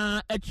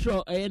na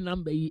etro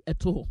number yi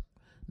eto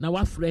na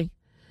wafre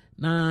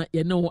na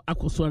ye no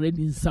akoso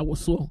already nsawo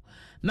so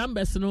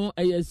numbers no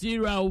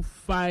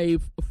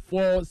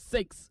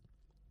 0546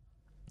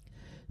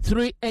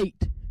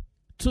 38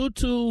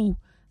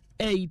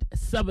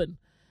 2287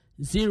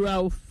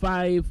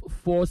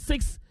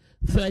 0546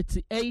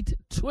 38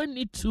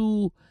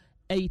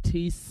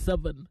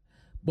 2287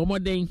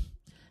 bomoden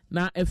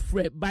na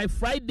efre by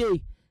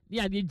Friday ni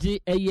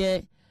adije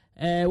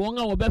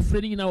wonga wo be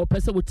friending na wo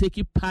person will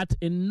take part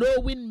in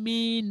knowing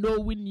me,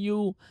 knowing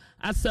you.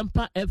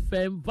 Asempa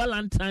FM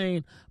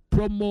Valentine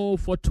promo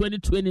for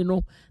 2020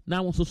 no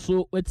na wo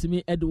so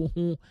wetimi edo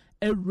ho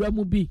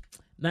ewramu bi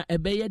na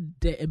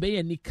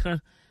ebeye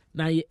nika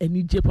na ye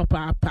anije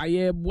papa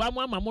paye boa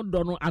mo amamo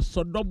do no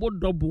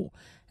asodobo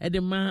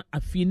edema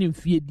afie ne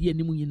mfie di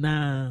anim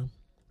nyina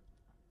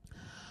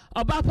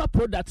Obapa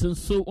product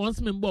nso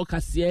once me mbo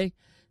kase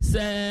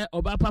say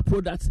Obapa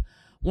product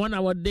one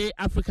our day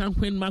African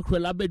Queen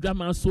mackerel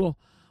abedwama so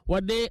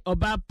what day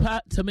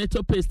Obapa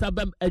tomato paste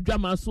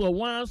abedwama so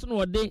once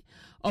no day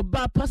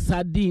Obapa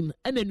sardine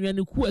ene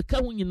nuane ku aka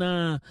ho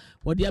nyina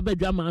what day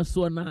abedwama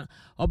so na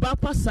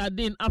Obapa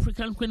sardine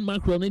African Queen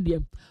mackerel ne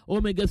dem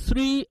omega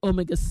 3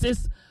 omega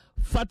 6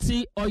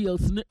 fatty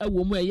oils ne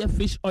ewo mu eye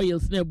fish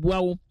oils ne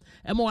boa wo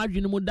ema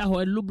wadwene mu da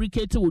ho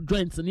lubricate wo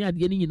joints ne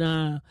ade ne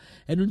nyina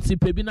enu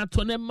ntipe bi na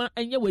to ne ma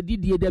enye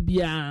wadidie da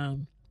bia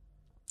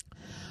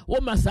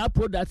what masa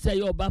products say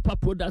your Obapa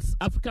products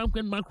African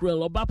Queen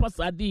mackerel Obapa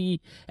sardine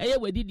eye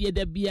wadidie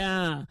da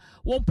bia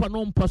won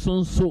pano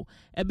person so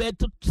ebe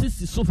to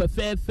sisi so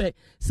fefe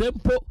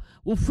sempo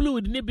wo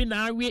fluid ni bi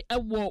na awe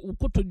ewo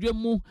ukotodwe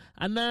mu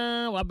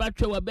ana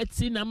wabatwe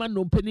wabeti na ma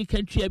no peni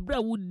country ebra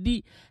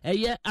wudi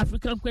eye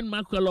African Queen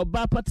mackerel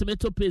Obapa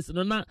tomato paste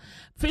no na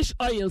fish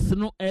oils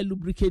no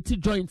lubricate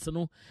joints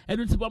no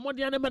enu tiba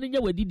mode ana ma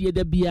nya wadidie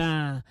da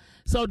bia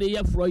so de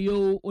ye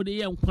froyo o de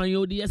ye nkwan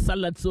yo de ye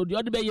salad so de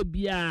o de be ye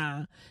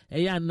bia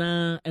eye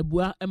ana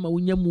ebua ema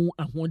wonyamu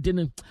ahode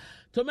ne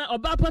Tome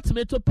Obapa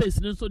tomato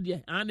paste no so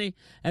de ane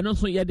eno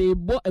so ye de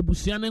bo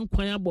abusua ne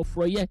nkwan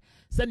abofro ye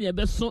se ne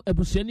be so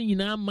abusua ne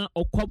nyina ma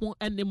okomo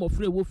ene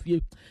mofre wo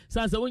fie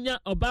sanse wonya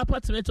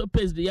Obapa tomato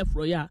paste de ye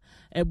fro ya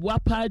eboa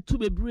pa tu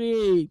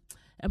bebre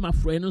ema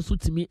fro no so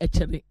timi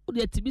echere wo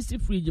de timi si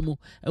fridge mu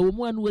ewo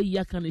mu anu ayi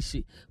aka ne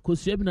hye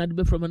kosua bi na de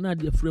be from na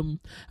de frem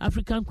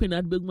African queen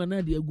na de beguma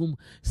na de agum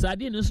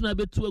sade no so na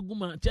betu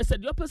aguma chese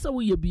de opesa wo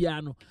ye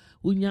bia no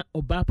wonya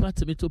Obapa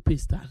tomato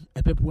paste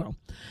epepo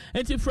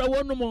enti fra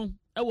wo no mo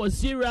it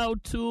was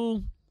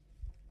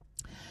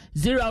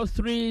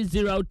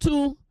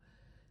 020302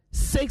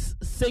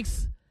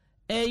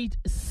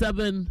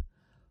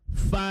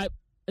 668758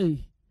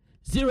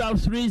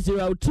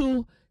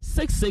 0302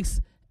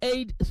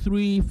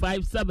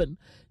 668357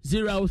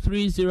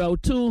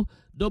 0302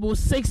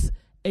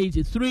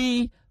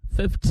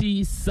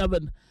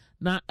 668357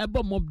 na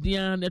ebo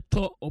mobdia ne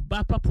to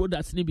Obapa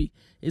products ni bi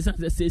esa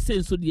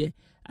say so de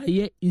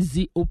aye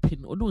easy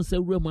open odun say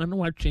wura mu anu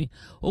watwe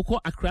okọ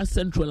Accra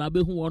Central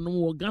abehu wono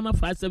wo Ghana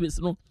Fire Service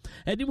no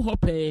edim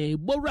hope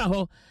bowura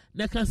ho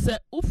na ka say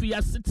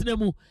ofia setena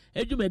mu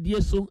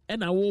adwumadie so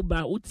na wo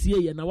ba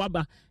otie ye na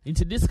waba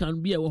into this can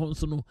be e wo ho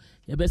so no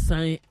ye be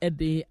san e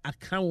de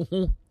aka wo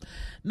ho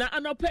na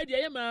anopedia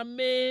ye ma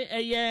me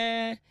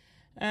eye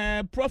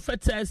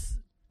prophetess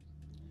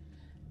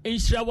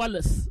Inshra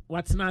Wallace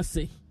watna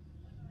say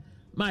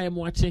my am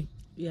watching.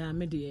 Yeah,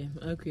 me dear.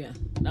 Okay.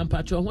 I'm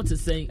patro what to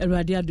say.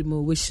 Eradi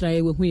adumo we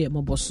shiraye we hu ye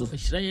moboso.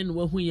 Shiraye no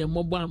we hu ye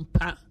mobo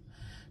ampa.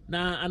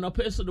 Na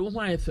anopeso do hu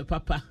ayefe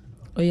papa.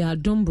 Oya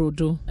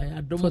adombrodo.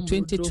 For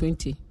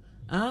 2020.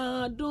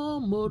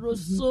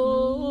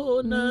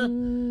 Adomoroso na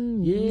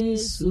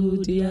Yesu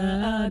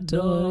dia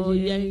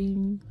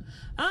adoye.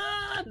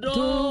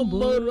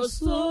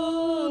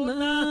 Adomoroso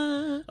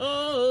na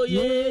oh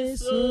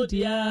Yesu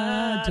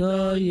dia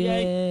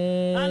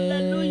adoye.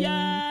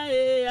 Hallelujah.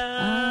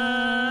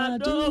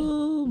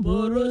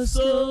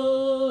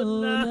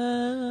 Borosona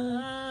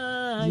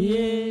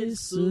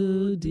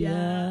Yesu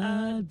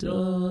dia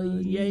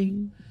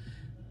doye.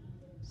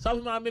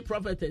 Some mommy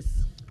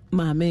prophetess.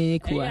 Mame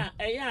kwa.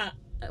 Eya,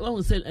 what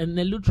we say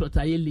na lutrot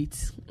aye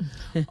late.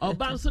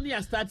 Oba so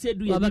na started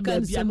do ye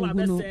bia no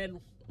abese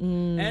no.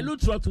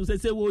 Lutrot we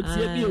say wo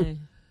tie bi o.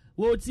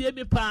 Wo tie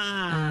bi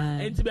pa.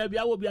 Enti ba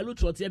bia wo bia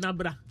lutrot ye na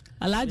bra.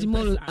 Alaji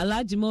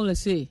Mole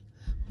say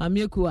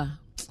mame kwa.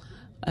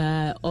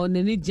 On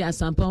any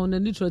jasampa on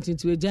any trotting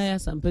to a jaya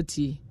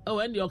sampati. Oh,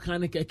 and your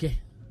can keke.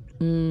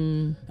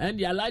 And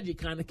the allergic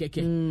can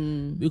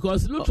keke.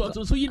 Because look what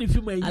so you if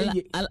you may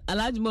allergic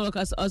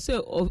molokas or say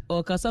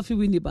or casafi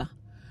winiba.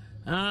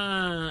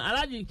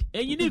 Allergic,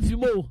 and you if you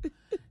mo.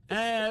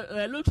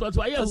 Look what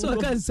why you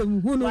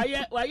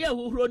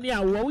who run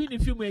near win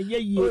if you may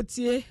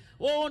ye.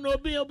 Oh, no,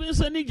 be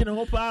so need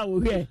no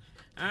power here.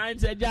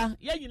 And said, yeah,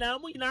 you know,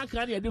 we now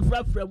can't get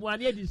different from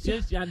 1 year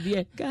distance, and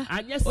dear.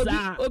 And yes,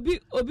 Obi,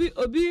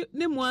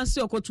 name one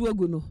so to a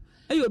guno.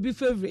 You'll be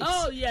favorite.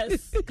 Oh,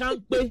 yes,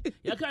 can't pay.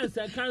 You can't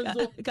say,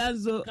 Kanzo.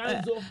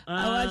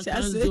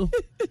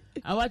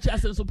 I watch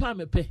us so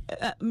palm pay.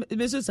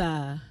 Mrs.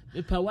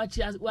 Watch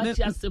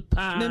us a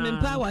pa.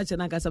 Mempa watch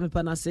and I got some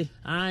panase.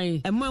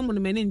 Aye, and one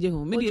woman in your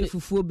home, maybe for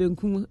 4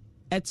 benkum.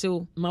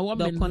 Eto my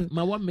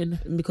woman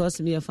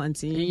because me a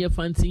fancy and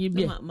fancy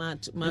be my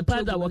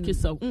father work is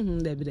so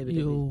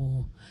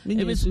yo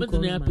me smith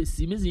na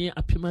apesi me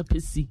apima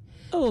pesi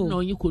no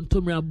you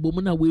kontomra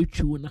bom na we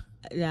twu na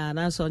yeah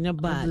that's on your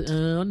bad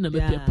on na me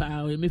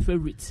pepa my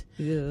favorite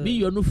me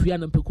you no fia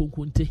na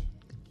pekonkonte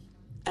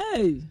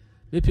hey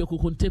me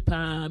pekonkonte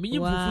pa me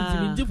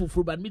nyifufu me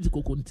nyifufu ba me di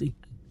kokonte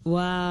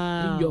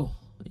wow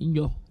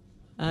inyo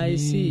I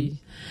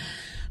see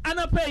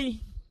anapay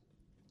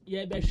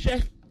ye be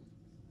hwe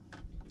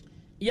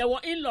ya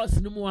wa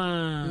in-laws no mu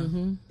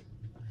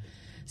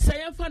say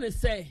ya fa ne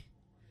say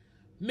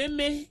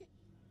me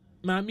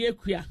maami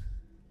akua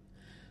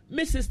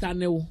me sister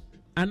ne wo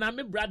ana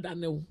me brother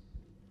ne wo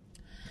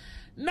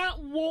na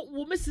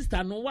wo me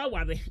sister no wa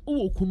ware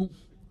wo kunu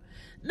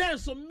na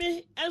so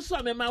me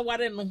enso me ma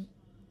ware no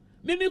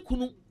me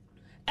kunu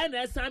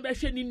ena esan be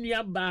hwe ni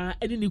nua ba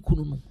eni ni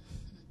kunu no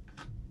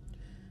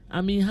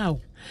I mean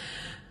how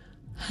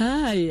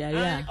hi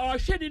yeah or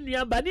shedi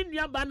nuaba ni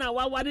nuaba na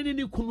waware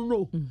ni kunu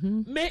no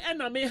me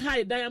na me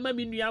hi dan ama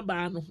me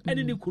nuaba no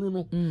ene ni kunu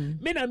no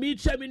me na me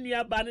twa me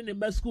nuaba ne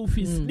ne school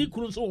fees ni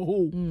kunu so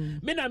ho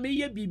me na me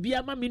ye bibia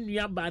ama me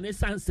nuaba ne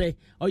sanse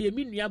o ye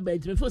me nuaba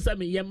enti me fo sa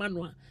me ye ma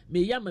no a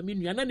me ye ama me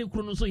nua na ne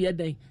kunu so ye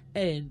dan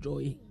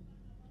enjoy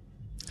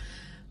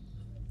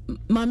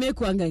mame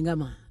ko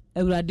angangama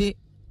ewrade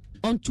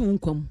onto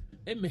nkom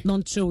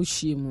non tro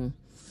hyiemu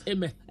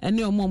Amen.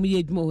 Any of mom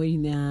yet more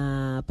in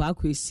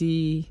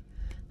Parkwesi,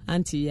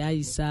 Auntie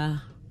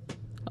Aisa,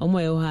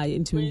 Omo high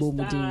into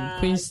Bomudin,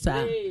 Queen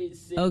Star.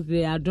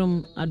 Okay, I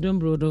don't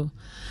brodo.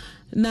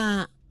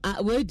 Now,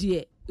 where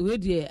dear,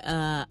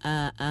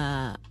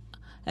 a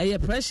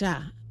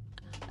pressure,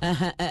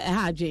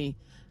 Jane.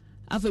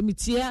 After me,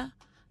 tia,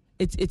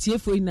 it's here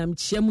for in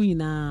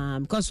Chamuina,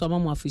 because some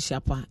of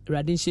Fishapa,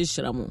 Radin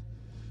Shamo.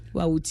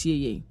 What would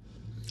ye?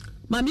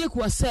 Mami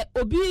Ekuwa say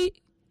obi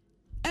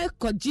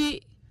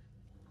ekoji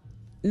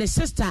ne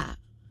sister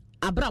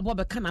abrabo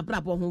be kan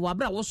abrabo ho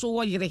wabra wo so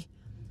wo yire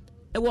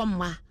e wo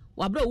ma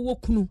wabra wo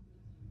kunu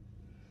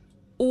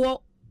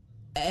wo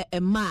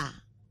ma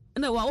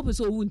na wa wo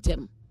pese owu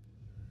ntem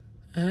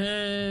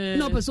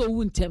na wo pese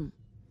owu ntem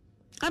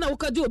ana wo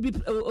kaje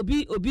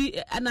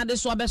obi anade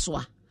so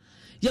abesoa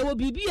ye wo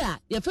bibia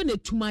ye fe na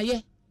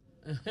etumaye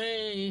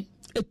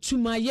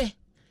etumaye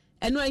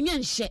eno enye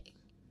nhye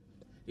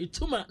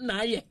etuma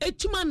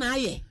na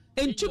aye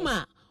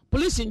entuma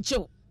police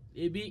nchew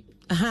ebi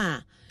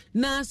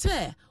na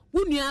se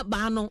wunua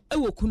ba no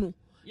ewokunu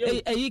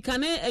eyi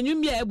kane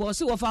enwumia ebo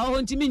se wo fa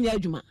ho ntimi nya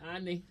adwuma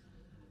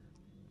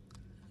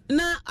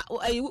na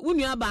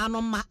wunua ba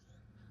no ma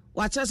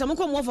wa kire se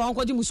mko mo fa ho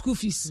kwaji mu school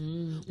fees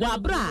wa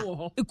bra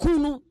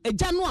ikunu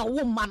eja no a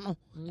wo ma no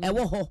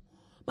ewo ho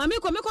ma me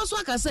ko so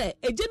aka se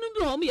eje no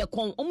bi ho mo ye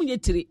kon o mo nye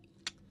tire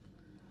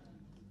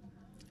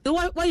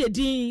wa ye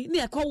din ne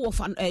ekọ wo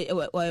fa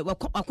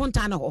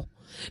akonta na ho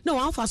na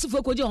wa fa so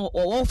fo koji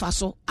wo fa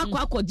so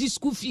akọ di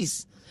school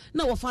fees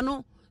na wo fa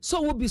no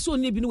so wo bi so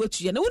ne bi no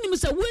watuye na wonim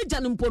se wo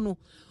eja no mpo no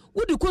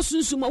wo di ko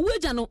sunsuma wo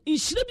eja no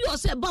nhire bi o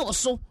se ba wo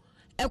so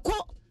ekọ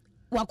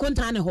wa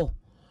konta ne ho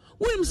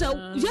wonim se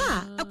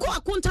ya ekọ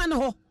akonta ne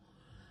ho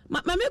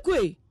ma me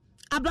kwe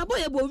abrabo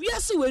ye bo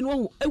wiase we no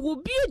ho e wo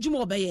bi adwuma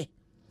obeye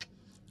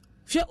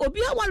hwe obi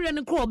aware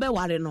ne kro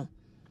obeware no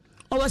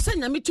o wasa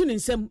nyame tu ne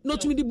nsem no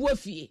tumi di bu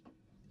afie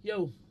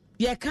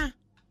ye ka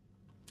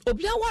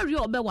obi aware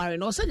obeware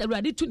no wasa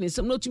nyame tu ne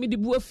nsem no tumi di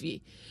bu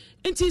afie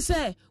enti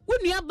se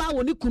wonua ba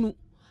wo ne kunu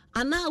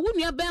ana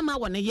wonua ba ma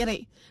wo ne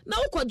yere na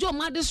wo kwajo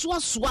ma de so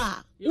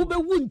a wo be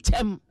wu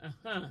ntem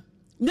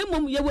ne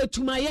mom ye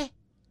wetumaye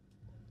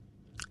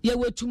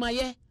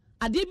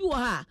ade bi wo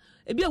ha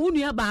ebi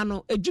wonua ba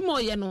no adwuma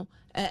oye no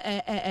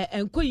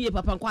enkoyie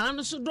papa nkwala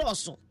no so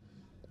dooso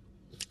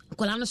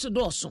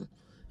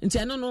nti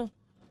eno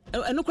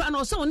kra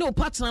no se woni o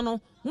partner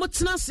no mo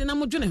tena se na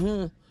mo dwene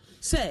ho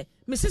se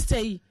me sister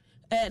yi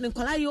ne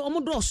nkwala yi o mo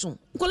dooso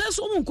nkwala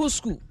so mo nko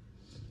school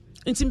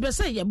nti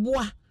mpese ye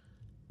boa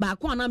ba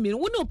ko ana me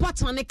woni o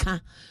partner ne ka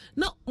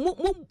na mo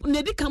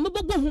ne di ka mo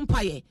bobo ho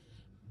mpaye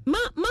ma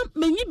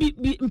menyi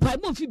bi mpaye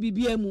mo fi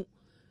bibia mu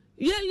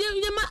ye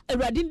ma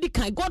awrade di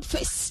kan God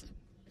face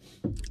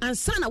and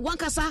son of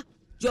wankasa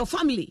your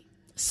family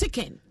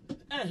sicken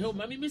he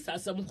mami mi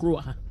sasam kro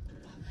ha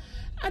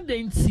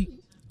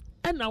adanti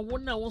na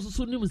wona won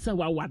so nim se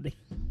wawade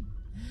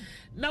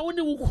na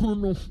woni wo kunu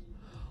no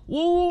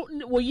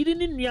wo yiri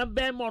ni nua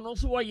be mo no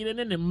so wo yiri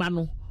ne ma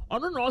no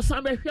ono na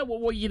osan be hwe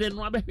wo yiri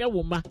no abehwe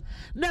wo ma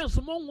na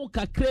so mo nwu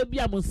kakra bi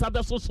am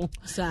nsabe so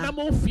na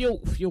mo fie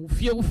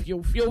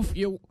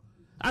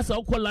asa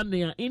okola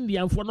ne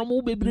Indian for no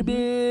mo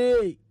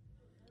bebrebe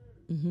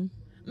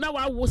na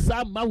wa wo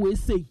sa ma we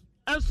sei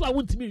anso a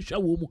wontimi hwa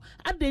wo mu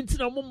adanti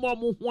na mo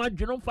ho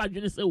adwene fa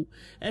adwene se o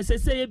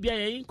esese ye bia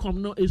ye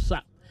income no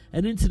esua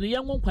eni ntini ye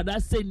nwo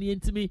kwada se ni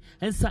ntimi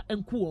ensa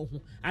enku wo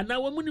ho ana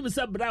wo mu nim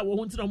se bra wo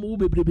ho ntina mo wo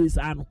bebrebe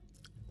sa no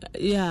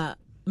yeah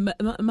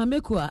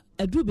mamekwa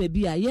edu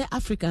baby ye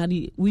Africa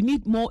we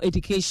need more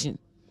education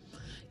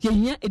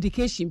ye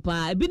education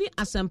pa ebini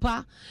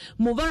asempa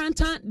mo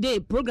Valentine Day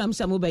program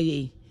sa mo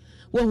baye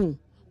wo hu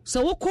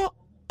so wo ko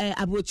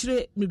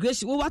abrochire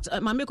migration wo what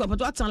mamekwa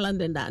pato atan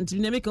London da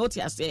ntimi na make what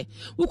ya say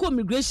wo ko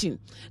migration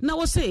na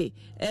wo say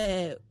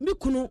mi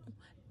kunu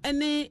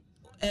ene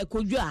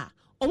kodwa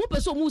omo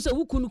pese omo se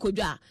wukunu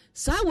kodwa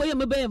sa we ye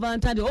mebe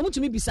Valentine Day omo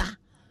tumi bisa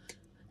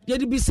ye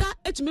di bisa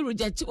etumi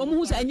reject omo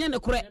hu se enye ne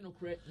kore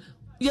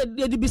ye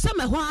di bisa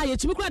me ho a ye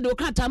tumi kora de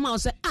okata ma o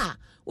se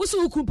wo se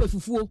wukunu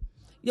pefufuo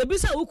ye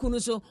bisa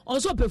wukunu so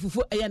onso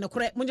pefufuo eye ne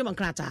kore munje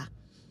mankrata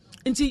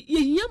nti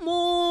ye hia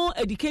mo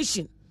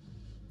education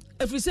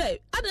if you say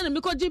adana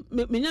me koji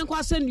menyanko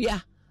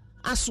asendua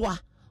aswa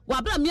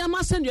wa bra me ama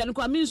asendua ne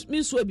kwa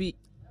minso bi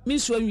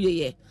minso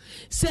anwiye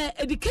se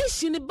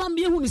education ba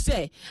me hu ni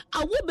se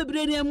awo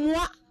bebre ne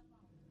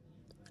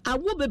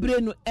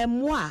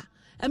emoa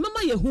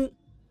emema ye hu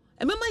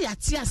emema ya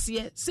ti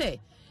ase se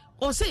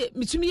o se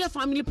mitumi ye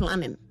family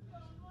planning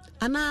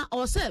ana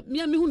o se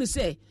me hu ni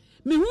se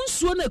me hu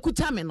nsuo na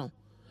ekuta me no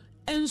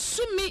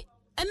ensumi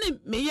ene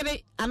me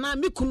yere ana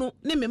me kunu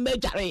ne me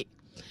madware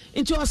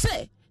nti o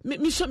se me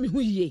hwe me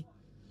hu yie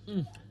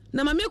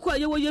na ma me kwa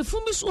ye wo ye fu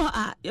mi so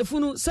a ye fu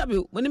no sabe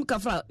wonim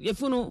kafra ye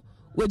fu no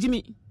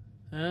wajimi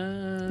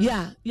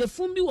ya ye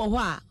fu bi wo ho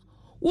a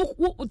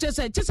wo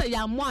tese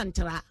ya mo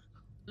antara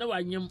na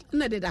wanyem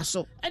na de da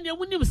so ene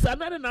wonim sa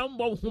na na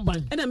mbo ho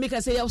ban ene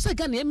make say ya so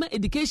ga na ema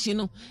education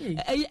no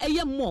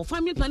eye more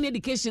family planning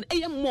education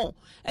eye more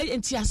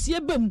entiase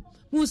bam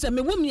hu se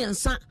me wo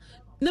miensa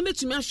na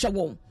metumi ahwe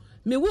won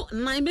me wo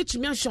nan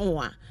metumi ahwe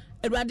won a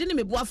awrade ne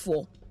me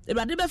boafo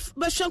awrade be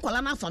hwe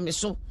kwala na afa me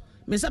so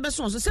me sa be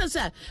so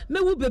sense me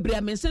wo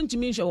bebre me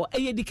sentimi hwe wo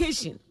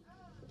education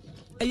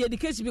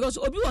because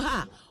obi wo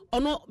ha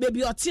ono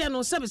baby otie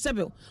no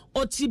sebe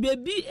oti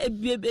baby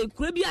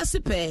kura bi ase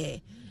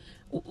pe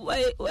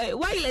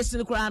wireless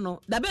ni kura no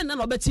da ben na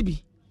obeti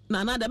bi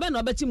na da ben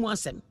na obeti mu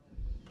asem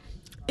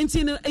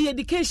nti no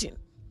education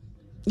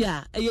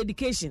Yeah,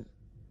 education.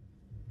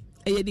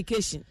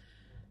 Education.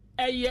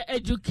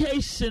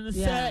 Education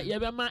say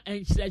yebema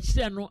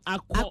enchire no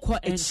akọ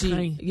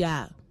enkan.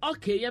 Yeah.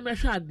 Okay, ye me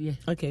hwa ade.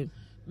 Okay.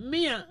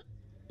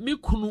 Me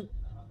kunu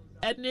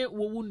ene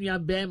wo wunua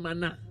be ma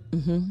na.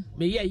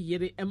 Me ye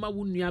yire ema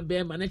wunua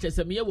be ma na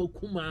chese me ye wo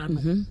kuma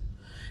no.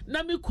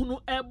 Na me kunu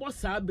ebo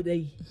sa abra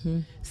yi.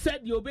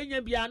 Said ye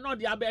obenya bia na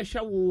ode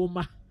abehwe wo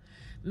ma.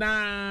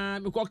 Na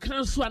me ko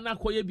kanso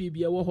anakoye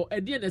bibia wo ho.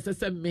 Ede na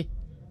sese me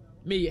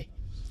ye.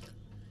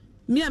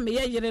 Me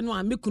ye yire no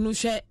a me kunu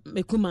hwe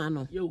me kuma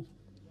no. Yo.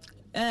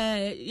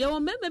 Ye wo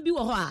mema bi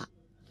wo ho a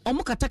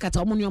omo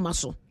katakata omo nyoma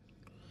so.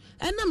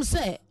 Enam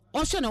se o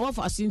hwe na wo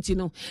fa asinti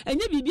no.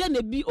 Enye bibia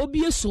na bi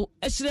obi eso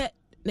ehire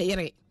na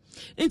yire.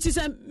 Nti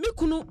se me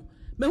kunu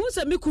me hu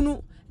se me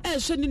kunu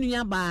ehwe ni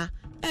nua ba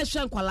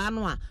ehwe nkwala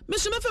no a me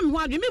so mefa me ho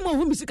adwe me mo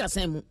hu misika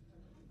san mu.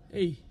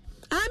 Me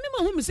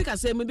mo hu misika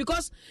san mu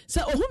because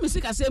se o hu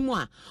misika san mu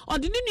a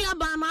odi ni nua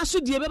ba na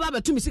asodie be ba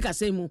betu misika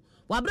san mu.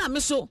 Wa bra me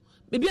so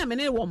bibia me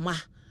ne wo ma.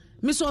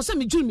 Me so se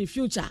me juru me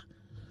future.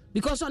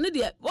 Because on the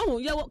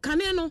ye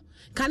kane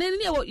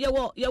no ye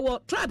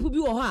tribe bi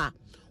wo ho a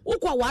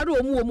wokọ ware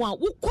omu omu a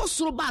wokọ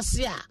soro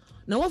baase a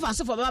na wo fa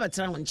asefo ba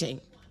betra won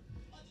chen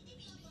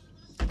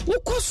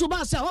wokọ soro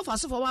baase a wo fa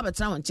asefo ba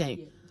betra won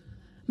chen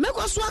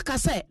mekọ so aka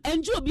se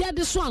enje obi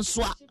ade so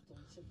anso a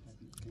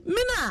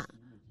mina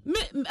me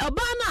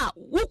oba na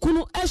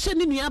wokunu ehye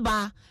ni nua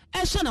ba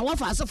ehye na wo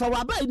fa asefo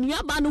wa ba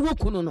nua ba no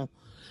wokunu no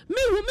me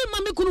hu me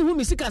ma me kunu hu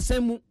misika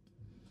semu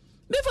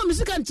me fa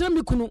misika ntra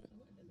me kunu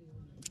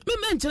me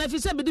menchena fi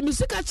se be de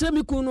misika kira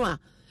me kunu a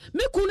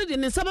me kunu de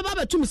ne sababa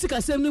betu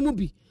misika sem no mu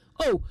bi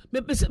oh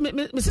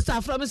me sister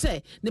afra me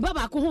say ne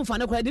baba ko ho mfa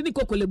ne kwa de ni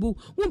kokolebu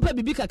wumpa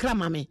bibi kakra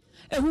ma me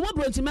ehu mo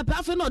bronti me pa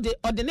afa no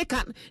de ne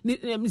ka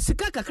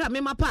misika kakra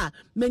me mapa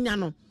menya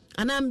no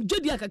ana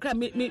jodi kakra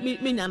me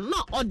nya no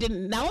ode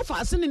na wo fa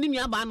asene ni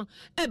nua ba no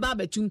e ba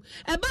betum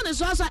e ba ne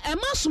so asa e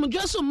ma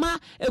somdwe so ma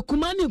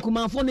ekuma ni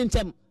ekumanfo ne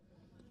ntem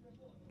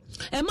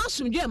e ma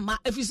somdwe ma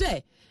efi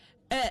se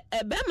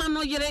be ma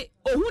no yere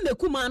ohu ne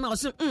kuma na o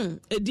se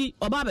edi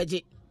oba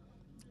beje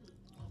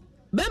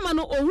be ma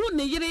no ohu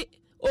ne yere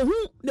ohu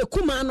ne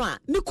kuma no a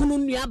ne kunu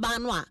nua ba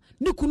no a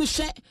ne kunu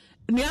hye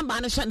nua ba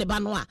no hye ne ba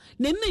no a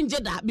ne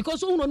nje da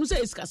because ohu no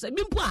say iskase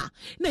bi mpo a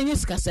na enye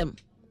iskasem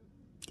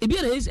ebi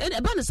na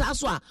e ba ne sa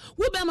so a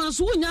wo be ma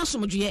so wo nya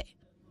asomdwe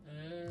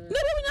ne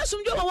be nya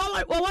asomdwe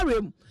wa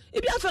warem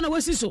ebi afa na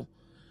wasi so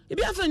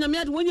ebi afa nyame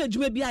ade wonya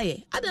adwuma bi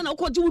aye ade na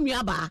ukoje wo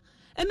nua ba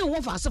ene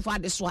wo fa asefo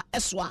ade so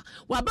esoa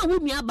wa ba wo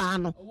nua ba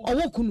no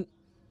owo kunu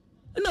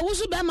na wo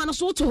so be ma no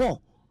so to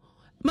ho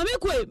mama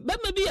koi be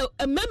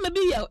ma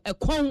bi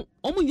ekon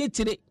omu ye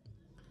tire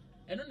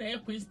eno na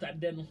Queensta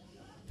de no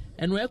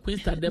eno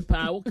Queensta de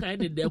pa wo kan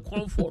de de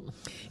konfo no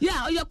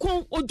yeah ye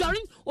kon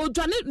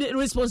odwane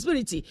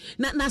responsibility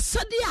na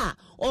sade a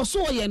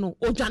oso ye no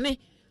odwane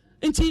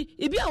nti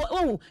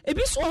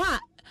ebi so ha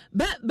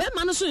be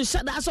ma no so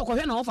nhyɛ da so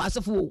kɔhwɛ na wo fa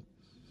asefo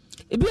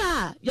ebi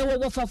a ye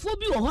wo fafo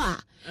bi wo ho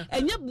a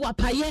enye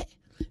boapaye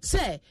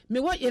se me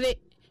wo yere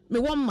me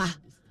wo ma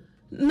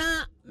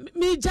na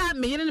me ja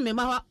me yere ne me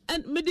ma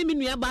me de me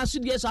nua ba so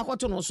die so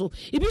akoto no so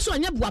ebi so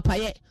enye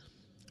boapaye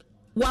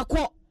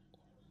wakɔ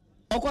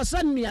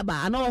okosa nua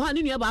ba na wo ha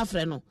ne nua ba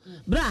afre no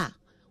bra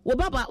wo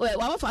baba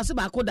wa fa ase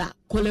ba koda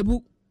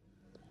kolebu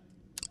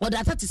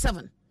oda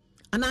 37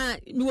 ana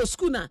mi wo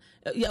school na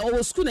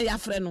ya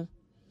afre no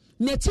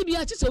na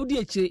tibia chi se wo di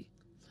akire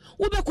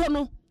wo be kɔ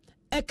no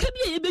eka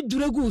bia ye be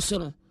duregu so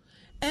no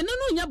eno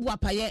no nya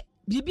boapaye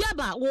bibia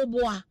ba wo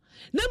boa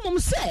na mum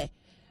se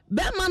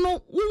be ma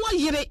no wo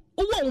yire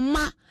wo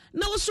ma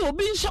na wo so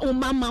obi nhye wo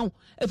ma ma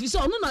efi se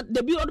ono na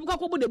de bi odo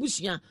kwakwo de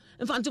busua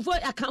mfantefo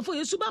akanfo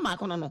yesu ba ma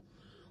kono no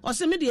o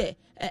se me de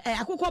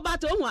akokɔ ba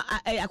ta ohu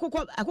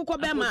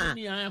akokɔ be ma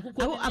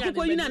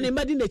akokɔ yina ne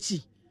mbadi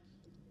nachi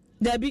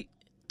da bi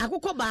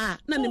akokɔ ba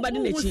na ne mbadi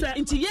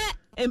nachi nti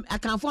ye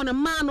akanfo no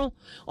ma no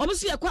obo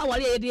se ye kwa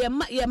aware ye de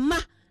ye ma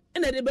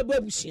na de beba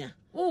busua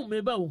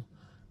me ba wo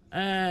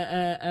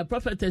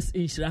prophetess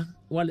Inshira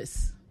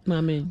Wallace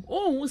amen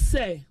who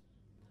say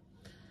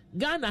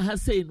Ghana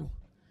has say no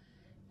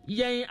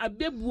yen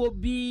abebuo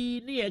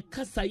bi ne ye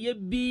kasa ye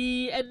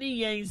bi ene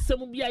yen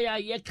nsem bi aya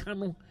ye ka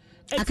no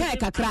aka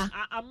kakra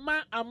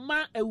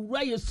ama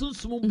ewura ye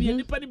sunsum bi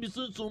nipa ne bi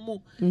sunsum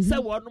mu se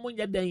wo no mo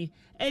nya dan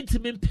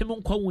entimi mpem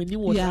nkwa wani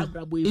wo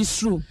abrabo yi it's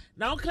true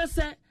na o ka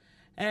se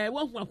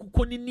wo hu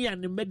akokɔ ni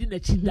ani medi na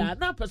chida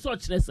na pese o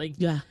kyerɛ sɛn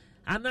yeah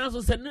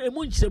anaso se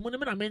emu nkyeremu ne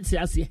na mente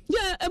ase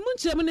yeah emu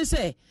nkyeremu ne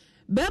se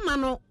be ma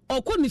no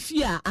okɔ ne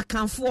fie a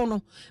akanfo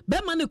no be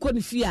ma ne kɔ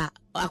ne fie a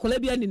akola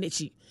bia ni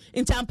nachi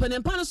nti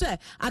ampenempa no se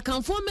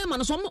akanfo me ma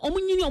no so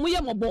omunyini omu ye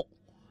mɔbɔ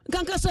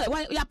kanka se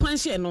ya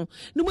panhye no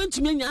ne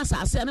wantumi anya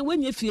asase na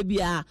wanya fie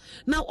bia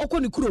na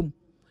okɔ ne kurom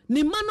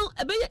ne ma no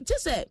ebe ye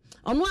se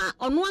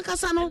ɔno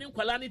akasa no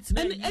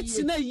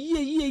etina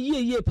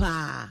yie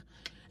pa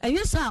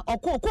enye sa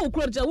okɔ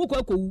okuro de wo kɔ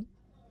akɔwu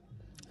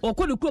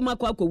okɔ ne kurom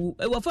akɔwu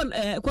wofan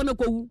kɔ na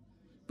akɔwu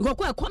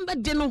kɔ be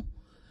de no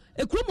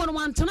ekurom no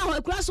wantena ho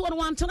ekurase no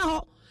wantena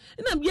ho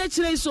na bia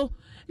kyerɛ so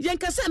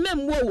yenkasa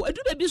memwo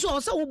edu bebi so o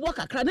se wo bo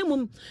kakra na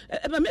mum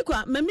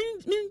memekwa mami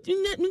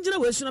minjira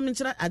we suna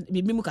minjira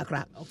bibi mu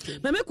kakra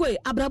memekwa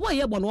abrabo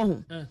ye bo no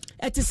ho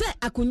eti se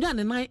akunwa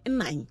ne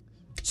nan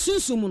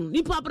susum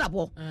nipa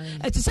abrabo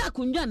eti se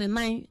akunwa ne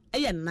nan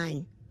eye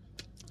nan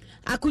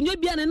akunwa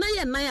bia ne nan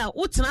ye nan a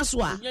wo tena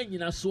so a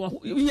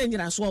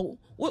nyanyina so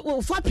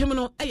wo fa pem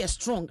no eye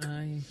strong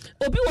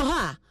obi wo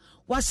ha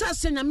wasa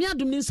se nyame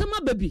adum ni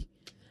nsema baby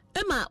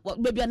Emma,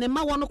 baby, and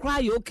Emma want to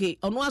cry, okay,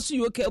 or no, I see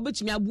you okay,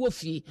 but me a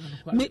woofy.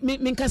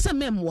 Minkasa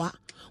memoir,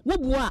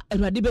 Wobua,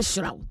 and Radibe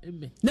Shroud.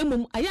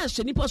 Nemum, I asked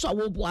any person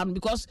Wobuan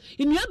because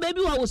in your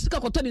baby, I was sick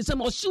of cotton in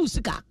some or shoe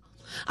sicker.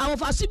 Our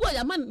Fasibo,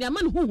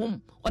 Yaman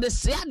whom, or the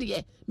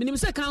Sadia,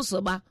 Minimsa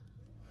Councilor.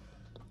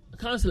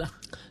 Councillor,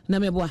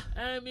 Nameboa.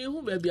 I mean,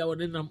 who baby, I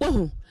would in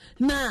oh,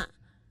 na,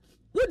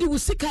 what do you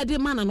sick idea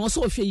man and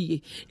also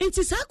she? It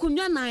is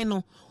Hakunya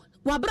Nino,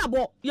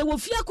 Wabrabo, you will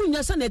fear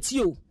Kunya son at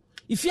you.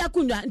 If you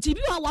akunya nti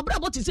bi wa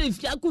brabo ti say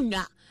if you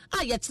akunya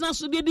yetena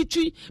so de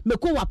twi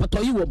meko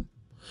wapatoyi wom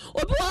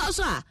obi wa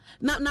so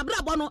na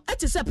brabo no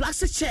eti say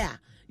plastic chair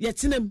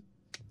yetenam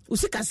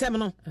usika sem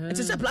no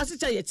eti say plastic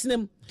chair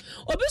yetenam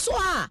obi so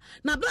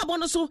na brabo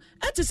no so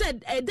eti say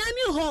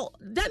dining hall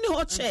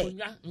chair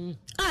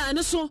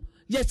ne so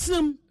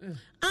yetenam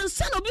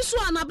ansa no obi so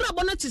na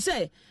brabo no ti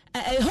say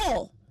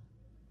hall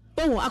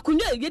oh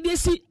akunya yede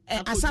si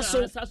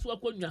asaso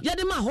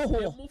yede ma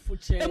hoho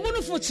emu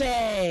no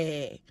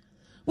fuche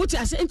What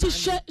I say,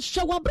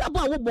 show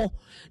brabo wobo.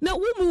 Now,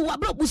 woman,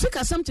 what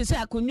sika something say,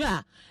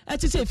 Acunya, at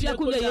say, if you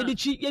could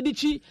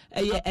yedichi,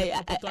 a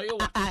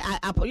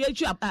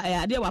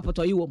dear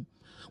wapotoyum.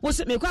 Was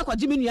it me quack or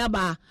Jimmy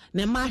Yaba,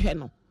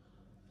 Nemaheno?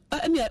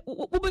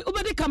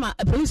 Ubadi come a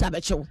police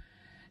abacho.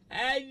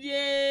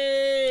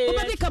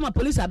 Ubadi come a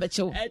police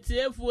abacho. At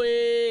if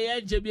we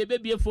and Jimmy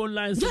baby phone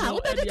lines. Yeah,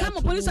 ubadi come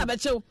a police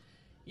abacho.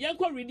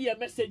 Yanko read your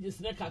messages,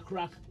 neck a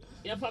crack.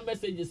 Your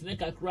messages,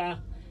 neck a crack.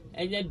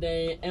 Enye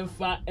de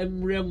emfa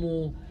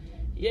emremu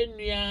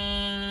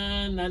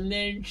yenua na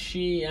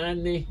nantwi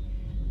ane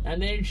na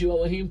nantwi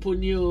wo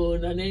himponi o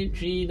na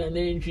nantwi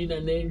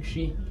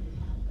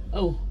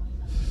oh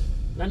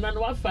na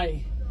wa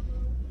fai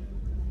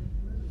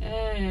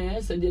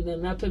ese de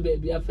na pa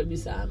baby afa bi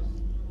sa no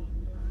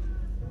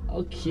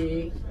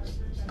okay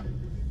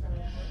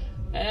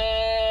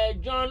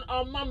John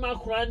Omama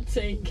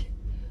Kranting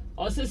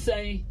also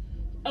say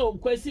oh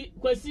kwesi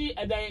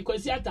edan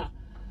kwesi ata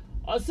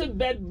also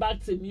bed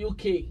back in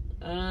UK.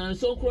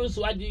 So cross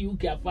what the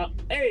UK afa.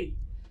 Hey,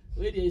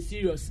 we dey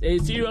serious.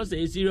 Serious.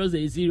 And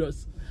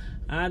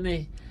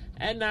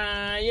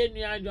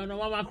yenu John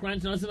Mama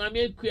Crunch no say na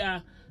me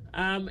kwa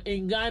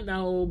in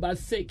Ghana but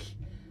sick.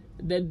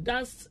 The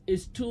dust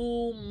is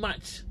too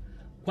much.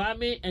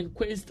 Kwame and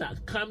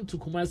Queensta come to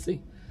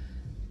Kumasi.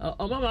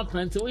 Mama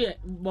Crunch we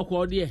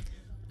bokwo there.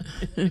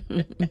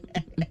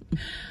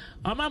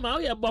 Mama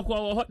we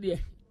bokwo hot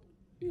there.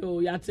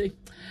 Yo, yate.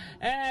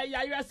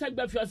 Yeah, you are saying,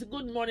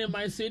 good morning,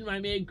 my son, my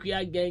maid,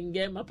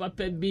 gang, my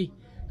papa B.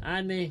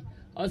 And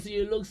also,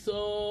 you look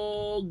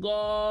so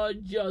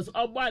gorgeous.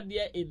 About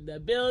there in the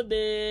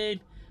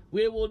building.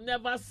 We will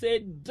never say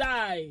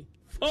die.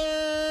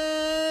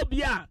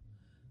 Phobia.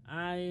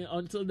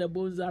 Until the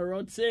bones are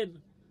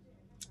rotten.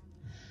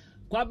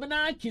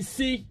 Kwabena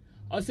Kisi.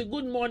 Also,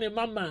 good morning,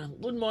 Mama.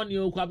 Good morning,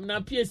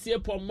 Kwabena PSA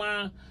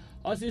Poma.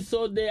 Also,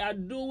 so they are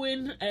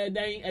doing a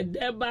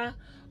deba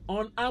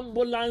on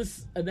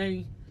ambulance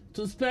then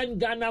to spend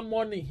Ghana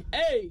money.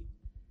 Hey,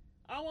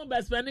 I want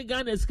to spend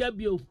Ghana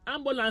schedule.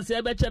 Ambulance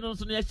ebe channel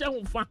so ye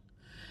hwe fa.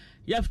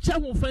 Ye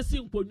hwe fa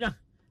simponya.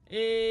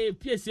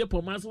 PSA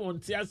Pomas won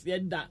tias ye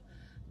da.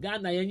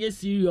 Ghana ye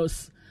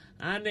serious.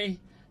 And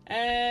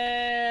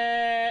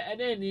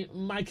then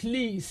Mike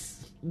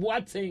Lees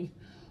Boateng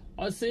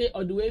or say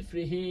all the way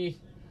free here.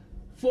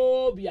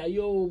 Phobia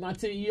yo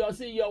Martin you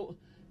say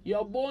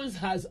your bones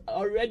has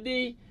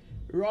already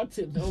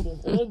rotten.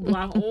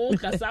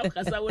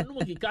 Kasa when no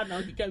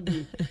can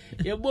be.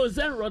 Your bones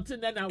are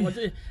rotten and I was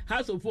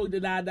house of folk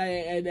that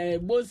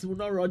and bones will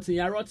not rotten.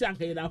 You're rotten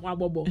and a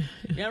bobo.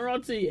 You're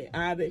rotten.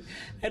 I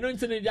don't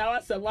think Jawa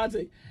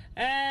Savati.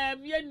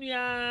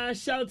 Yenya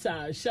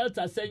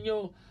shelter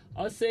senor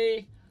or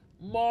say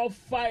more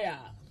fire.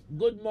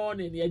 Good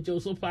morning, yeah,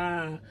 Joseph.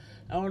 On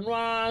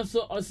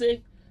so or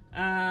say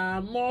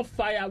more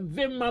fire.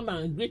 Vim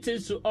mama,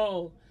 greetings to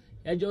all.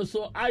 Yeah,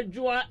 Joseph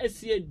Ajua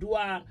Esie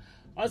Dua.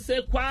 I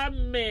say,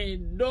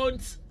 Kwame,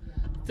 don't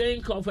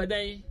think of a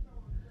day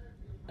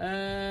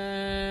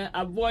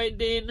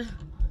avoiding.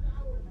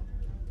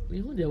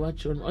 Who they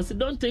watch on? I say,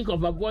 don't think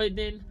of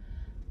avoiding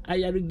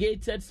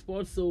irrigated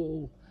sports.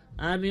 So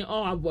I mean,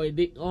 all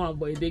avoiding.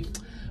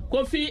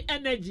 Coffee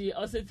energy.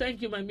 I say,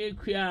 thank you, my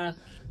milk.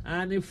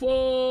 And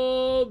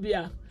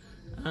phobia.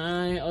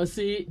 I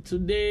say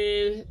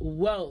today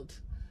world.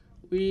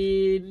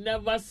 We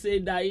never say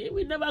die.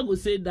 We never go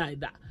say die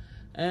that.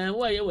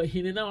 Why you were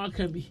here now? I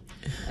can be.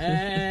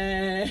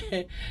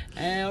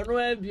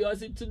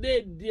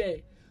 Today,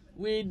 dear,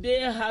 we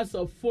there has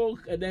of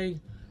folk and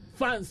then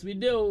fans. We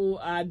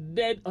are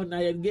dead on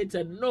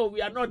irrigated. No,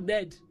 we are not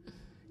dead.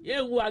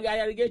 Yeah, who are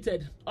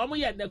irrigated.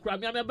 Omoya the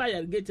cram, ya member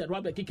irrigated,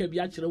 Robert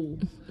Kikabiachro.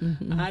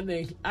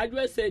 And I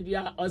just said,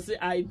 yeah, or say,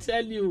 I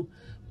tell you,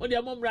 when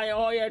your mom right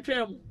or your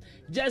tram,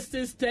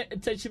 Justice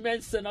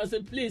Attachments, and I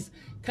say, please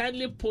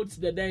kindly put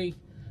the day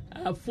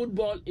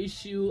football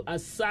issue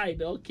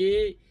aside,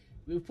 okay?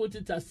 We put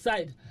it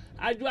aside.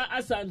 I do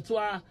ask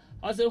Antoine,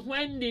 I say,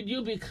 when did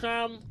you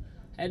become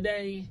and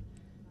then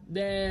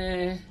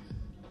the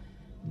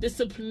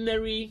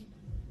disciplinary?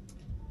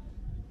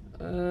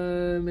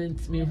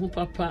 Me who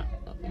papa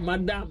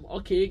madam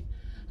okay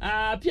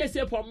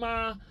PSA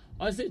Poma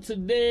I said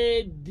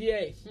today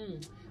dear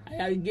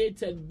I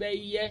irrigated by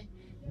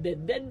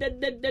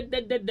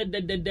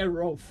the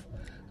rough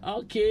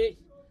okay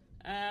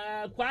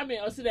Kwame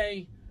I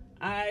said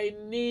I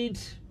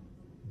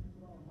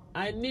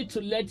need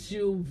to let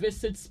you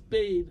visit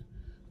Spain.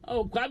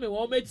 Oh Kwame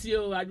won't meet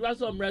you I do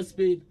some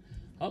Spain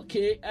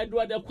okay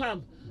Edward the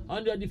Kwam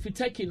under the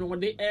Fiteki on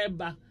the air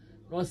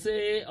or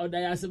say, or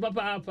they ask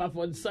Papa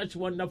for such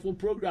wonderful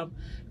program.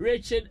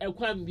 Rachel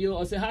Ekwambio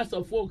or say House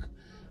of Folk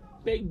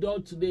big door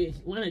today.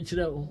 One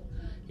child,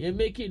 you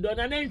make it on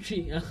an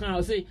entry.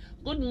 I'll say,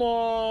 good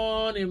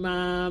morning,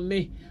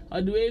 mommy.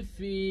 Or do we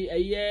feel a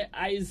year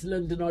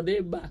Iceland or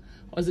Deba?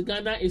 Or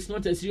Ghana is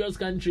not a serious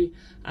country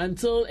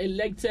until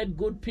elected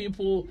good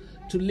people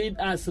to lead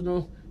us.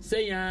 No,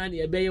 say,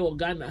 you be or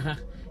Ghana.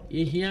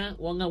 You hear,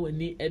 Wanga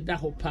Weni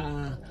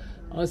Edahopa.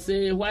 Or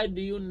say, why do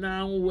you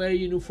now wear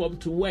uniform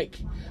to work?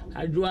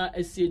 I draw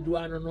a see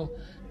no.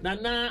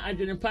 Nana, I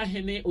didn't pay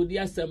hene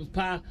Odia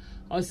Sempa.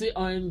 Or say,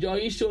 I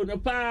enjoy show no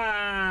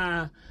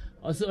pa.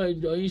 Also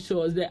enjoy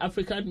shows the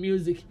African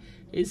music.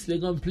 It's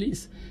Legon,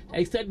 please.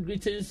 Extend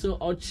greetings to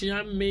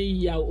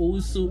Ochiame Ya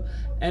Osu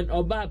and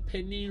Oba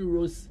Penny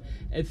Rose.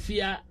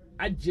 Efia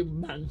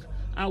Ajimbang.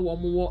 Our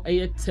more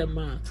a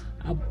tema.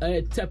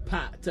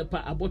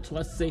 Tepa about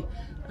to say.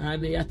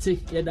 And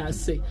yati yada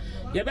say.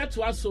 Yabet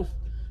was so.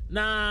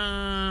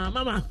 Na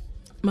mama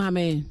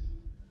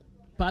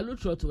palu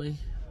trotwe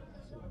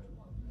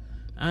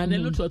and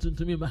then trot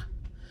to me ba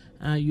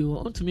you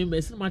on to me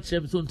mess much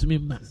chef on to me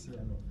ba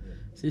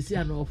say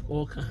an of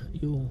oka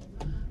you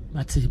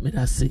mati me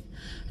that say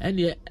and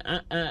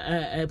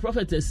yeah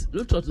prophetess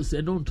look to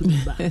say no to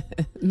me ba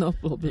no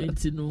problem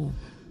no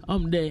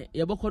there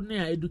you boko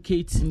na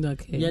educate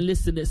your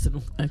listeners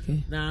no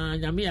okay na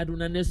nyame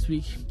aduna next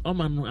week no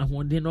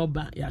ahonde no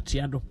ba ya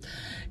tiado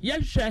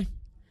yehwe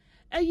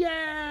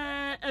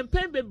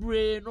empem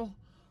bebre no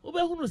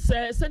obehunu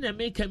se na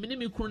make me ni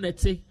me kunu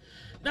nete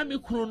na me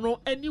kunu no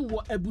ani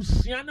wo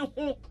abusua ne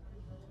ho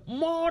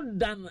more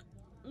than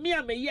me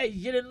ye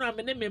yire no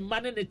me ne me ma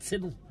ne nete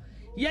no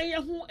ye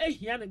ho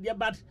ehia ne de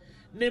but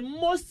the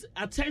most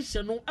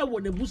attention no e wo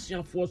na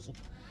busuafo so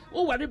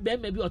wo ware be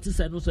ma bi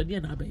otese no so de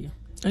na abaye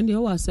ande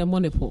wo asem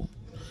monepo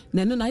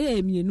na no na ye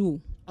emienu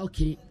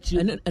okay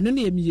eno na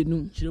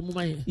emienu chire mu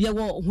ma ye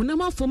wo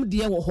hunamafom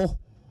de wo ho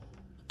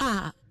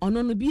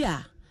ono no bi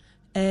a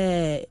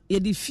ye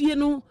di fie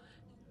no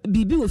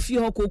bibi wo fie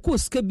ho kokko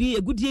ska bi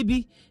egudie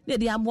bi na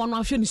de amo no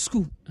ahwe no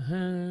school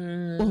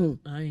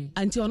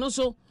anti ono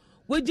so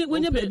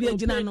wenye baby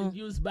agina no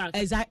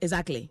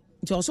exactly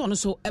nti also ono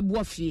so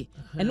ebo fie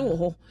ene wo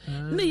ho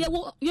na ye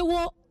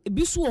wo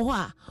bi so ho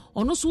a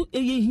ono so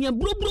ye hia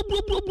bro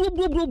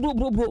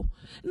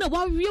na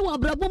wa wie wa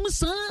brabom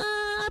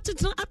saa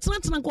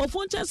atena ko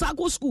fon chance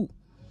akọ school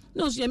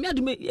no so ye me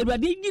ade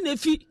ewrade gi na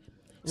fi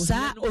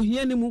sa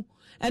ohia ni mu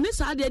ene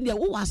sa de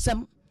wo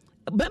wasem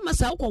be ma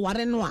sa ko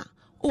ware no a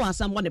wo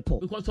wasem wo ne po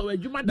because we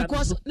adwuma da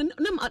because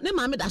ne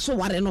ma me da so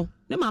ware no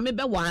ne ma me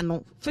be wa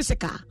no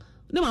physical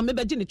ne ma me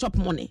be gi ne chop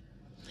money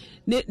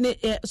ne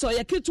so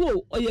ye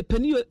kitu o ye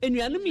pani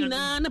enuanu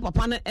mina ne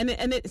papa ne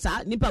ene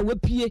sa nipa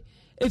wapie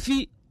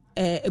efi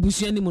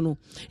ebusua ni mu no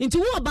nti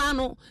wo ba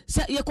no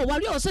se ye ko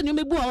ware o se ne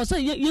mebu o se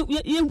ye hu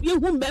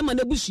be ma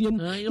na busua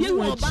mu ye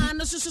hu ba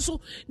no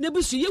so na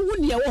busua ye hu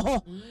ne wo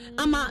ho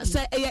ama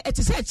se ye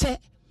etise eche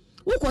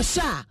wo ko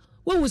sha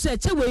wo hu se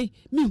eche we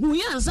mi hu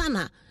ya ansa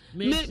na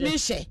me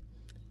hye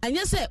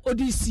anya se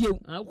odisiew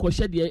ko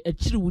hye de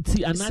akiri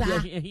wuti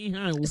anade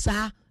ehihan wo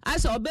sa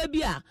asa oba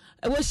bi a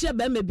wo hye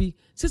be ma bi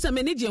sesa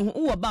me ne je hu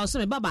wo ba o se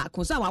me baba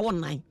ko sa wa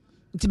wonnan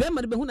nti be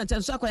ma de be hu na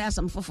tenso akoya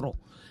asam foforo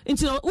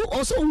nti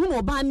o so hu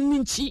no ba ni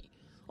nchi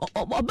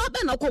oba be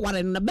na ko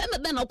ware no be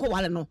na ko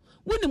ware no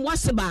woni mo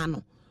ase ba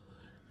no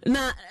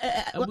na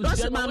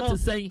wase ba no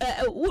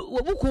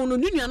wo ko no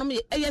nuanom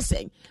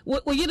yesen wo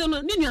yire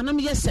no nuanom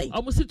yesen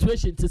omo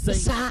situation te sen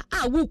sa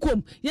a wo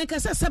kom yen ka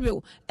se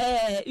sebe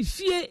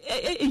fie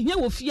ehia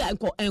wo fie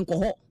enko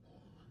ho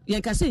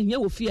yen ka se ehia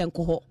wo fie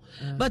enko ho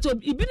but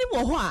ibini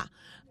mo ho a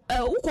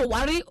wo ko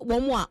ware wo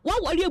mo a wa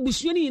ware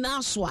abusuo ni na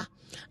aso a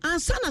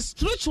ansa na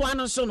spiritual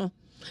no so no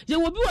ye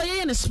wo bi wo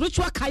ye ne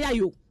spiritual kaya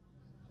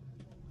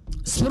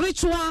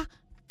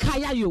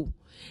yo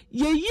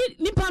ye yi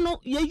nipa no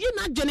ye yi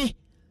na dwene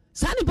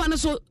sa nipa no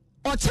so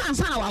o cha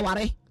ansa na wa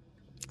ware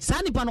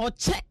sa nipa no o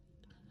che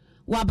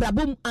wa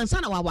brabom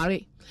ansa na wa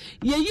ware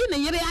yeyi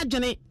ne yere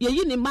adwene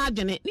yeyi ne ma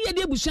adwene ne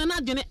yede abusua na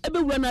adwene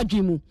ebewura na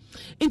adwene mu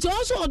nti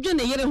also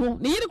odwene ne yere ho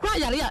ne yere kra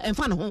yare a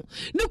emfa ne ho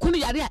ne kunu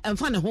yare a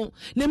emfa ne ho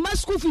ne ma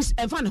school fees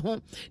emfa ne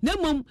ho na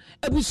mom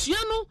abusua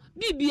no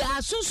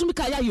bibia sunsum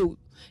kaya yo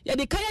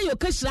yede kaya yo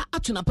kasira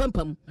atuna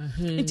pampam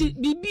nti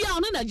bibia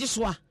ono na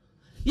gisoa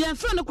ye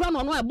mfa no kra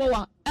no no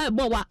ebowa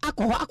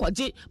akọ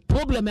akọje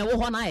problem e wo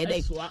ho na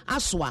ayede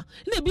asoa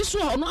na bi so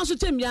ho no aso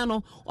temia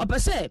no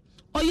opese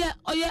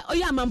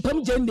oye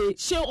amampam jende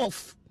show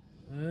off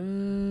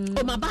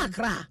o ma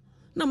bakra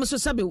na mo so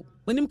sabe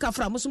onim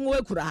kafra mo so mo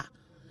wakura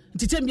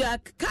ntitemia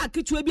ka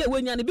kitua bi a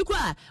wanya ne bi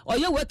kura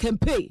oye we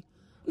campaign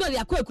no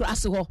ya kwakura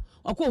ase ho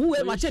okọ hu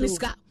we ma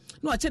cheniska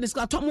no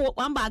cheniska tomo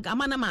one bag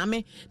amana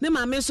maame ne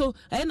maame so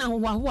na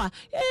hoho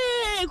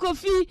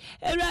kofi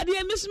erade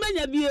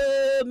emismanya bi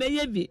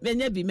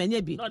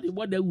menya bi no de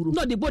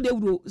bode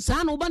wuro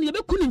sa no ba ne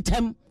be kunu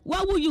ntem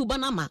wa wo yi ba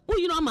na ma wo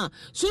yi no ma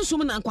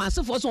sunsum na kwa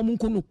asefo so mo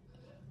nkunu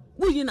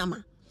wo yi na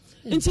ma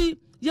nti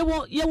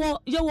yewo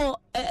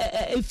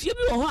efie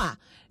bi wo ho a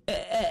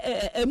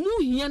emu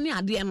hia ne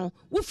ade no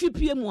wo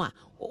fipie mu a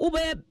wo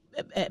be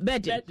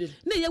bed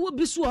na yewo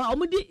bi so a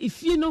omde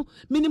efie no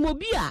minimo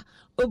bi a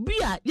obi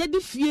a yede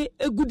fie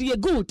egudie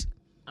good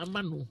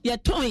amano ye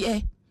ton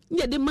ye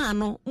de man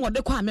no mo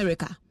de kwa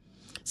America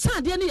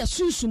sa de ne ye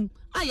sunsum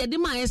a ye de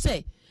man ye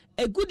say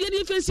egudie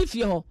ni fensi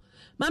fie ho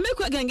ma me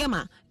kwa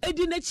gengema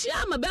edi na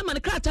chia ma be ma ne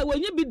krata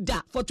wanye bi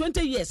da for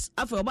 20 years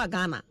after oba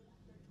Ghana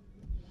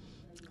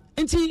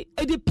nti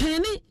edi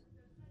penny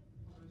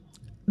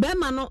be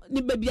ma no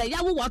ni bebia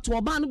yawo wato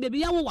oba no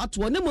bebia yawo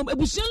wato ne mom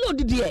ebusuan lo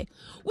didie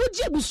wo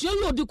ji ebusuan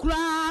lo di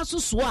kura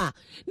soso a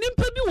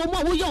nimpa bi wo mo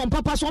a wo ye on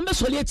papa so on be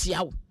sole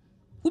atia wo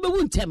be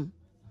wu ntem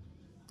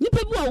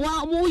nimpa bi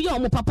wo mo ye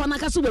on papa na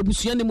kase wo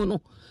ebusuan ne mu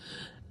no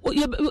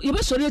ye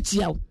be sole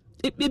atia wo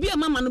bebia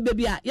mama no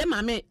bebia ye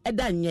mame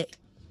eda nye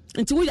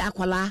nti wo ya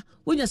akwala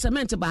wo nya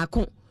cement ba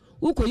ko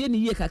wo koye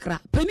ni ye kakra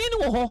panini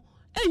wo ho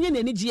enye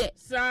na ni gie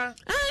sa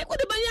ko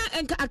de banya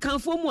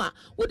akanfo mu a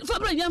wo fa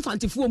bra nya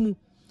mfantefo mu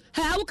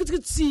ha wo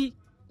kitikiti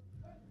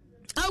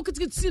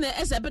na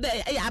ese bede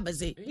ya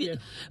abaze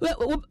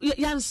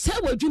yan se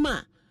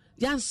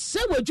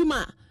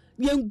wadwuma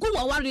yengu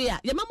wa ware ya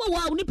ye mama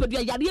wa ni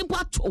pedua yare mpo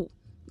ato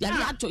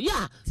yare ato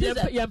ya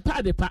ye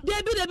pa de pa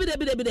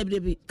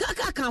debi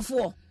ka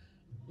kanfo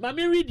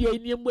mama read ye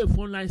ni mbo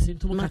phone lines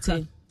into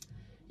mata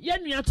ye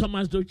nua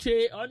Thomas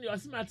Doche on your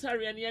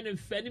smatarian ye ne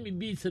fe ni me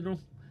beat no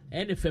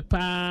e ne fe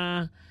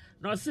pa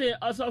no say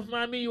us of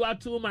mommy you are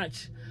too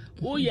much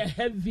oh you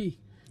heavy.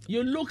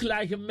 You look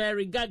like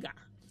Mary Gaga.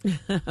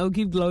 I'll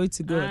give glory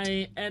to God.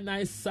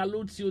 I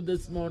salute you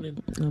this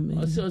morning. Amen.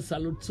 Also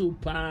salute to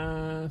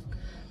Pa.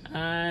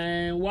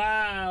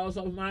 Wow,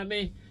 so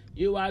mommy,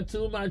 you are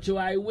too much.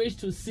 I wish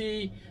to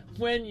see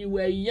when you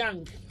were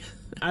young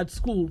at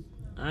school.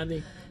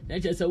 And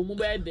then she said,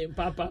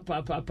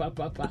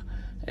 Papa.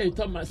 Hey,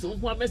 Thomas,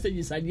 what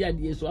messages I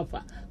did so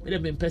far?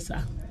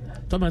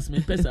 Thomas, me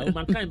pesa.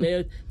 My kind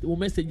of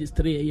messages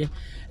 3.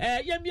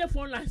 Yeah, me a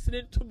phone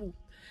listening to me.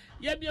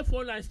 Yeah, be a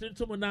phone line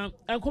to me now.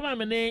 And come on,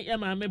 my name,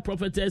 my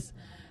prophetess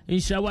in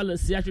Shawala,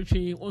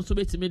 Siatri, also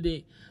bet me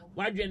day.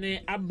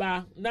 Wadjane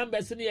Abba,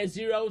 number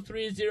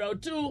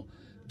 0302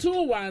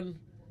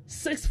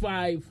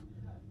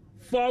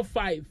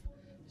 216545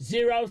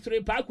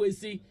 03 Parkway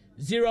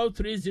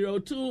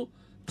 0302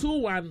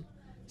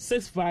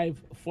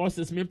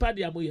 216546. Me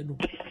padi amoyeno.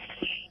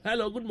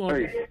 Hello, good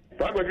morning.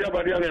 Parkway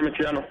Abadi and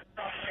Michiano.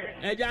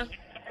 Eja.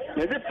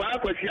 Is it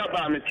Parkway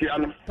Abba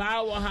Michiano?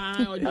 Power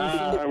high or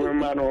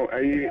Mano,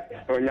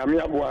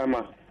 Onyamia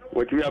Boama,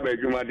 what we have a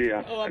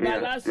Jumadia. Oh,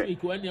 about last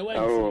week when you went.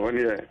 Oh,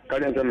 yeah,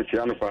 Can't tell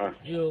Michiano.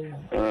 Yo.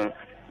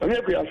 And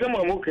if we are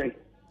someone mocking.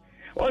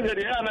 On the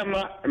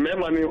Anama,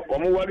 Memani, or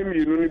more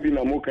you be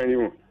a mocking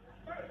you.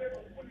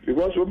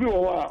 Because we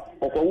are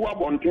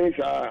on things,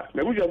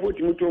 the Buja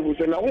voting to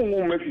say, now,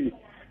 Murphy,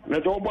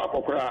 that's all back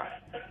or cry.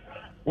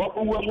 What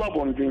we were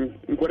on things,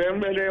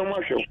 whatever they are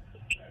marshal.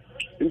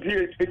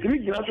 It's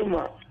me,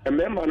 Nasuma, a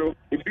member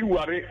if you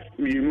worry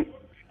me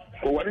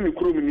or what in the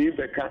crew need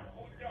the cat,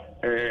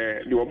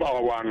 the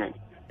Obawa one.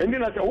 And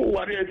then I said, oh,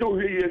 what I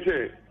told you, yes,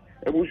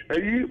 it was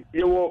a you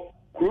were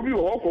crew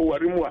or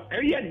worry more.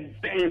 And yet,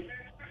 then,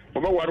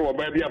 about what will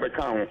be of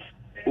account.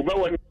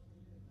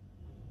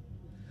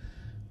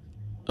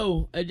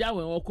 Oh, a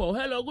Jawa or call.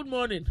 Hello, good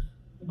morning.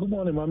 Good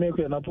morning, my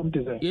maker, and I put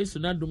this. Yes,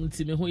 not doing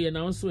to me who you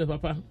announced,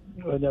 Papa.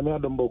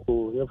 Yamadan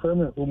Boko, your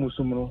friend,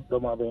 Umusumo,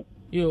 Domabe.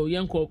 Yo,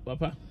 young cop,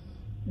 Papa.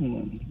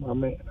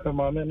 Mamma, of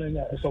Mamma,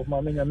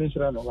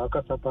 Misrano,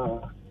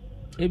 Lakatapa.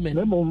 Amen.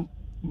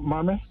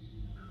 Mamma,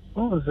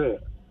 what was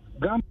it?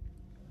 Gam.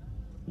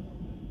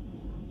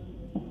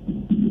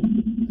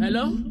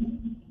 Hello?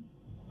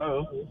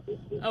 Oh.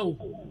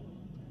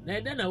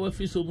 Then I will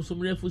feel some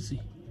refusi.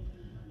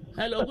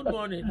 Hello, good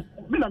morning.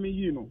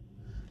 You know.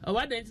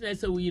 Why didn't I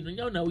say we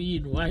know now? We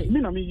know why?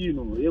 You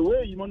know,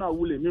 where you want to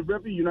will me,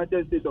 every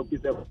United States of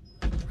Israel.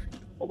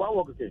 Oh, I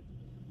walk okay.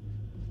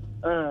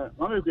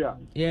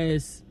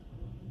 Yes.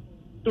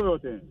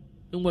 Toyota.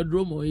 In what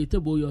room or a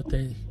table your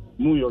thing?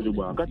 Mu yo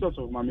juba. Catch us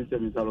of Mammy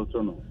Seven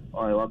Salotono.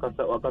 Or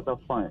Wakata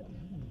fine.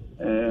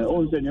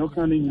 Oh, then you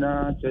can in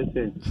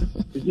Chese.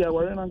 If you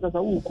are in Ankasa,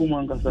 who come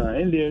Ankasa,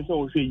 and there's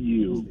also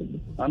you.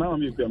 And now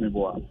I'm your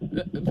boy.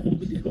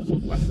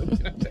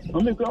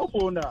 I'm a crowd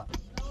for now.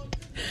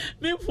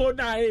 Me for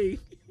now, eh?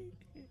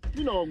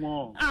 You know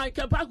more. I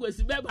can pack with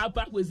the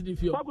back with the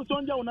few. Pack with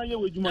Sonja when I hear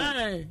with you.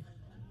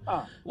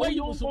 Where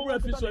you so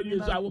reference when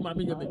you saw my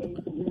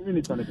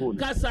minute on the phone.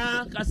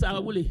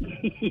 Casa, Willie.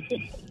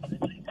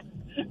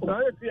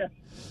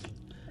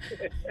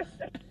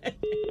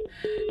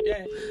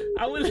 Yeah,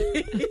 I will.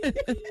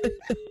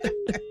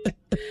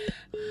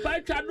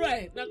 By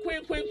Chadway,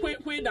 the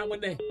queen down one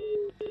day.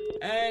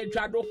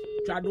 Chado.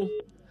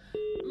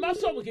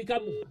 Maso will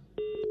come.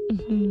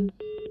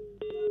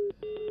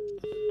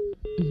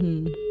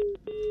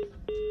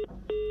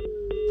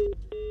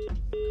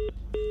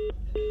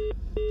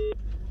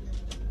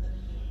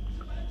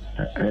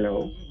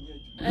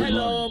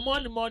 Hello,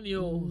 morning,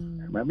 you.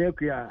 My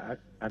milk at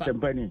the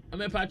penny.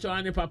 I'm a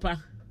patron,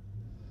 Papa.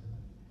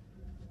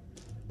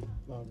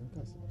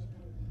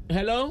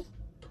 Hello?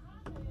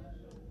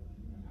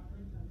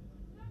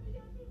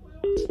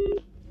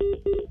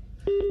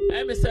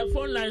 I'm a cell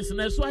phone lines, and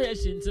that's why I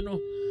should know.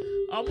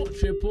 Almost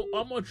triple.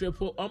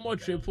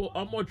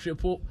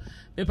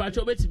 The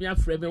patron bet me a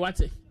frame, what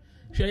it?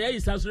 Share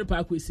is house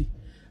park with you.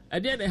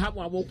 And then they have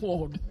one more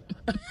phone.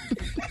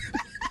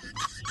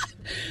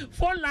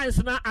 Phone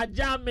lines now,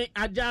 ajame.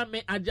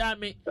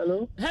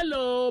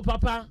 Hello,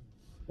 Papa.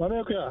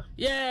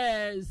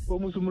 Yes.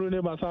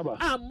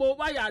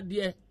 Why are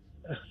dear?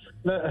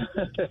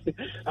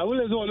 I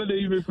will as well the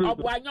evening.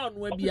 Why not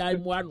when be I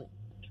one?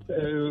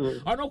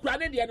 I don't cry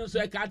the end, so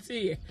I can't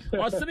see.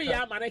 Or 3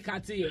 years, man, I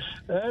can't see.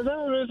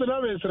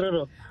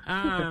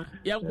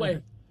 Young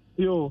way.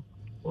 You,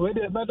 where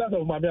the matter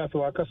of my bear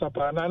to a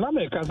casapa, and I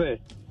make a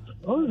say.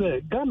 Oh,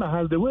 the Ghana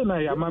has the way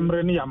I am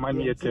Mamreni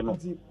money at Teno.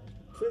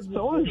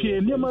 So if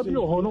you near my view,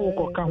 Hono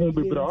or Kahu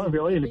be brown,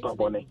 or any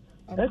papone.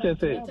 As I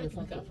say,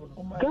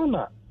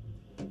 Ghana,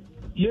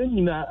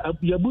 Yenina,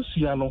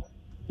 Yabusiano.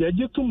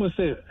 Yajitum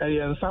say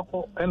a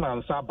Sapo and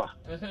Ansaba.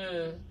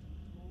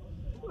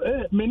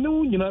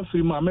 Menu, you know,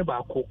 free Mamma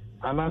Bako,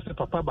 and answer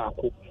Papa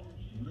Bako.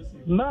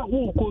 Now,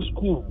 who go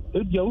school,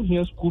 if you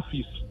hear school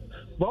fees.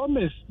 But,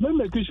 miss,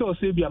 make sure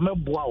say be a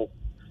mebow.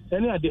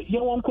 Any idea,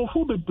 you won't go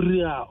for the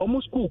bria,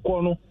 almost school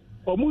corner,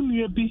 or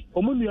Munia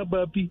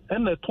Baby,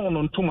 and a ton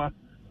on Tuma,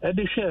 at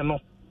the share no.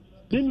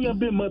 Then you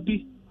be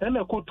Mabi, and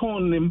a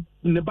cotton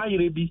in the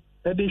Bayrebi,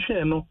 at the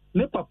share no,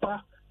 ne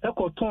papa.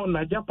 Ekoton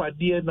na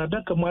japadie na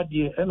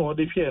dakamadie ena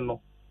ode hwe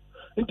no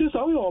nti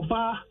sa wo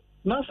oba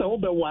na sa wo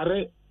be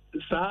ware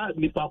sa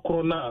nipa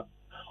krona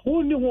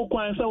wo ni ho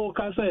kwan sa wo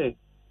ka say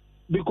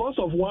because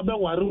of wa be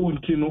ware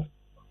wunti no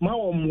ma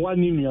wo mwa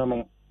ni nua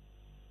no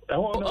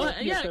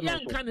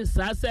yan kan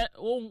sa say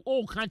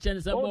o kan chen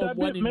say mo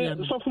bo ni nua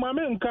no so fuma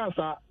me nkan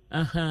sa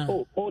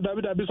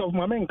David so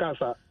fuma me nkan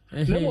sa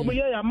Lemo me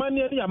ya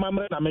mani ya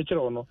mamre na me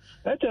kire no.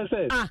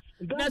 Say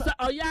na sa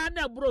oya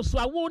na bro so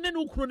awo ne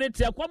no kuro ne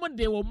tie kwam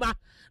de wo ma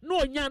na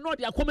onya na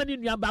ode akoma ni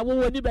nua ba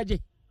wo ni beje.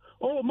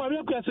 Oh ma me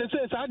ko say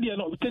sa de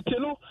no tete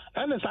no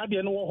ene sa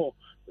de no wo ho.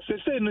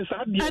 Say ne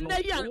sa de no.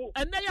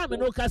 Ene ya me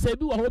no ka say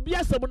bi wo ho bi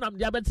asem na me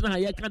de abetena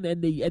ya ka na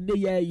ene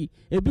ya yi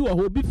ebi wo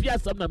ho bi fi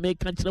asem na me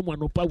ka kire mo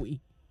anopa we.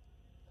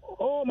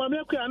 Oh ma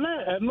me ko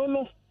na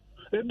no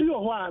ebi wo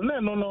ho a na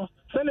no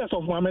sense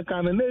of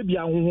American na ebi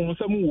ahunhun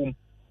sem wo.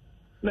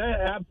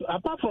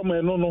 Apart from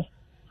no,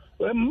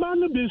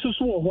 man be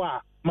so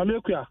wa,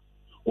 Mamekua.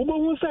 Ubo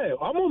who say,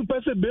 I'm on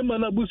Pessa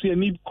Bemana Busia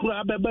need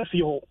crab a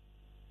Bessio.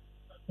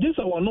 This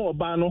I want no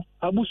bano,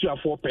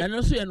 Abusia 4 pay. And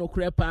also no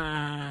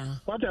crepa.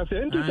 What I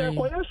say, to say,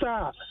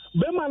 Koyasa,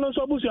 Bemano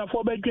Sabusia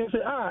 4 bed can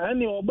say,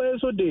 any obey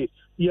so day,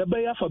 ye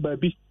bay for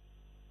baby.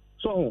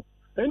 So,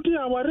 until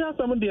I was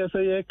some dear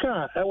say, I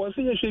can't, I was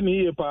here,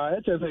 she pa,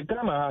 it is a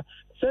Ghana.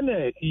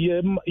 Sene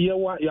ye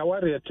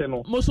ware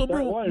teno.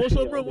 Mosobro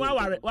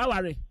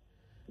waware.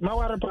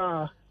 Maware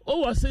pa.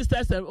 Oh,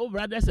 sisters and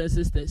brothers and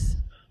sisters.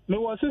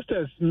 No,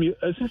 sisters,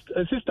 a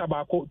sister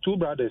bako, 2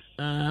 brothers.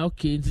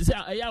 Okay. Say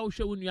I will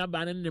show you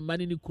about the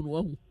money ni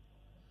kunu.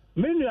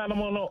 Many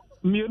animal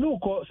me no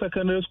ko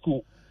secondary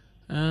school.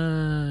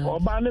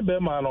 Obane be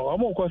man no,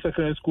 am ko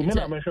secondary school. Me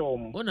na me show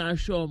mo. O na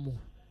show mo.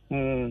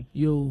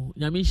 Yo,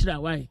 nyame shira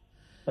why?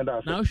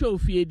 Na show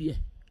fie die.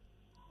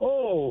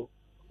 Oh.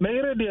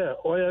 Meyre dia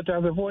oya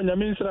tafefo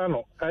nyaminsra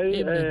no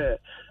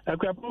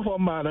akwa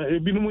perform man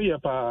ebinum ye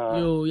pa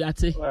yo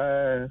yate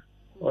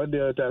o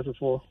de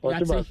tafefo o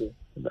te ba se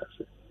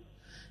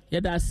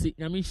ya da si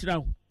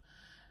nyaminsra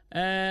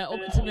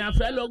obetimi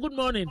afrelo good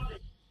morning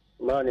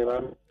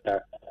ma'am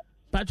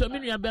patro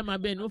minu ya be ma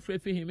be no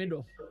frefe him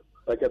do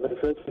okay the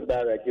first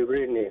direct you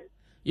bring me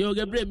yo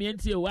Gabriel me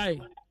ntie why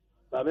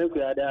ma me ku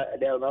ada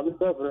ma be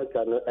so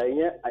kan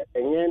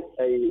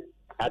enye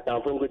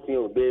atamfo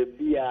ngotio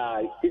baby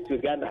it's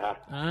Uganda ha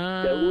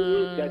the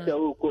who that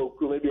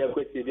ko maybe a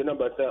question the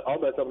number all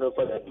the some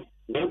for that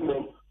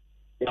no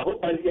ya ho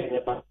pali ya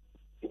pa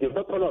the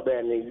people no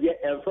be ne ye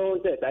enfo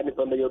say that ni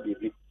family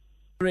baby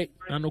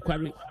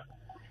Anokwari.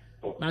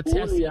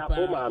 Matthias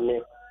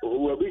Mame,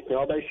 we'll be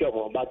no by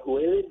show, but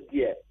we're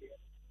dear.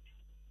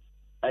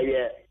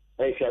 I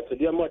shall to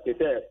dear what they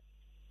said.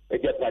 I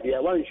just had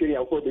the one shooting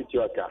and for the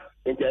Chioka.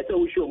 And I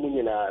told you,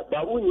 Munina,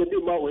 but when you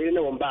do more, we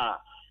know bar.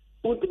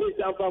 Put the best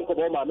down from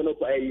Kobama, no,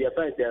 a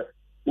friend there.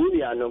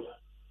 William.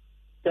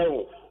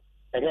 So,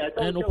 and I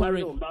don't know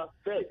about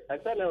faith. I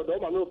said, I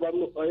don't know about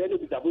any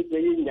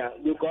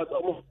because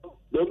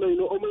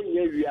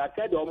we are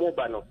kind of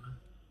mobile.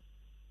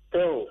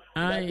 So,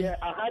 I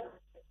had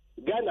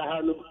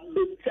Ghana,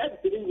 the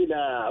set in we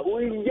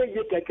get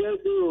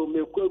to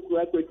make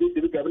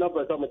to become up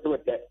for some of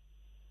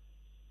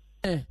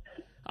that.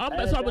 I'm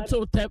a summer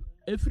to tap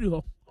if you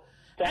hope.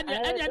 And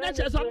that's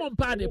just someone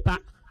party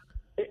pack.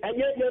 And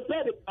yet, you're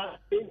better.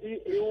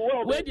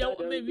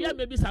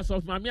 Maybe as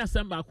of Mamma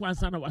Samba, one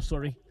son of us,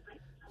 sorry.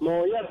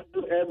 No, yes,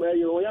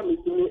 you are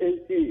missing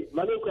AC.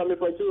 Manu come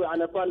for you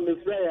and upon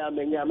Miss Ray, I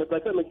mean, I'm a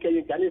person who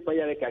can you for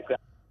your cat.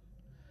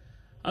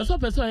 I saw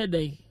person a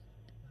day.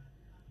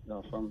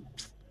 No, from.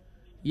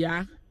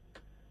 Yeah.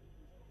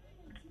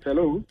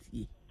 Hello.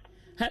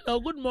 Hello,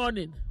 good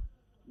morning.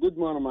 Good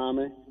morning,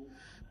 Mammy.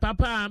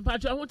 Papa, I'm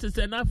Patrick. I want to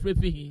send off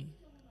Rippy.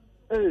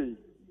 Hey.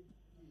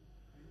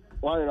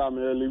 Why am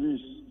I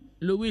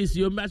Louis,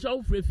 you're much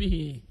off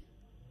Rippy.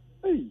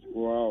 Hey,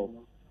 wow.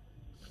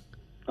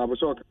 I was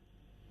so.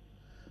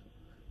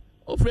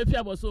 Oh, Rippy,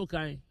 I was so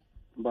kind.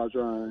 But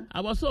I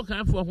was so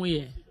kind for 1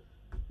 year.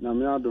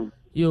 Namiado.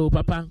 Yo,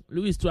 Papa,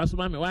 Louis, to ask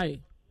mommy why.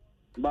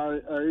 By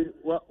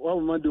what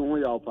am I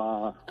doing?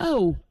 Oh,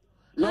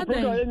 no, I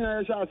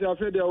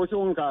said there was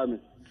one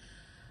coming.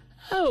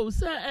 Oh,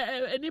 sir,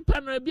 any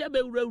panel be a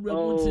road.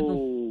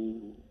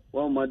 Oh,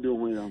 what am I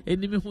doing?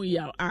 Enemy who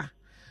yell,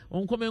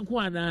 on coming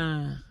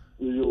Kwana.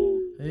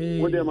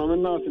 What am I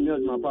not to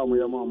my palm?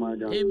 Your mama,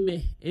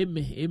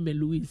 Emme,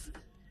 Louis.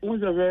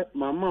 Who's a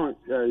mamma,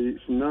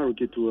 scenario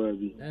to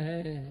early.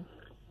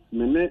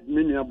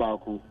 Many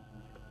about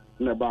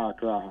never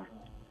cry.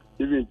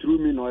 Even through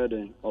me, no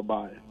day or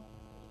buy.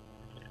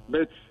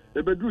 But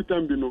a bedroom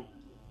tambino,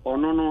 or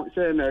no,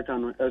 say, I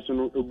can, as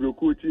no, a blue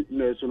cootie,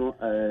 national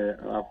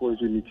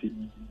opportunity.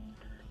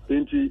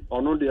 Tinty,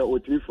 or no, they are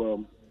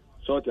firm,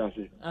 sort as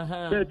it.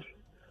 But,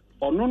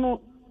 or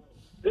no,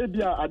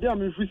 Ebia, I dare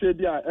me, if we say,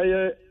 dear,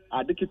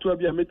 I think it will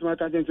be a meeting, I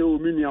can say, oh,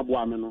 mini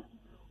abuameno.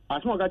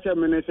 As long as I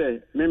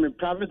say, maybe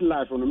private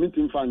life on a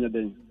meeting fine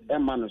day,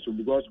 and manners,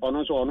 because on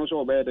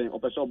also bed or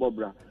Peso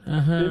Bobra.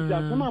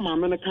 Some of my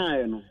men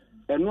kind,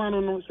 and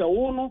one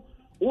so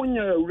when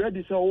you're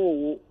ready,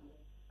 so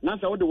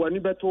Nasa the one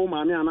you better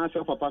money and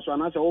answer for Pastor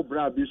and answer oh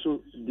bra be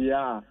so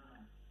dear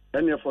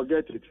and you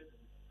forget it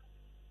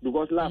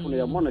because laugh on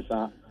your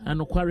monitor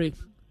and quarry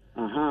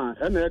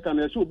and I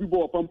can so be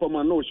bought pump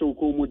man no show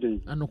comedy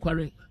and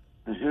quarry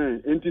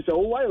and it's oh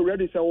why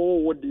already so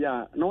what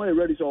dear no I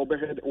ready so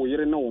overhead or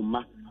you know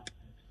ma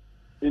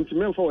into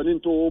me for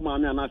into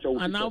money and answer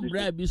and now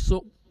bra be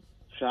so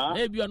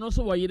maybe you are not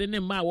so why you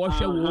didn't ma wash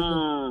your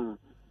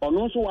or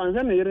no so I'm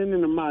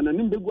in the man and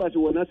in big was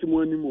one as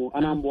more anymore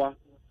and I'm boy.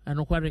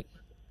 And quarry.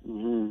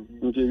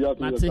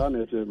 That's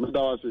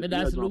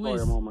Louis.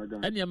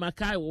 And your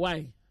Makai,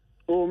 why?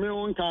 Oh, me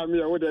won't come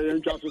here with the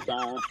young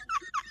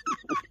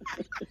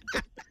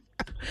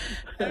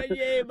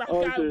Hey,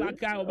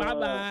 Macau, bye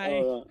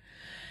bye.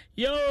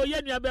 Yo,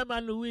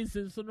 Yan Louis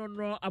and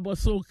Sono about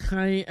so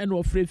kind and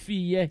of free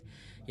fee.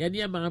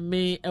 Yania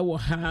Mammy,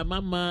 Ewaha,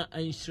 Mama,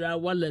 and Shra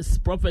Wallace,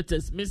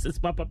 prophetess, Mrs.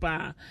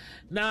 Papa.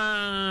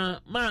 Nah,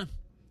 ma.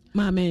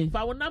 Mame. For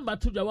our number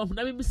 2, I want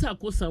to be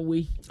Sakosan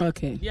way.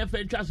 Okay. Yeah,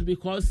 friend trust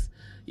because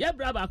yeah,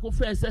 brother, I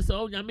first says,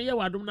 oh, Yamia,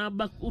 I don't know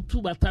back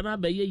to Batana,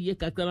 by ye,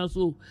 Catana,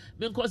 so,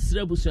 because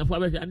Rebus,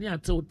 for any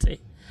told.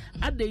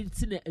 I didn't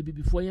see it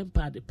before you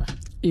party.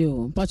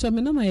 Yo, but your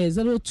number is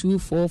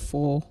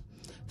 0244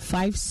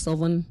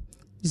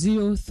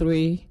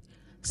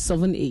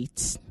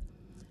 570378.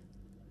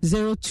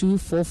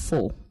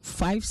 0244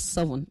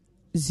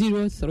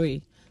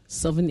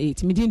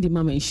 570378. Median the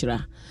Mama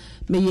Ishra.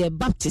 May a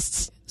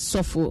Baptist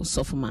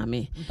suffer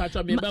mammy.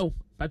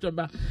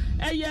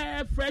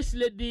 Yeah, fresh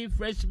lady,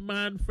 fresh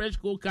man, fresh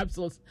gold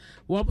capsules.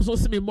 One so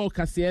me more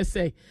Cassia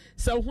say.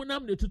 So when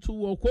I'm the 2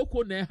 war,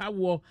 cocoa ne ha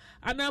war,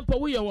 and I'm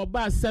power your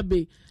bar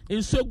sabe.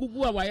 In so good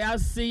why I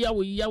see ya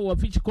we yaw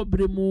fish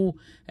cobremu,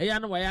 a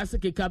yan why I say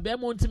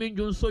cabemon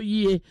timin so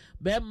ye,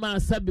 bema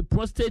sabe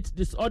prostate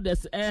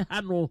disorders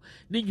hano,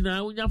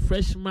 nigna unya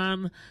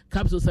freshman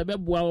capsules a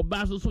bebwa,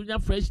 basso unya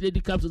fresh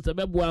lady capsules a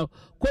bebwa,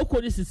 cocoa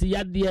this is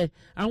ya dear,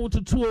 I want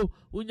to 2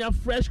 unya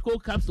fresh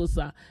gold capsules,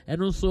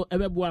 and also a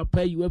bebwa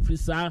pay you every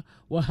sa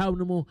or how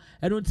no more,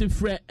 and don't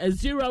fret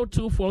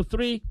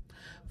 0243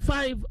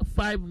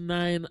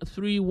 559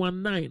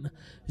 319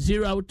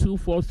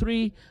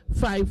 0243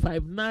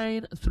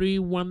 559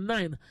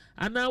 319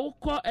 and now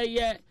call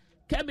a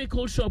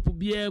chemical shop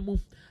BMU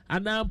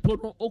and now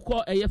put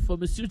call a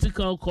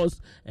pharmaceutical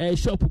cost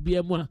shop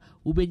BMU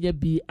ubenya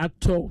be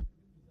at all.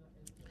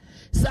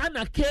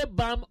 Sana K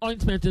balm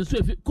ointment and so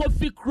if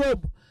coffee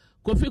chrome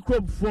Kofi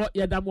Chrome for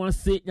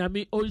Yadamwase,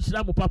 Yami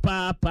Oishram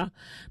Papa,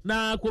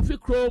 na Kofi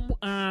Chrome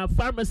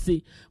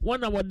pharmacy,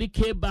 1 hour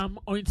K-Bam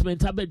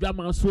ointment,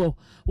 Abedama so.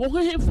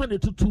 Won't have funny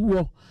to 2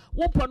 war.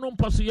 1 panon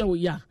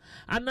pasu ya,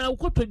 and now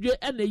go to you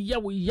and a ya.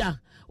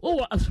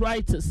 Or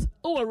arthritis,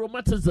 or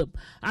rheumatism,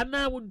 and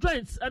now with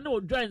joints, and no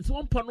joints,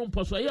 1 panon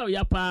pasu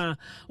yapa,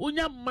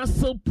 unya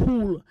muscle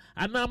pull,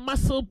 and now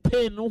muscle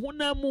pain,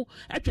 unamu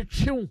at your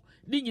chew,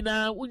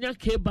 nina unya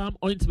K-Bam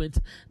ointment.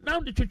 Now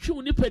the chew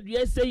niped,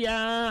 yes, say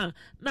ya.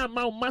 Na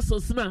ma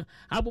muscles na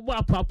abubu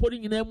apa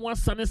putting in them one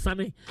sunny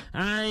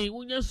I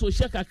unya so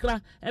shaka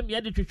kra em ya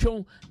de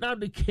twetwon now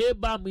the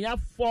K-Bam ya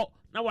 4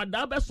 na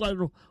wada be so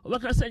no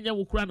obaka senya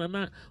wo kra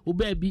na wo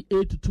ba bi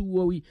 8 to 2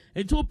 wo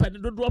enti wo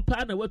pen dodo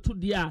pa na watu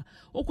dia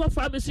okwa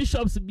pharmacy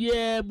shops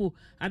bia mu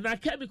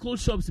and chemical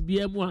shops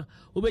bia mu a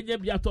obenya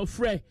bia to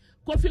frɛ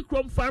Kofi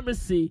Chrome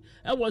pharmacy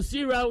it was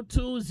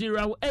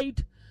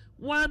 0208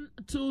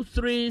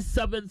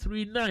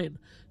 123739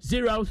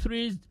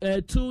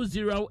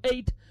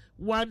 03208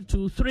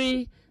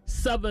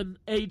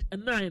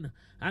 123789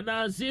 and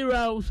now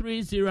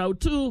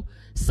 0302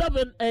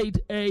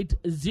 788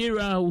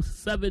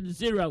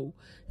 070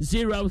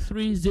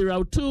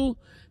 0302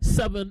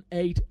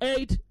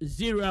 788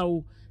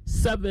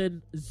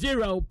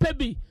 070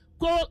 Pebi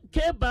go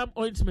K-Bam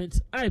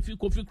ointment I feel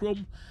Kofi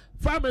Chrome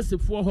pharmacy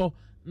for her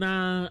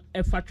na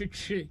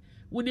efatwetwe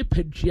woni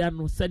padua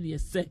no sane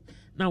se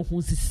na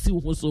ho sisi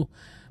ho so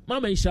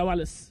Mama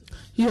Ishawales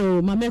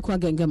yo mama kwa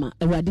gengema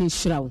ewade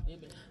nhirawo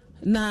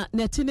na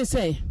netine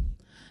say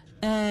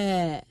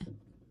eye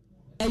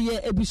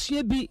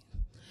ebusua bi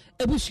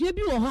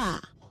wo ho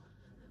a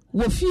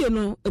wo fie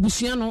no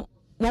ebusua no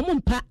wo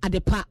mompa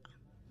adepa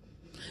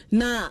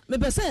na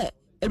mepese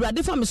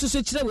ewade fa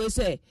mesoso kire we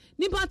say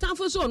nipa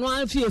tanfo so no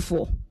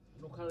anfiefo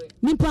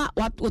nipa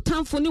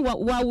watanfo ni wa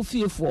wo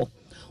fiefo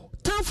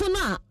tanfo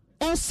na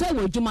on say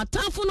we djuma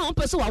tanfo na on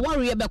pese wa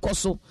warrior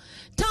bekoso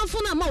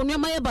tanfo na ma onua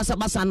ma ye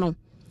basabasa no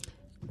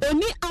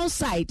oni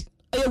outside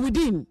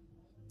within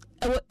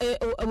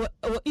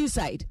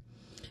inside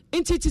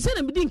inti ti se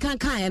na bidin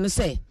kan no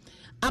say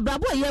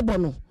abrabo ye bo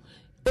no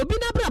obi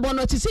na abrabo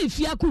no ti se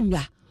fi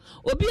akunwa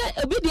obi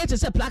de ti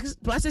se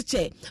plastic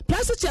chair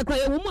kwa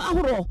ye wo mu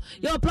ahoro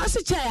ye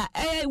plastic chair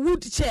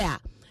wood chair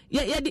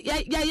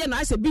ye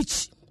na say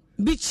beach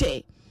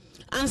chair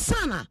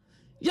ansana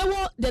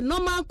yewo the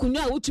normal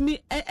kunwa utumi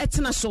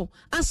etena so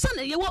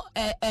ansana yewo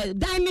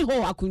dining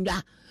hall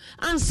akunwa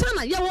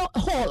ansana yewo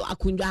hall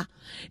akunwa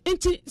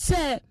inti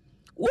se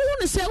wo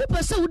ne se wo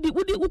pese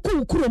wudi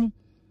ukrom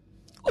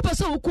wo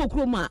pese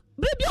ukrom a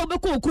baby a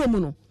obekọ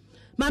ukrom no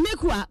ma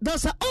mekua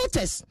there's a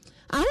altars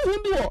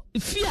ahụhụ bi wo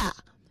fia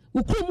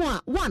ukrom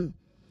a 1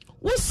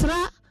 wo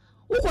sra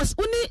wo kos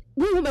uni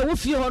wo me wo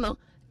fie ho no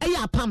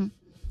eya apam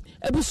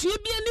ebusua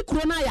bi ani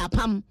kuro na ya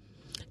apam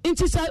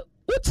inti se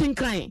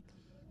utinkran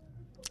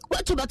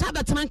what to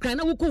batman cry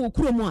na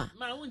wukuro mu a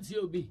ma wunti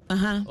obi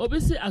obi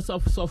say as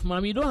of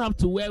mom you don't have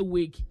to wear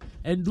wig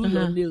and do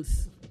your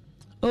nails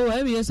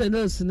yes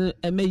nails no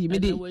emeyi me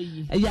dey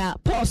ya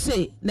Paul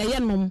say na ye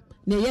nom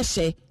na ye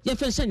hye ye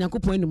fe hye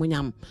Yakopon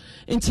animonyam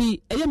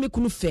nti eye me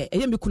kunu fe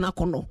eye me kunu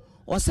akono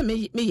o se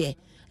me ye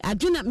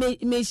adwena me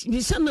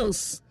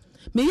channels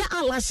me ya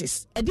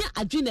eyelashes e dey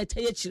adwena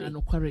taye chire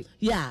anokware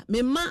yeah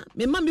me ma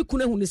me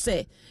kunu hu ni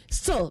say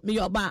still me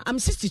your ba I'm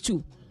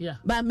 62 yeah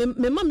but me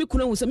ma me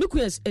kunu hu say me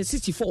kunu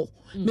 64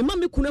 me ma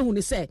me kunu hu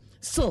ni say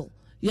still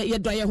ye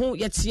do ye ho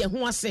ye tie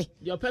ho ase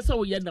your person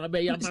will ye na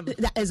be ya man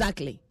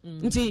exactly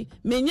nti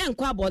me nya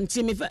nkwa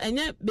abonti me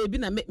enye baby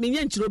na me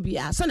nya nchiro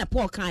bia se na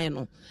Paul kan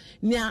no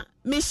nia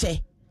me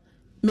hye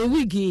me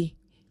wigi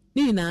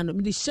ni na no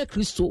me de hye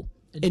Kristo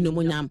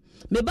enumunyam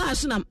me ba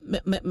so na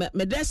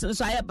me dress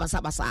so aye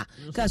basa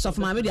cause of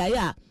my media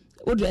ya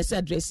o dress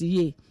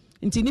ye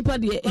nti nipa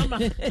de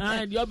mama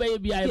and your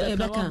baby I be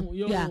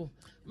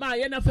ma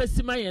ye na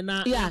fasima ye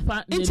na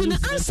fa nti na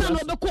ansa no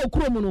be ko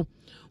okrom no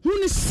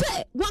huni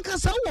se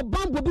wankasa wo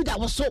bambo bi da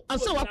wo so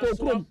ansa wa ko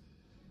okrom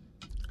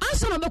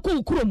ansa no be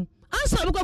ko okrom ansa